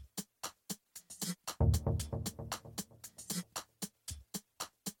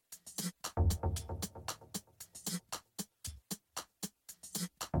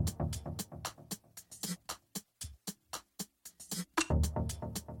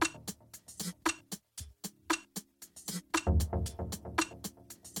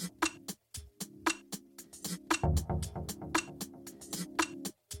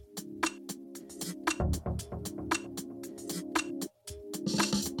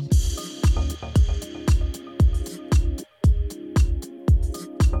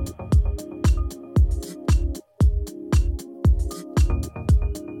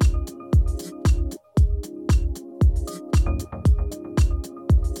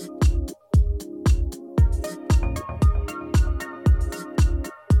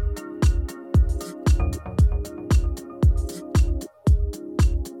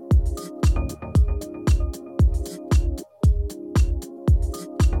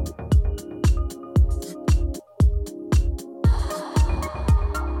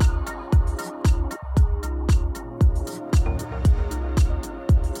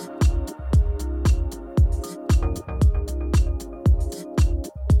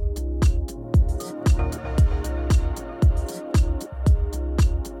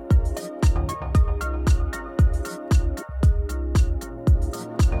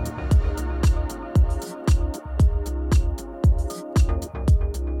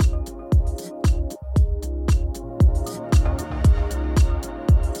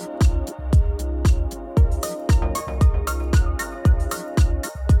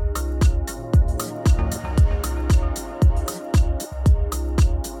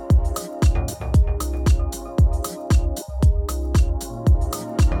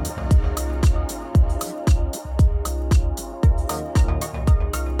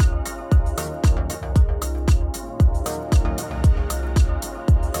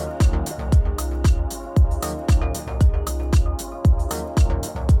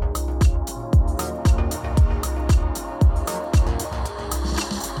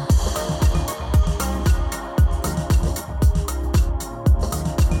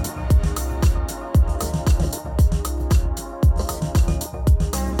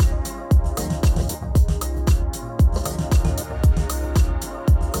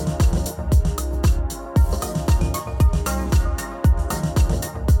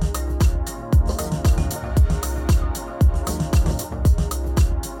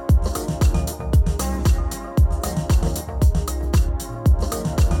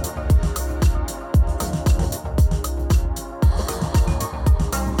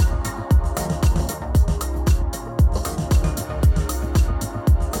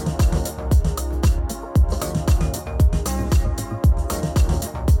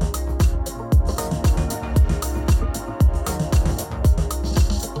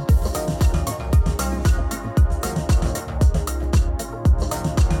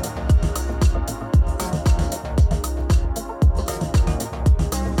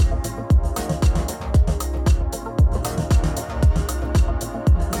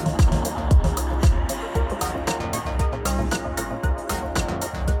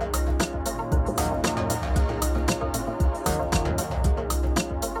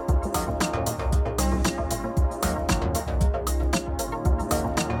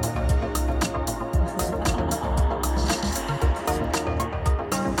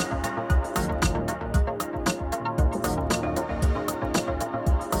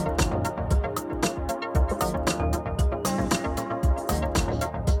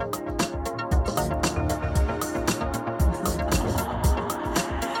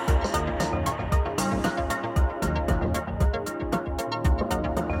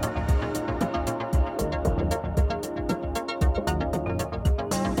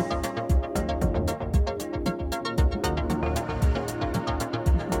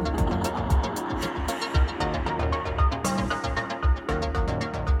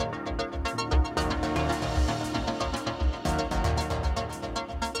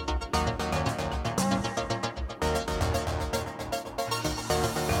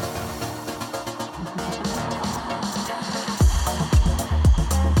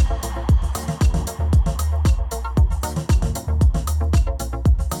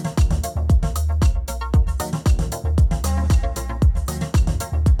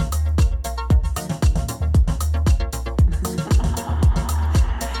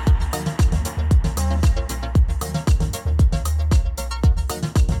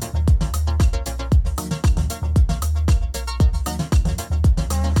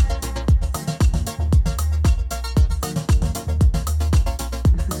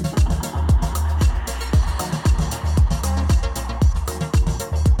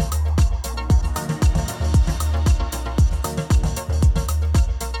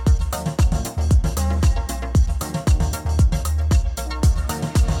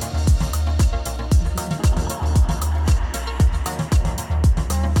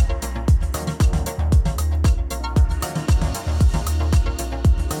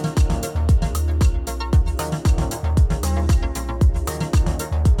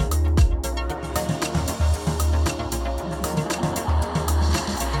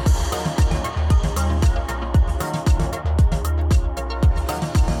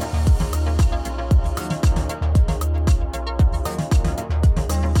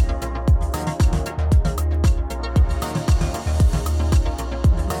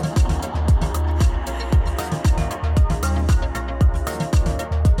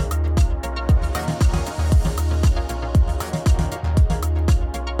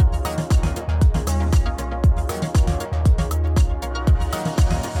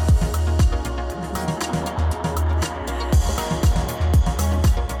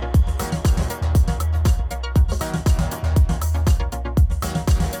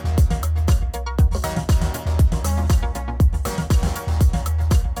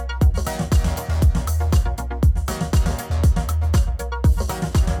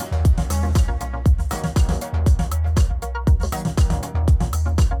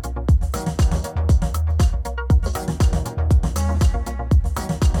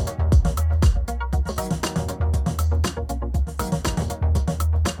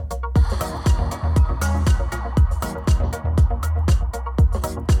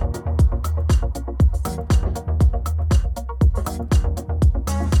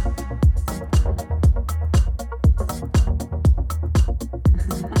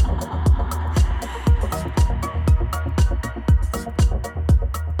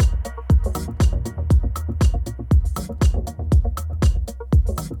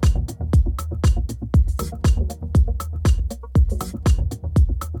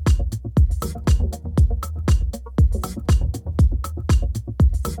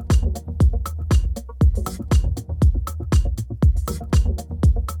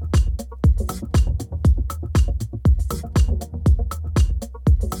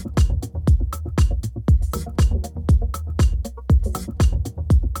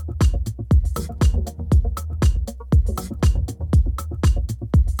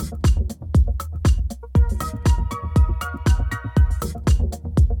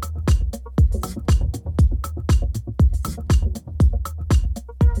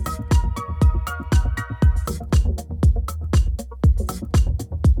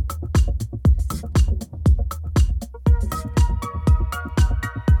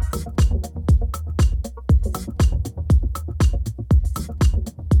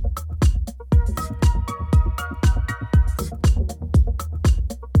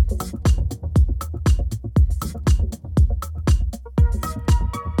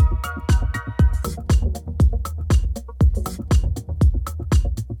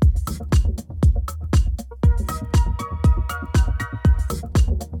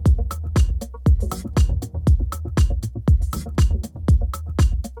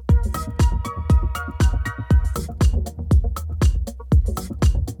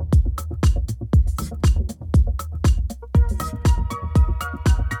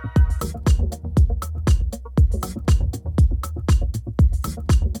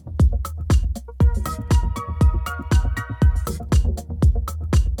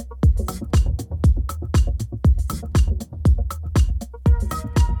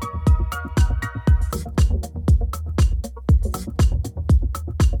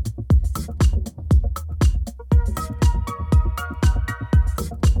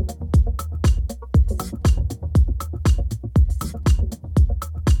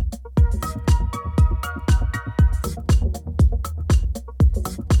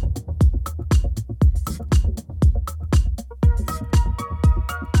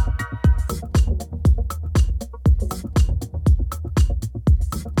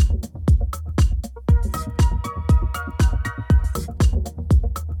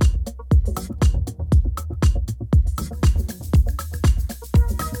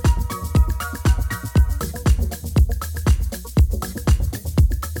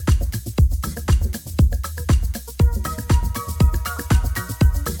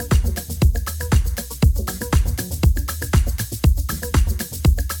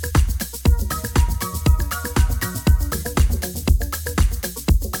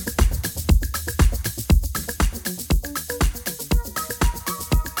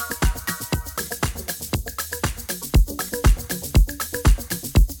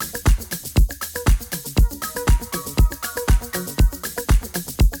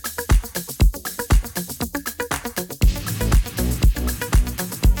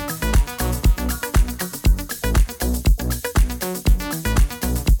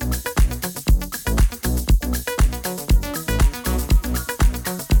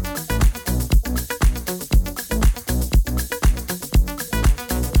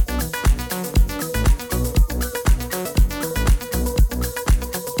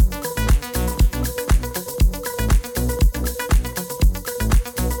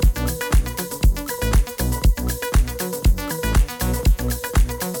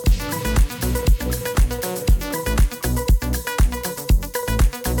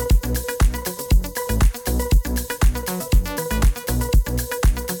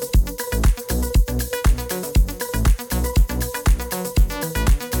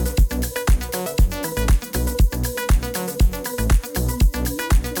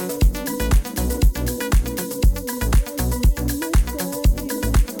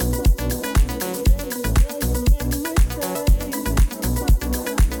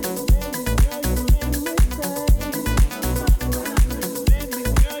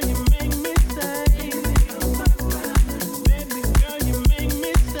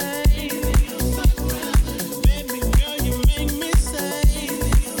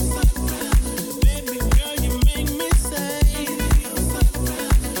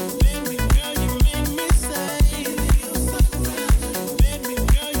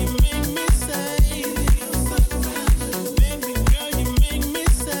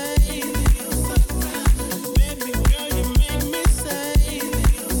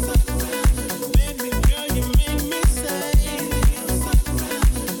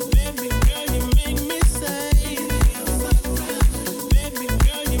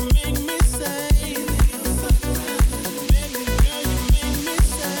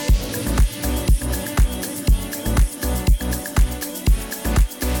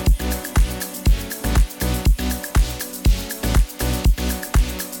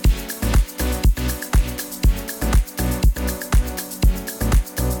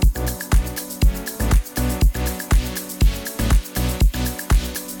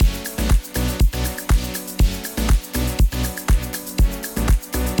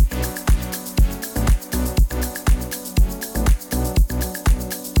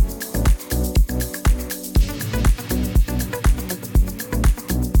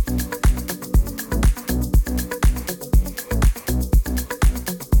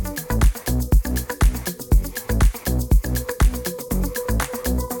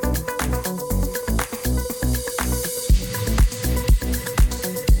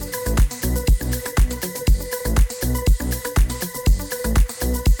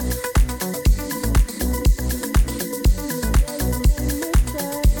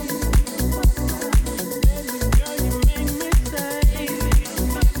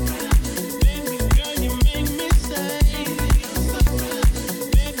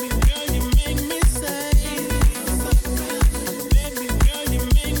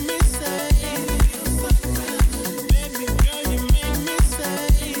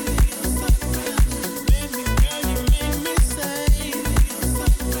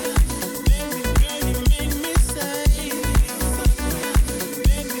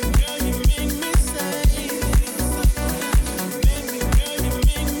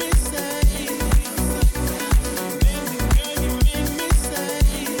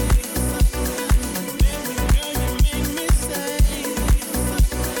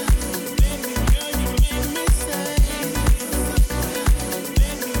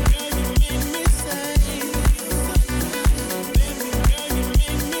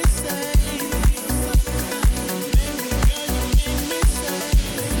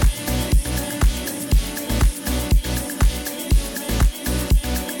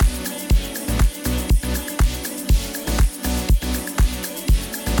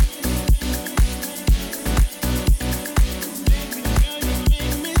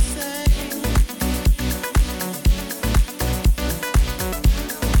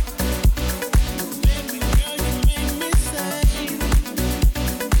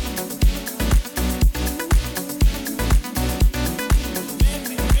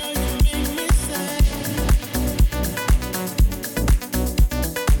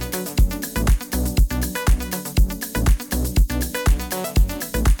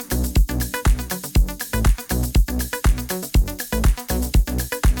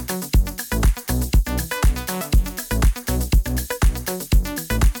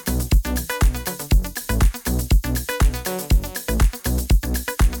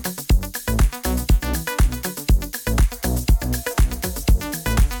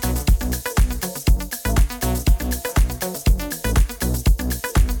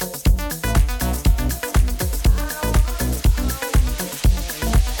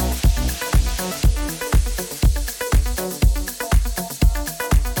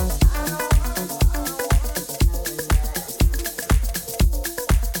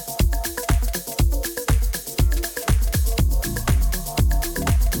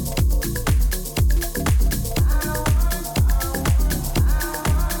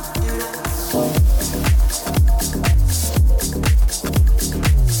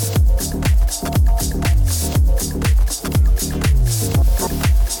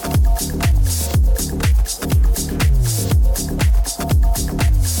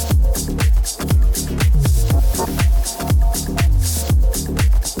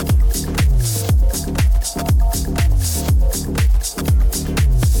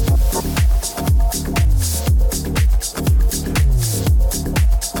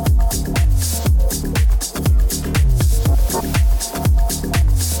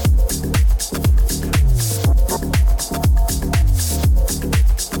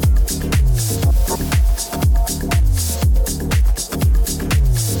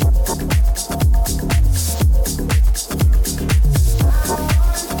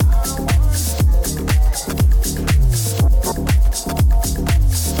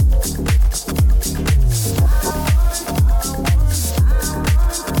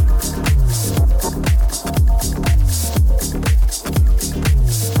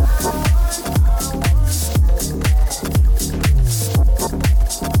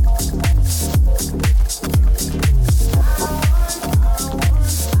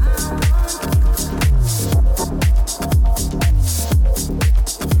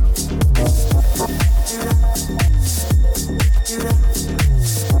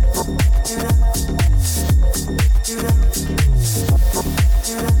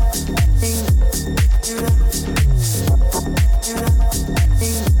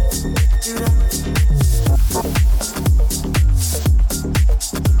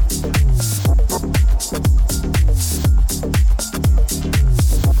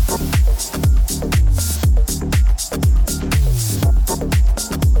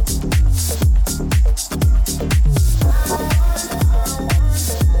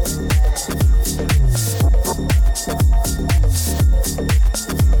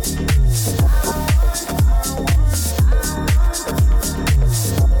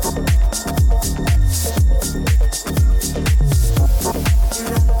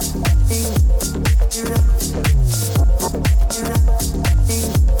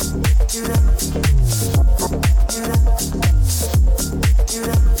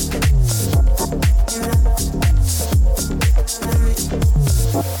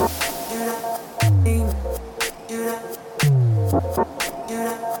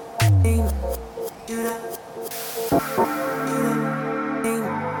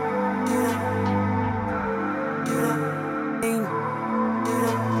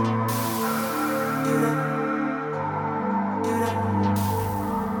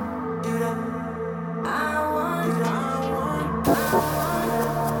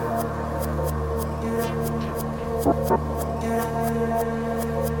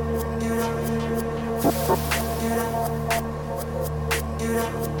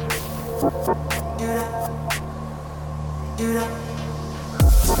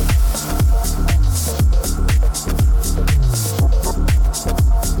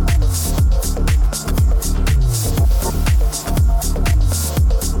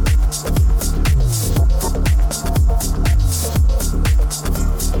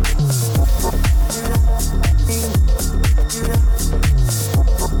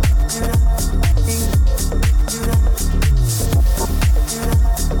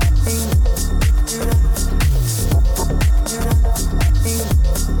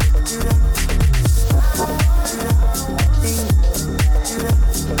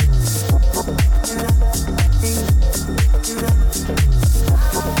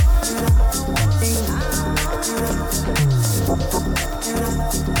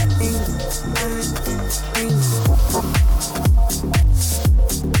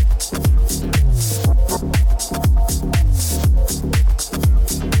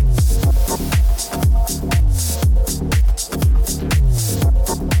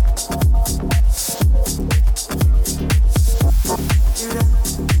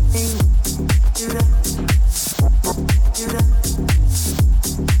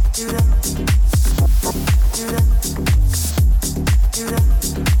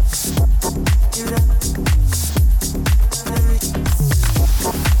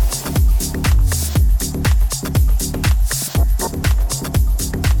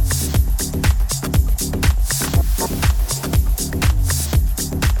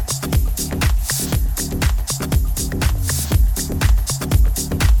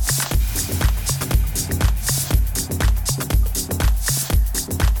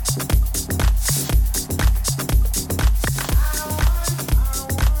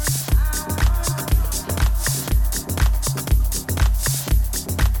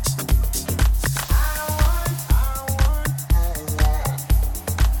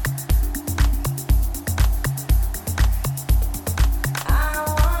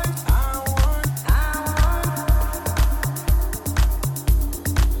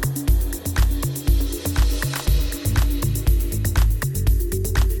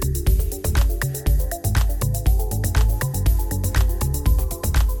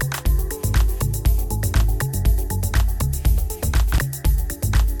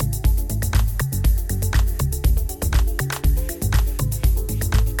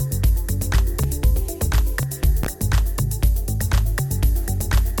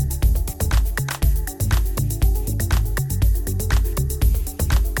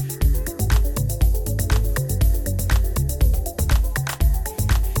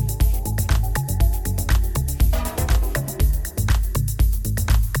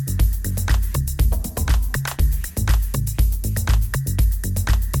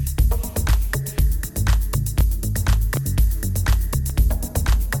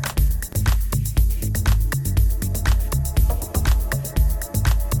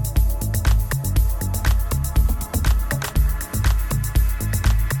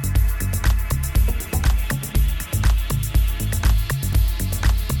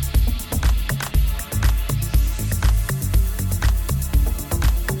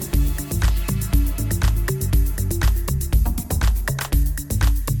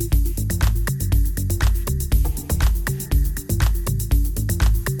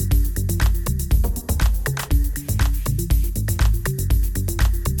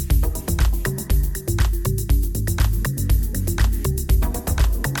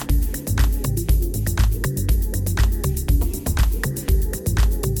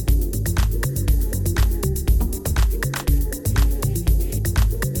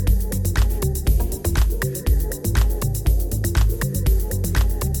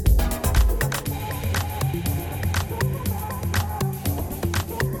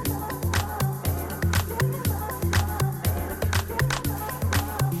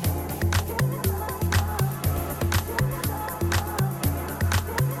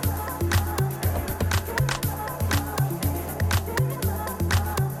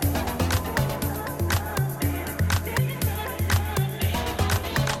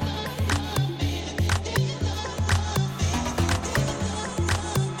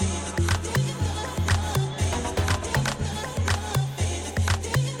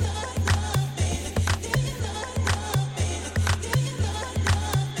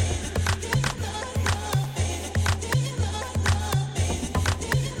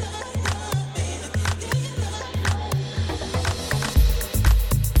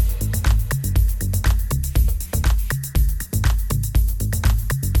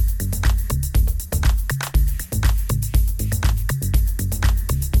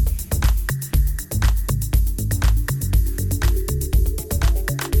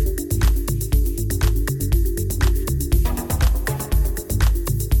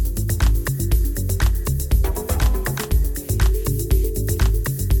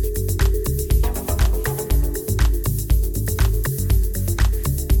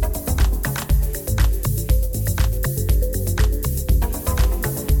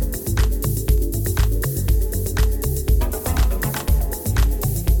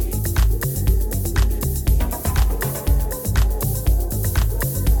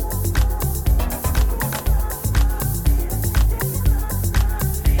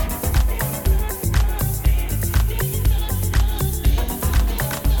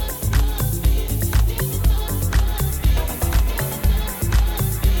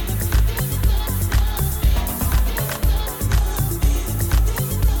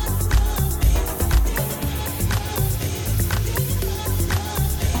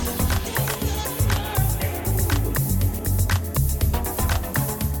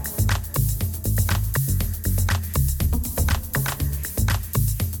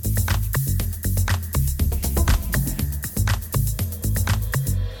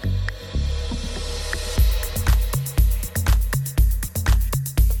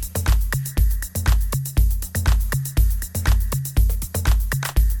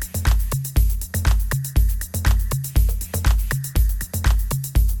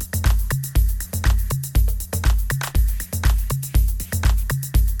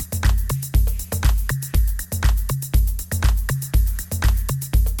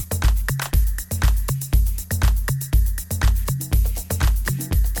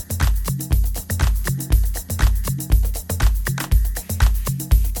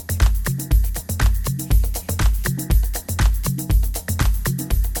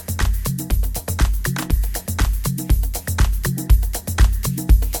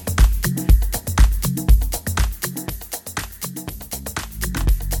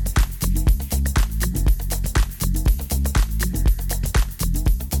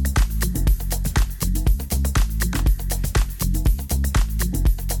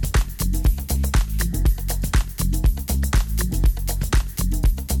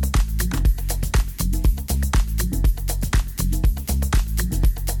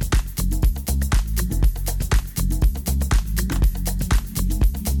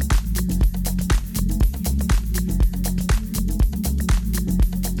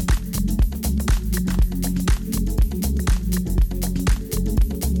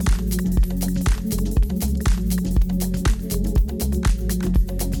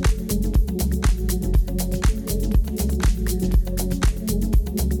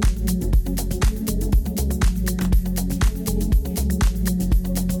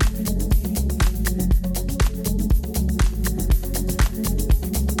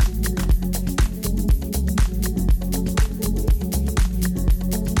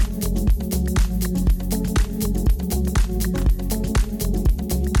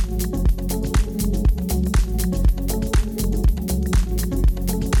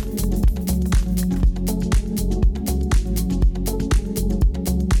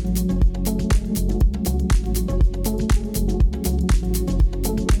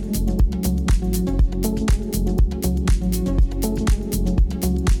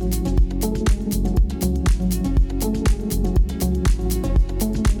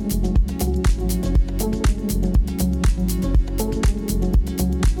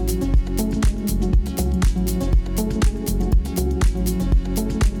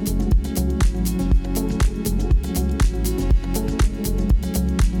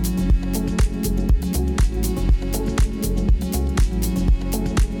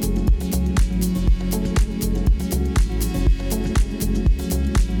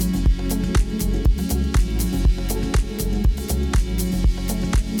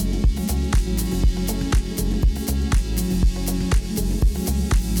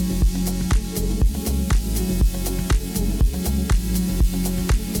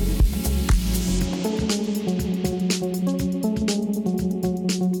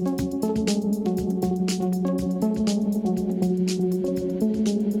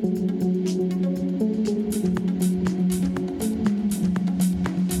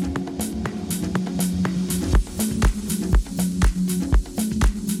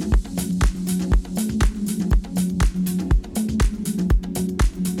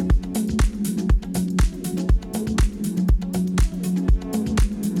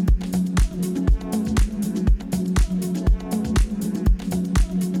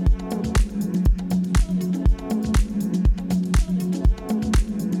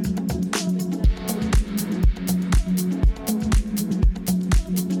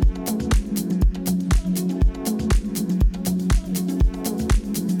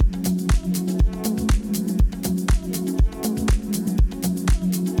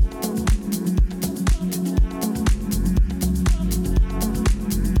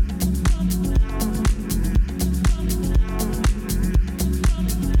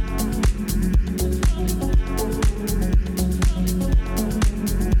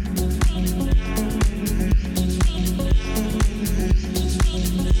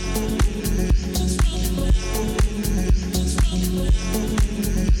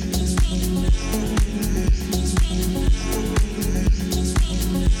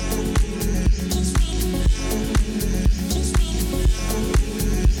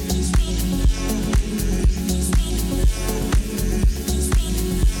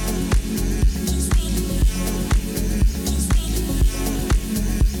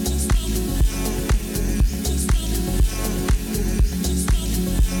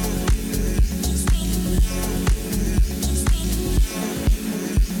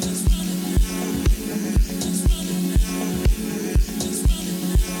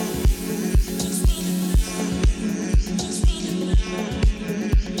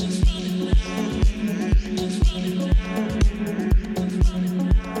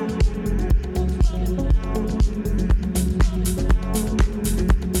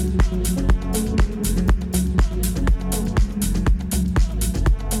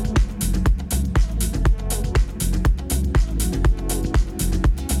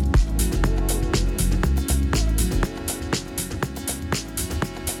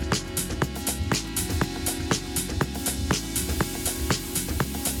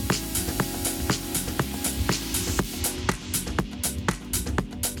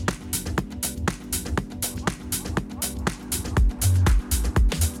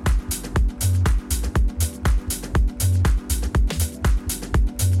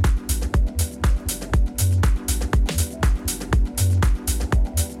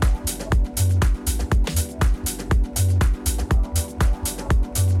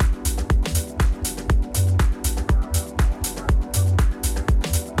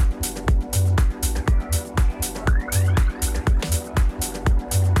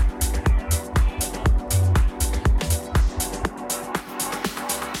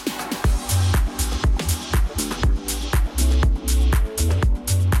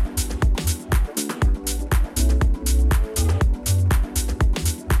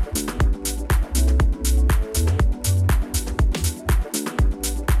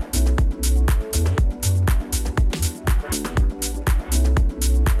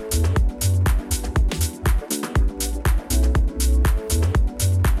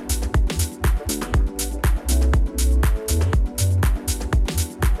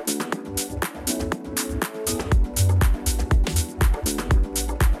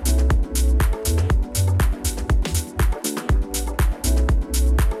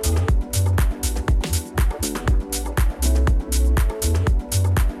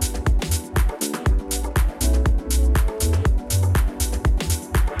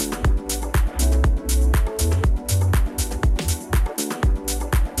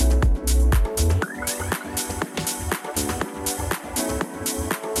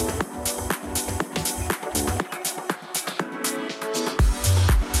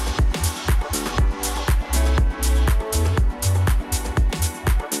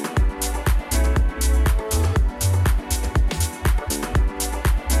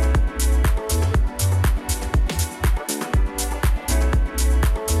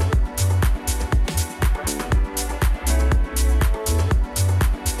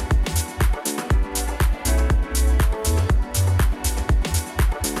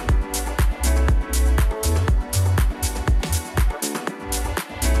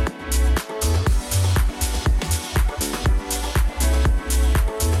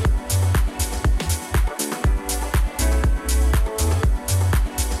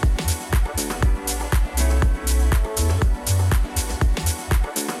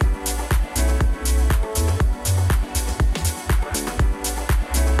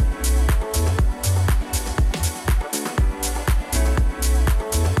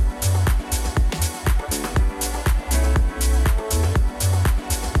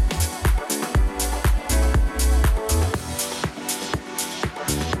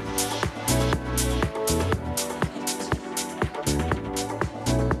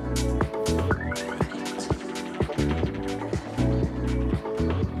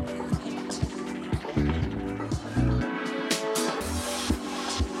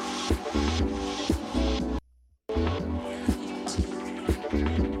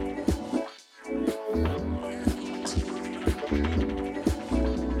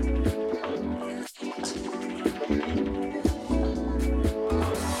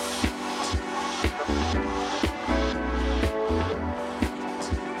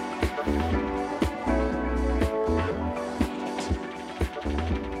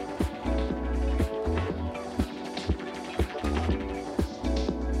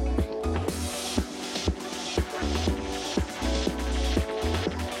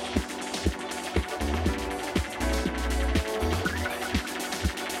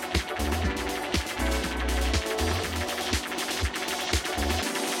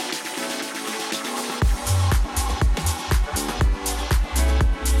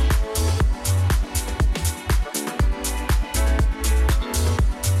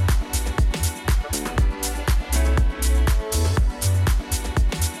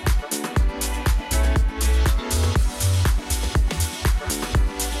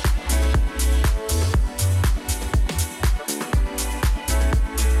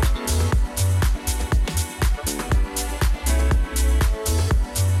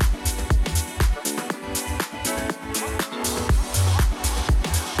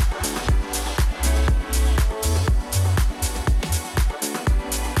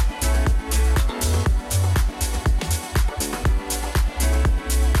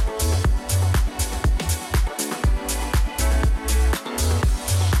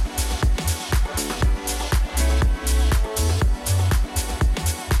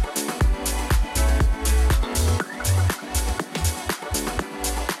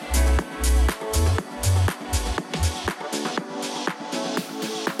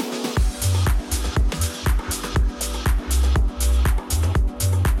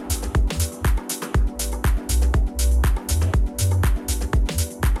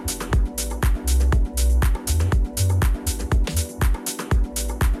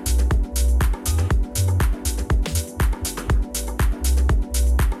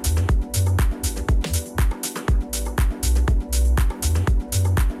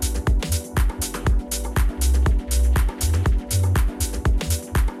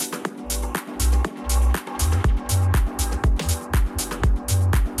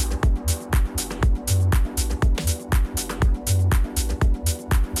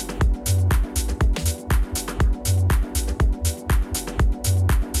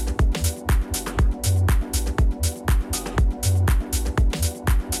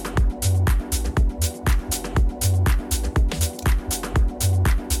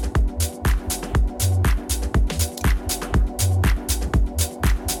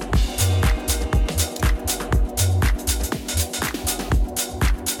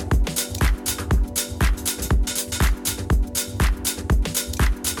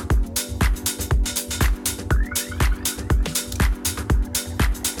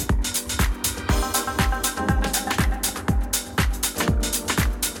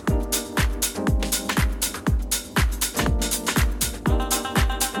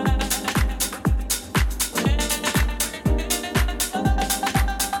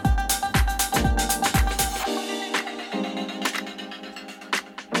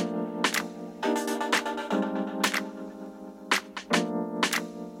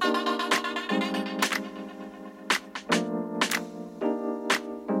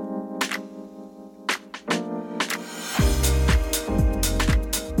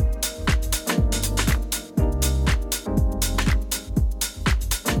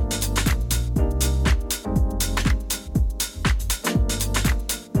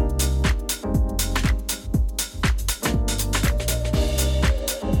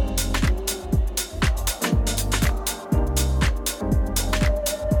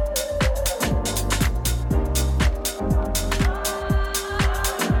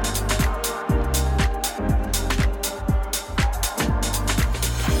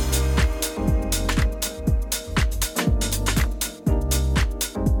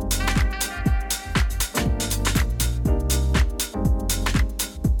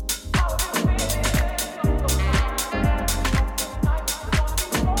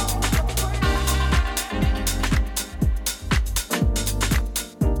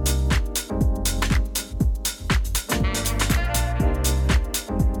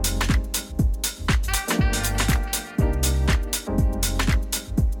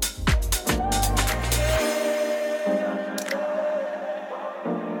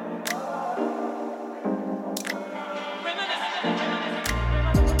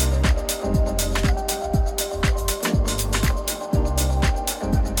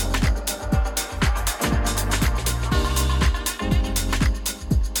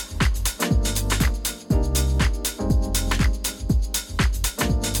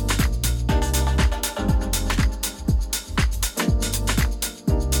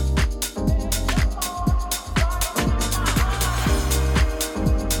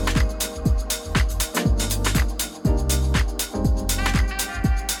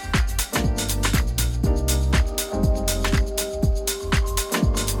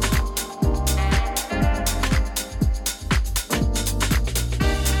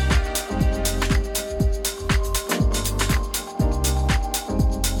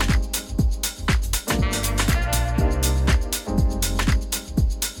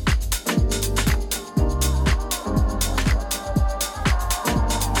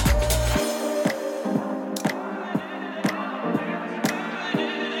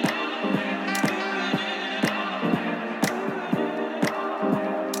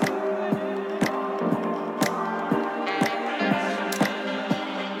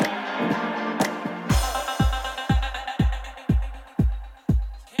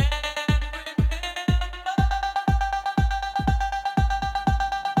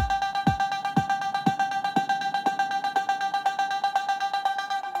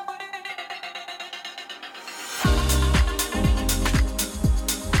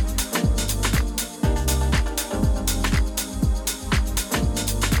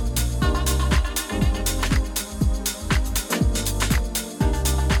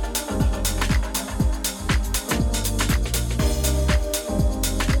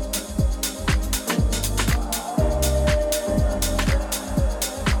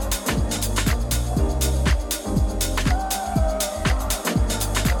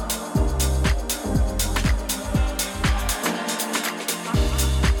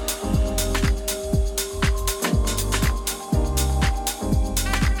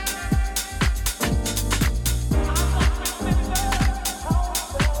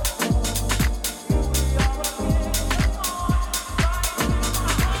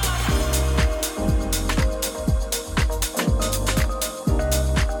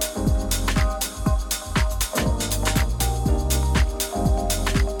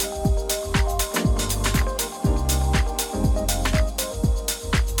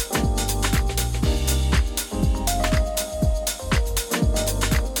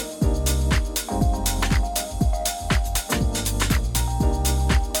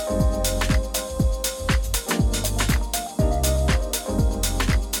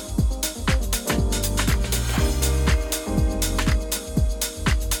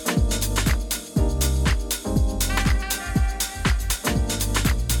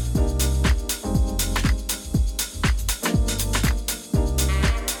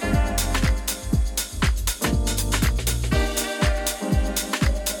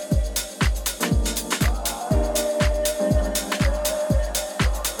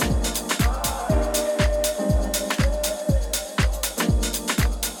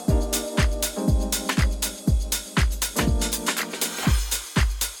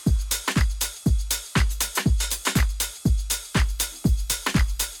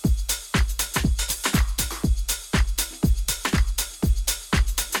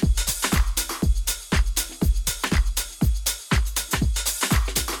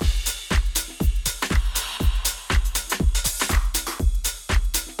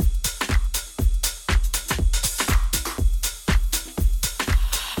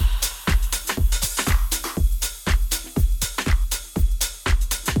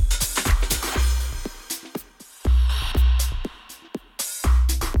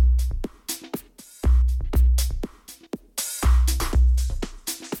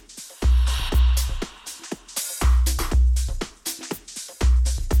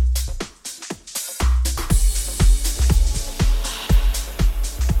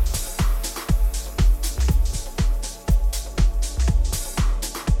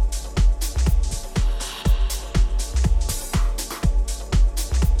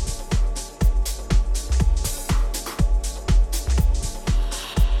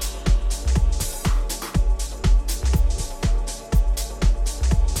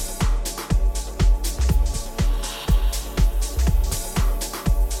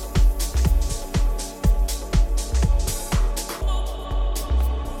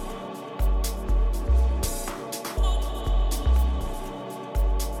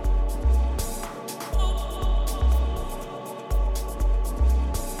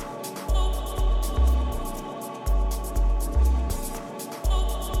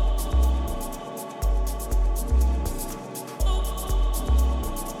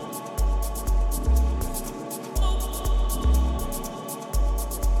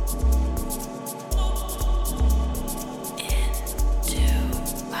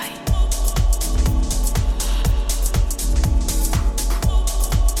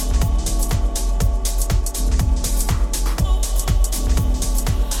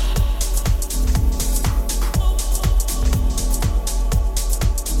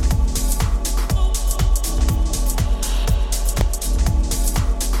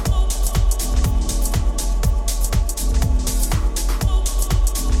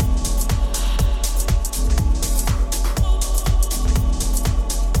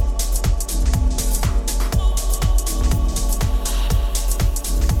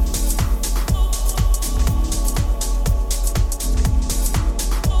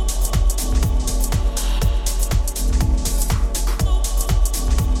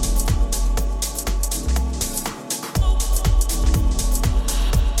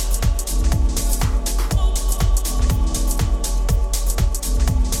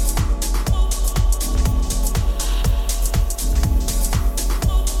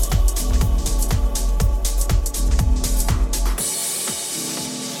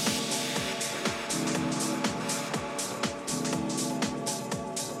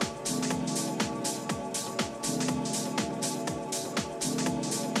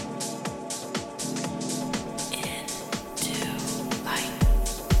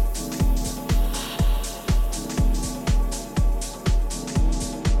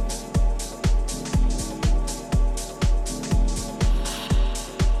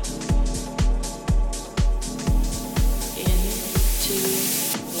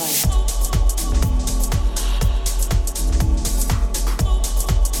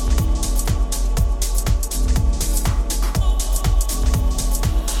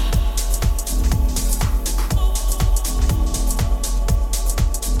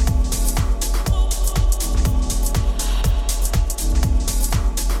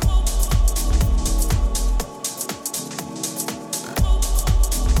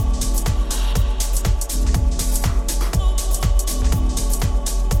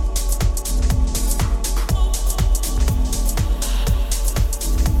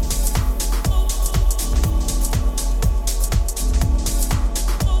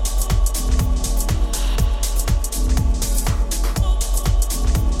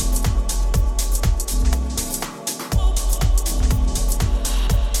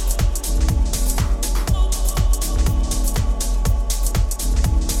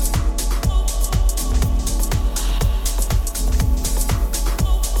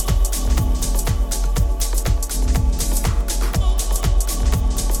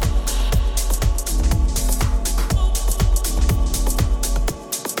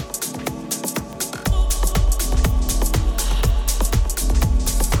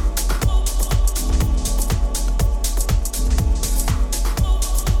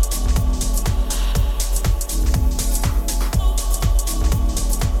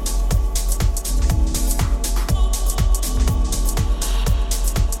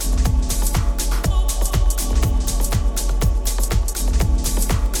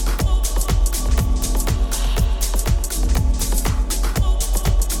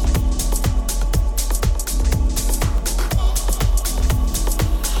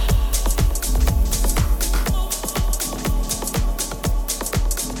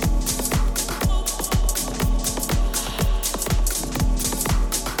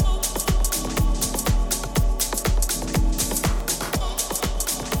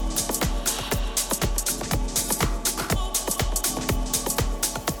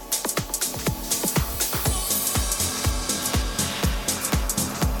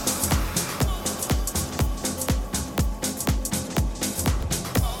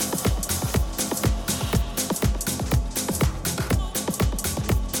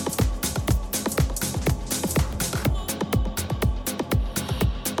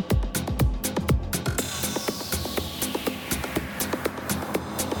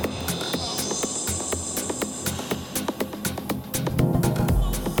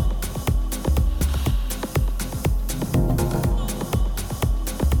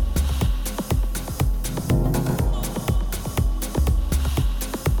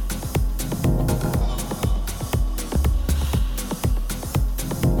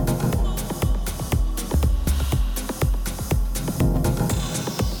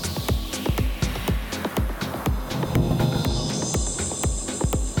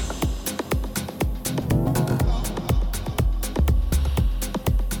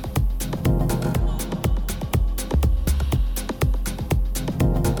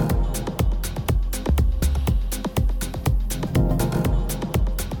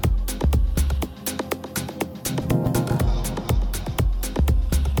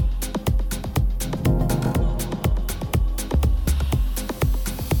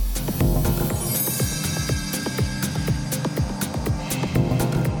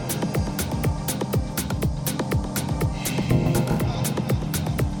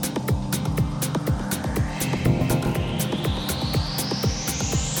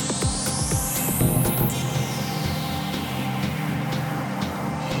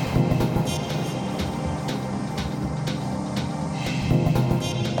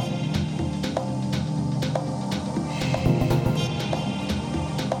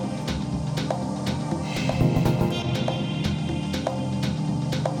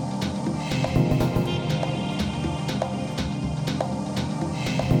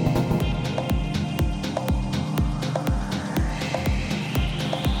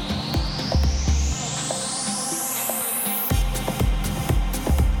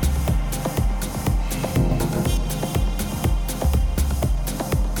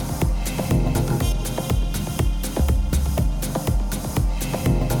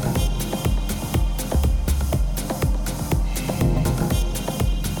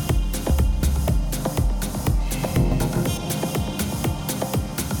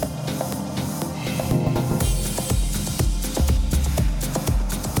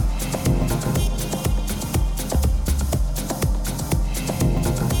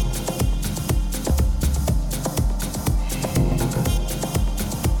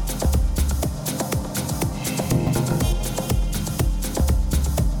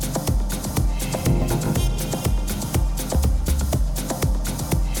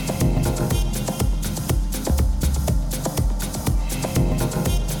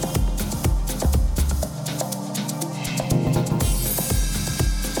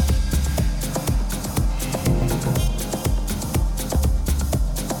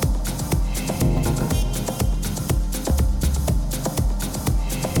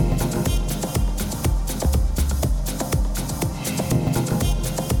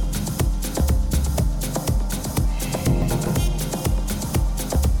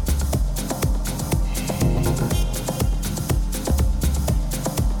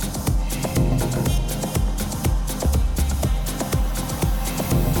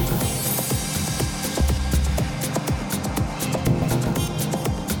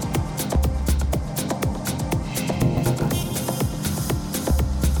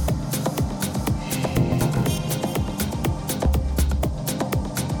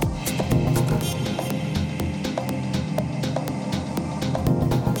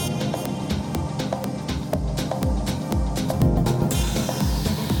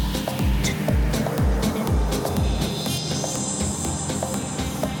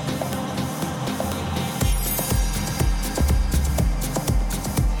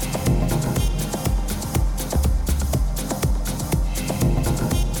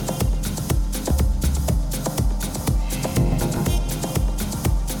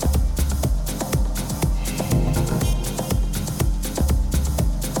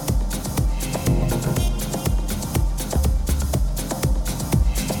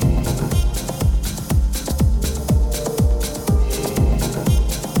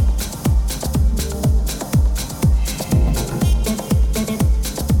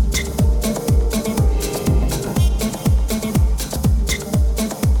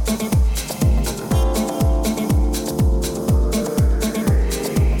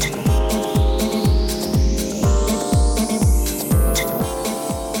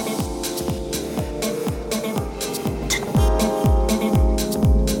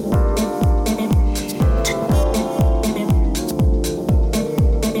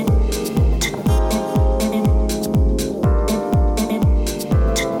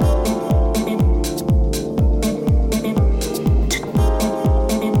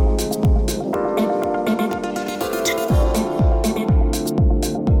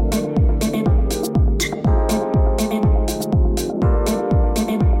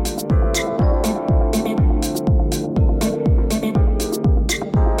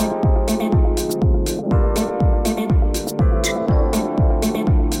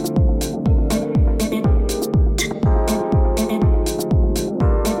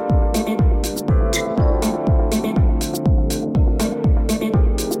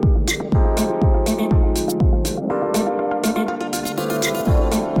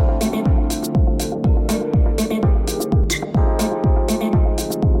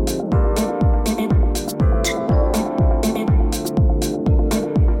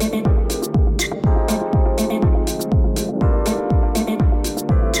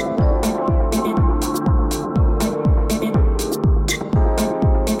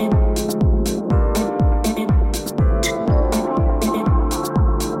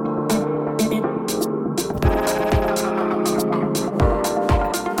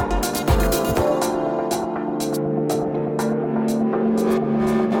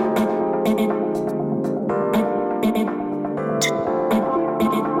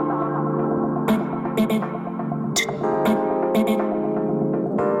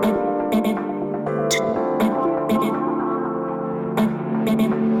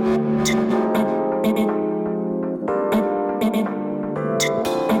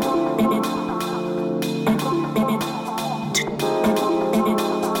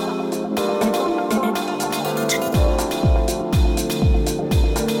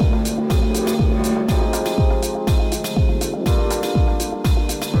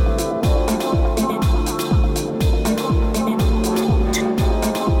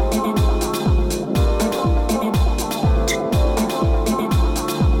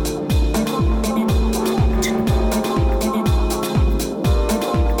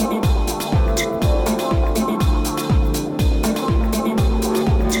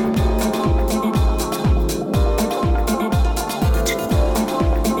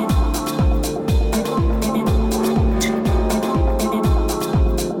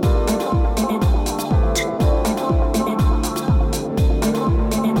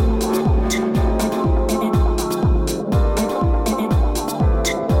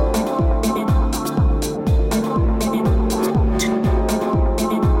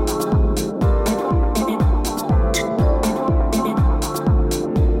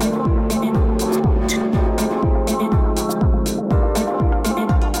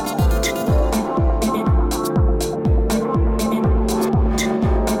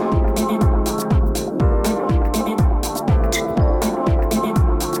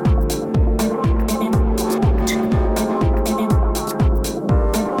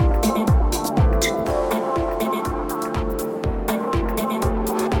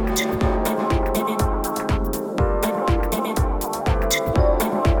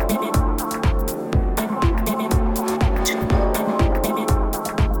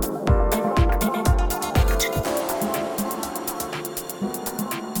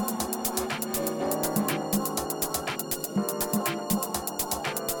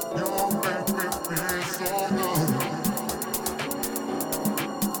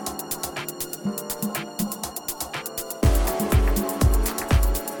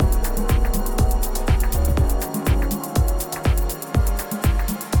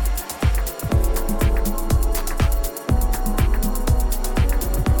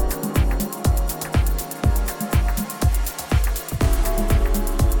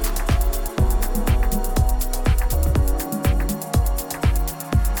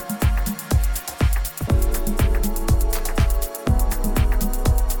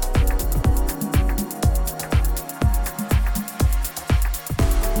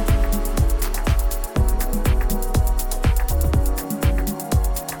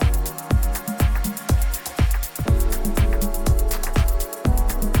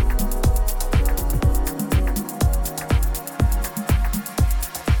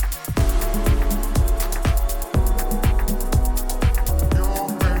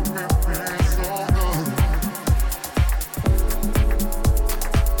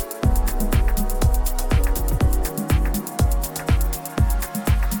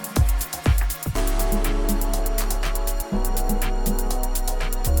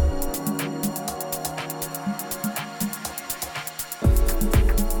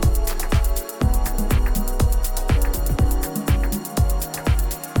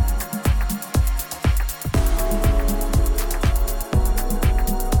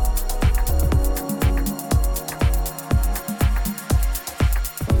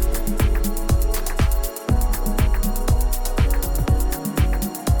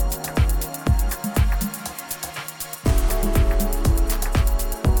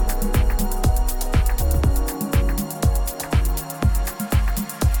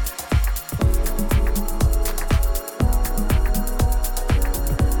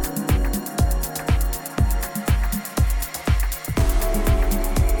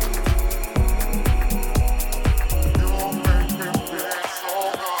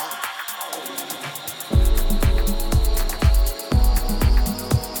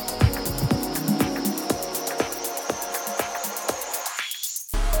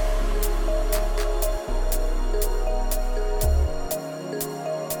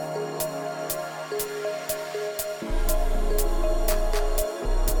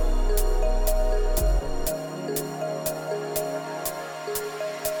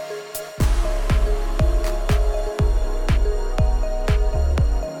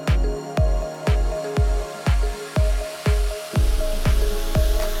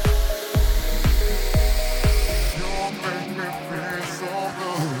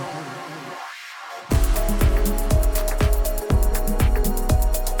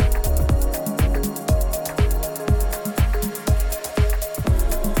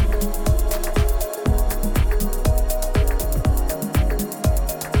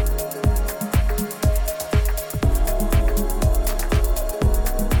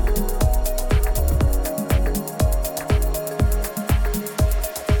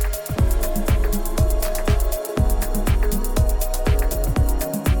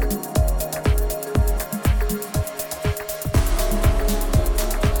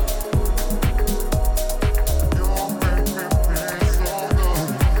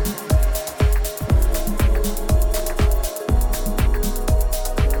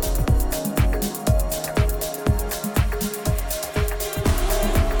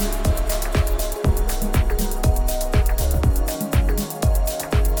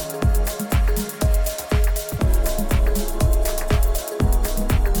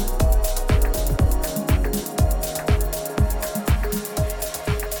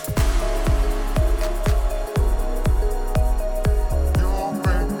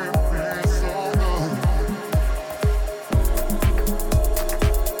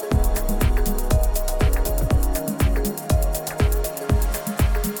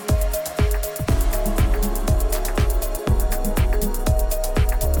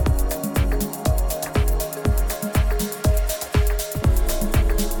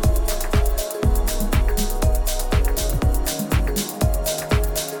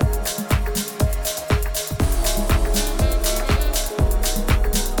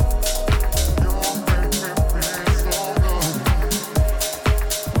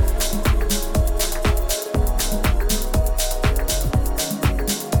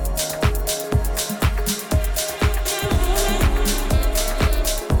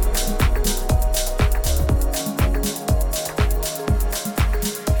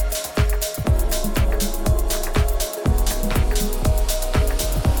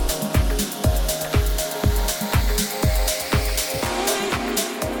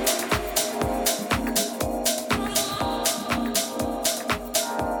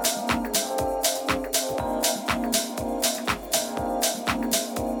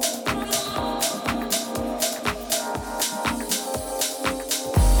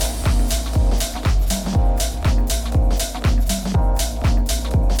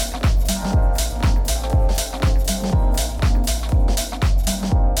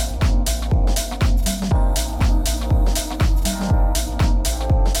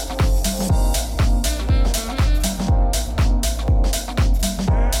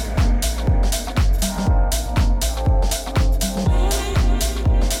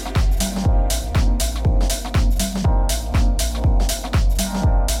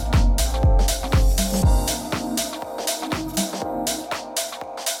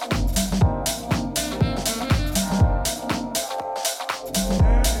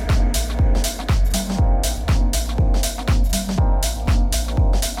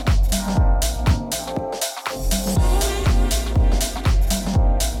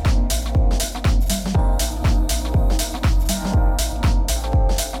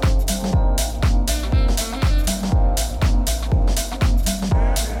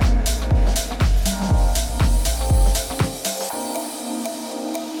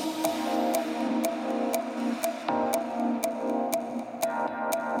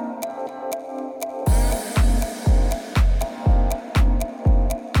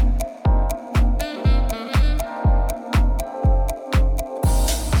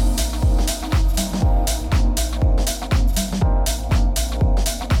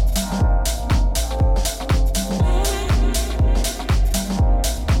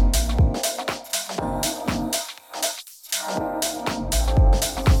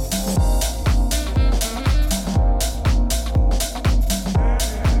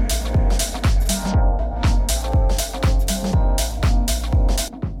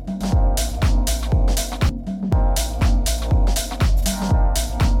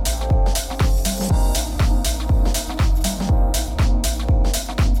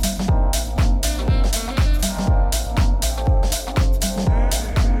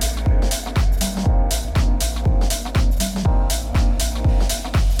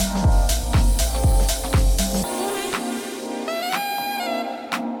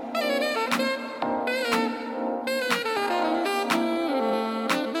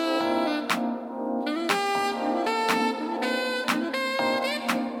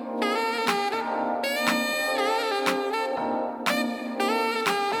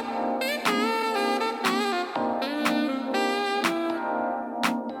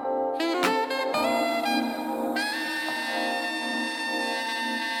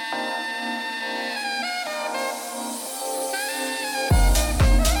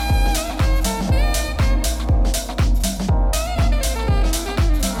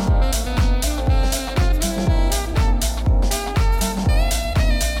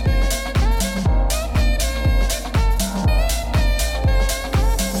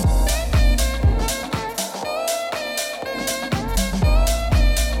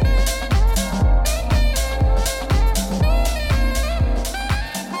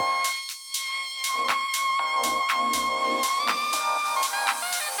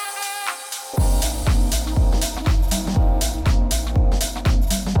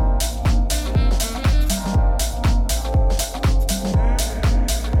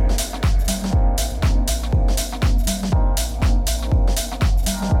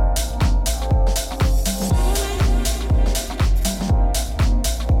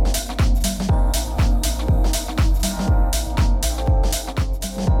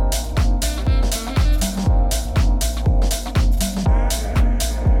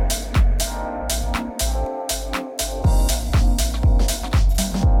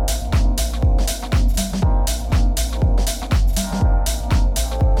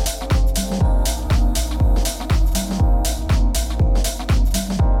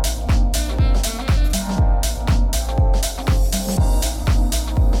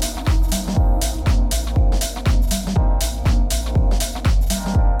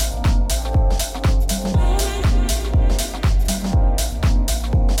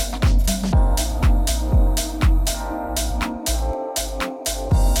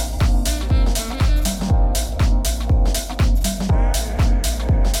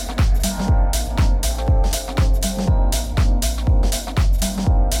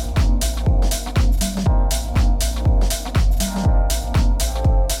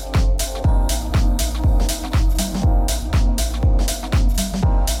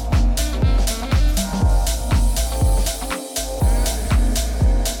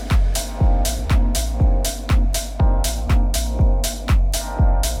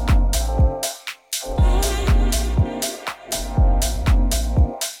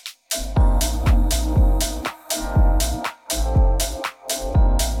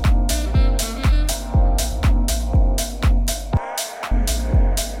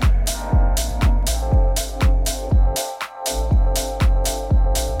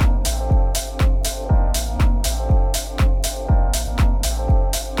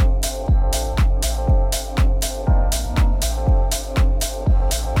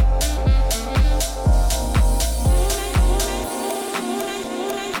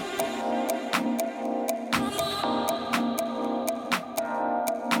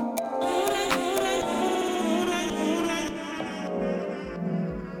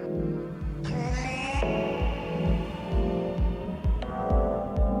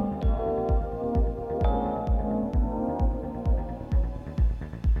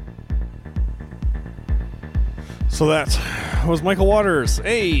 So that was Michael Waters.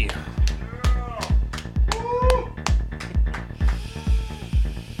 Hey!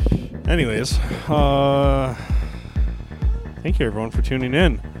 Anyways, thank you everyone for tuning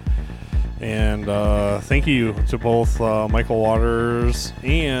in. And thank you to both Michael Waters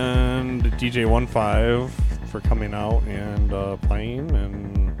and DJ 15 for coming out and playing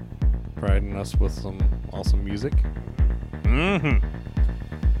and providing us with some awesome music.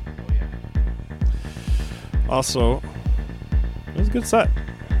 Also, it was a good set.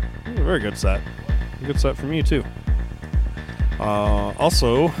 It was a very good set. A good set from you too.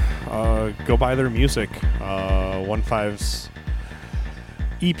 Also, go buy their music. 15's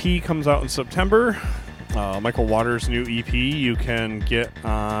EP comes out in September. Michael Waters' new EP you can get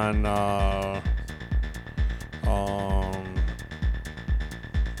on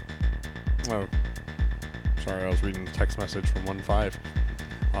sorry, I was reading the text message from 15.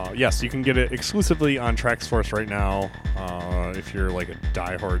 Yes, you can get it exclusively on Traxsource right now. If you're like a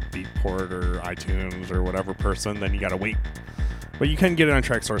diehard Beatport or iTunes or whatever person, then you gotta wait. But you can get it on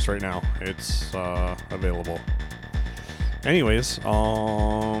Traxsource right now. It's available. Anyways,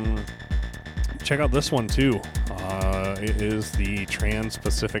 check out this one too. It is the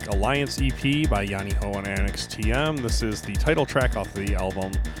Trans-Pacific Alliance EP by Yanni Ho and Annex TM. This is the title track off the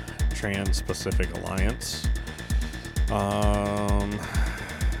album Trans-Pacific Alliance.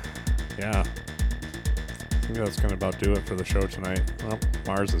 Yeah. I think that's going to about do it for the show tonight. Well,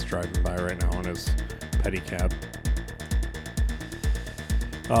 Mars is driving by right now in his pedicab.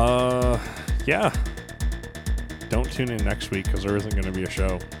 Yeah. Don't tune in next week because there isn't going to be a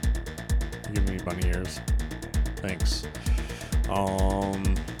show. Give me bunny ears. Thanks.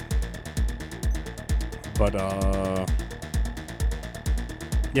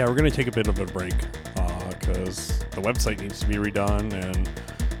 Yeah, we're going to take a bit of a break because the website needs to be redone and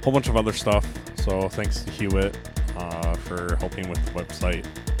a whole bunch of other stuff. So thanks to Hewitt for helping with the website.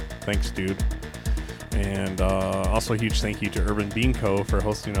 Thanks, dude. And also a huge thank you to Urban Bean Co. for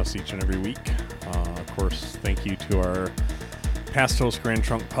hosting us each and every week. Of course, thank you to our past host, Grand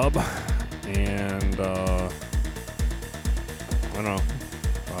Trunk Pub. And, I don't know.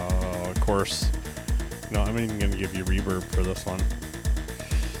 Of course, no, I'm even going to give you reverb for this one.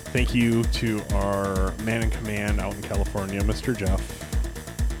 Thank you to our man in command out in California, Mr. Jeff.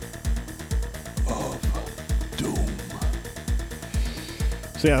 Of Doom.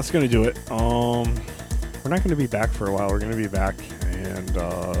 So yeah, that's going to do it. We're not going to be back for a while. We're going to be back in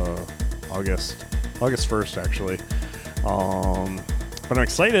August 1st, actually. But I'm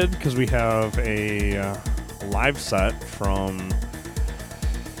excited because we have a live set from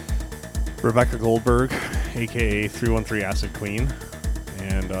Rebecca Goldberg, aka 313 Acid Queen,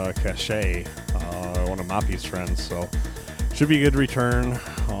 and Cache, one of Moppy's friends. So should be a good return.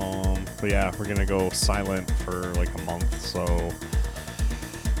 But yeah, we're gonna go silent for like a month. So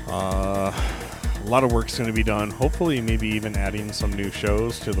a lot of work's gonna be done. Hopefully, maybe even adding some new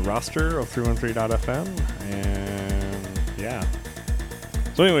shows to the roster of 313.fm. And yeah.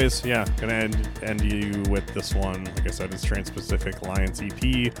 So anyways, yeah, gonna end you with this one. Like I said, it's Trans-Pacific Alliance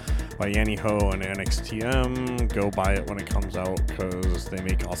EP by Yanni Ho and Annex TM. Go buy it when it comes out because they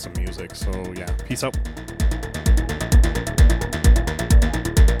make awesome music. So yeah, peace out.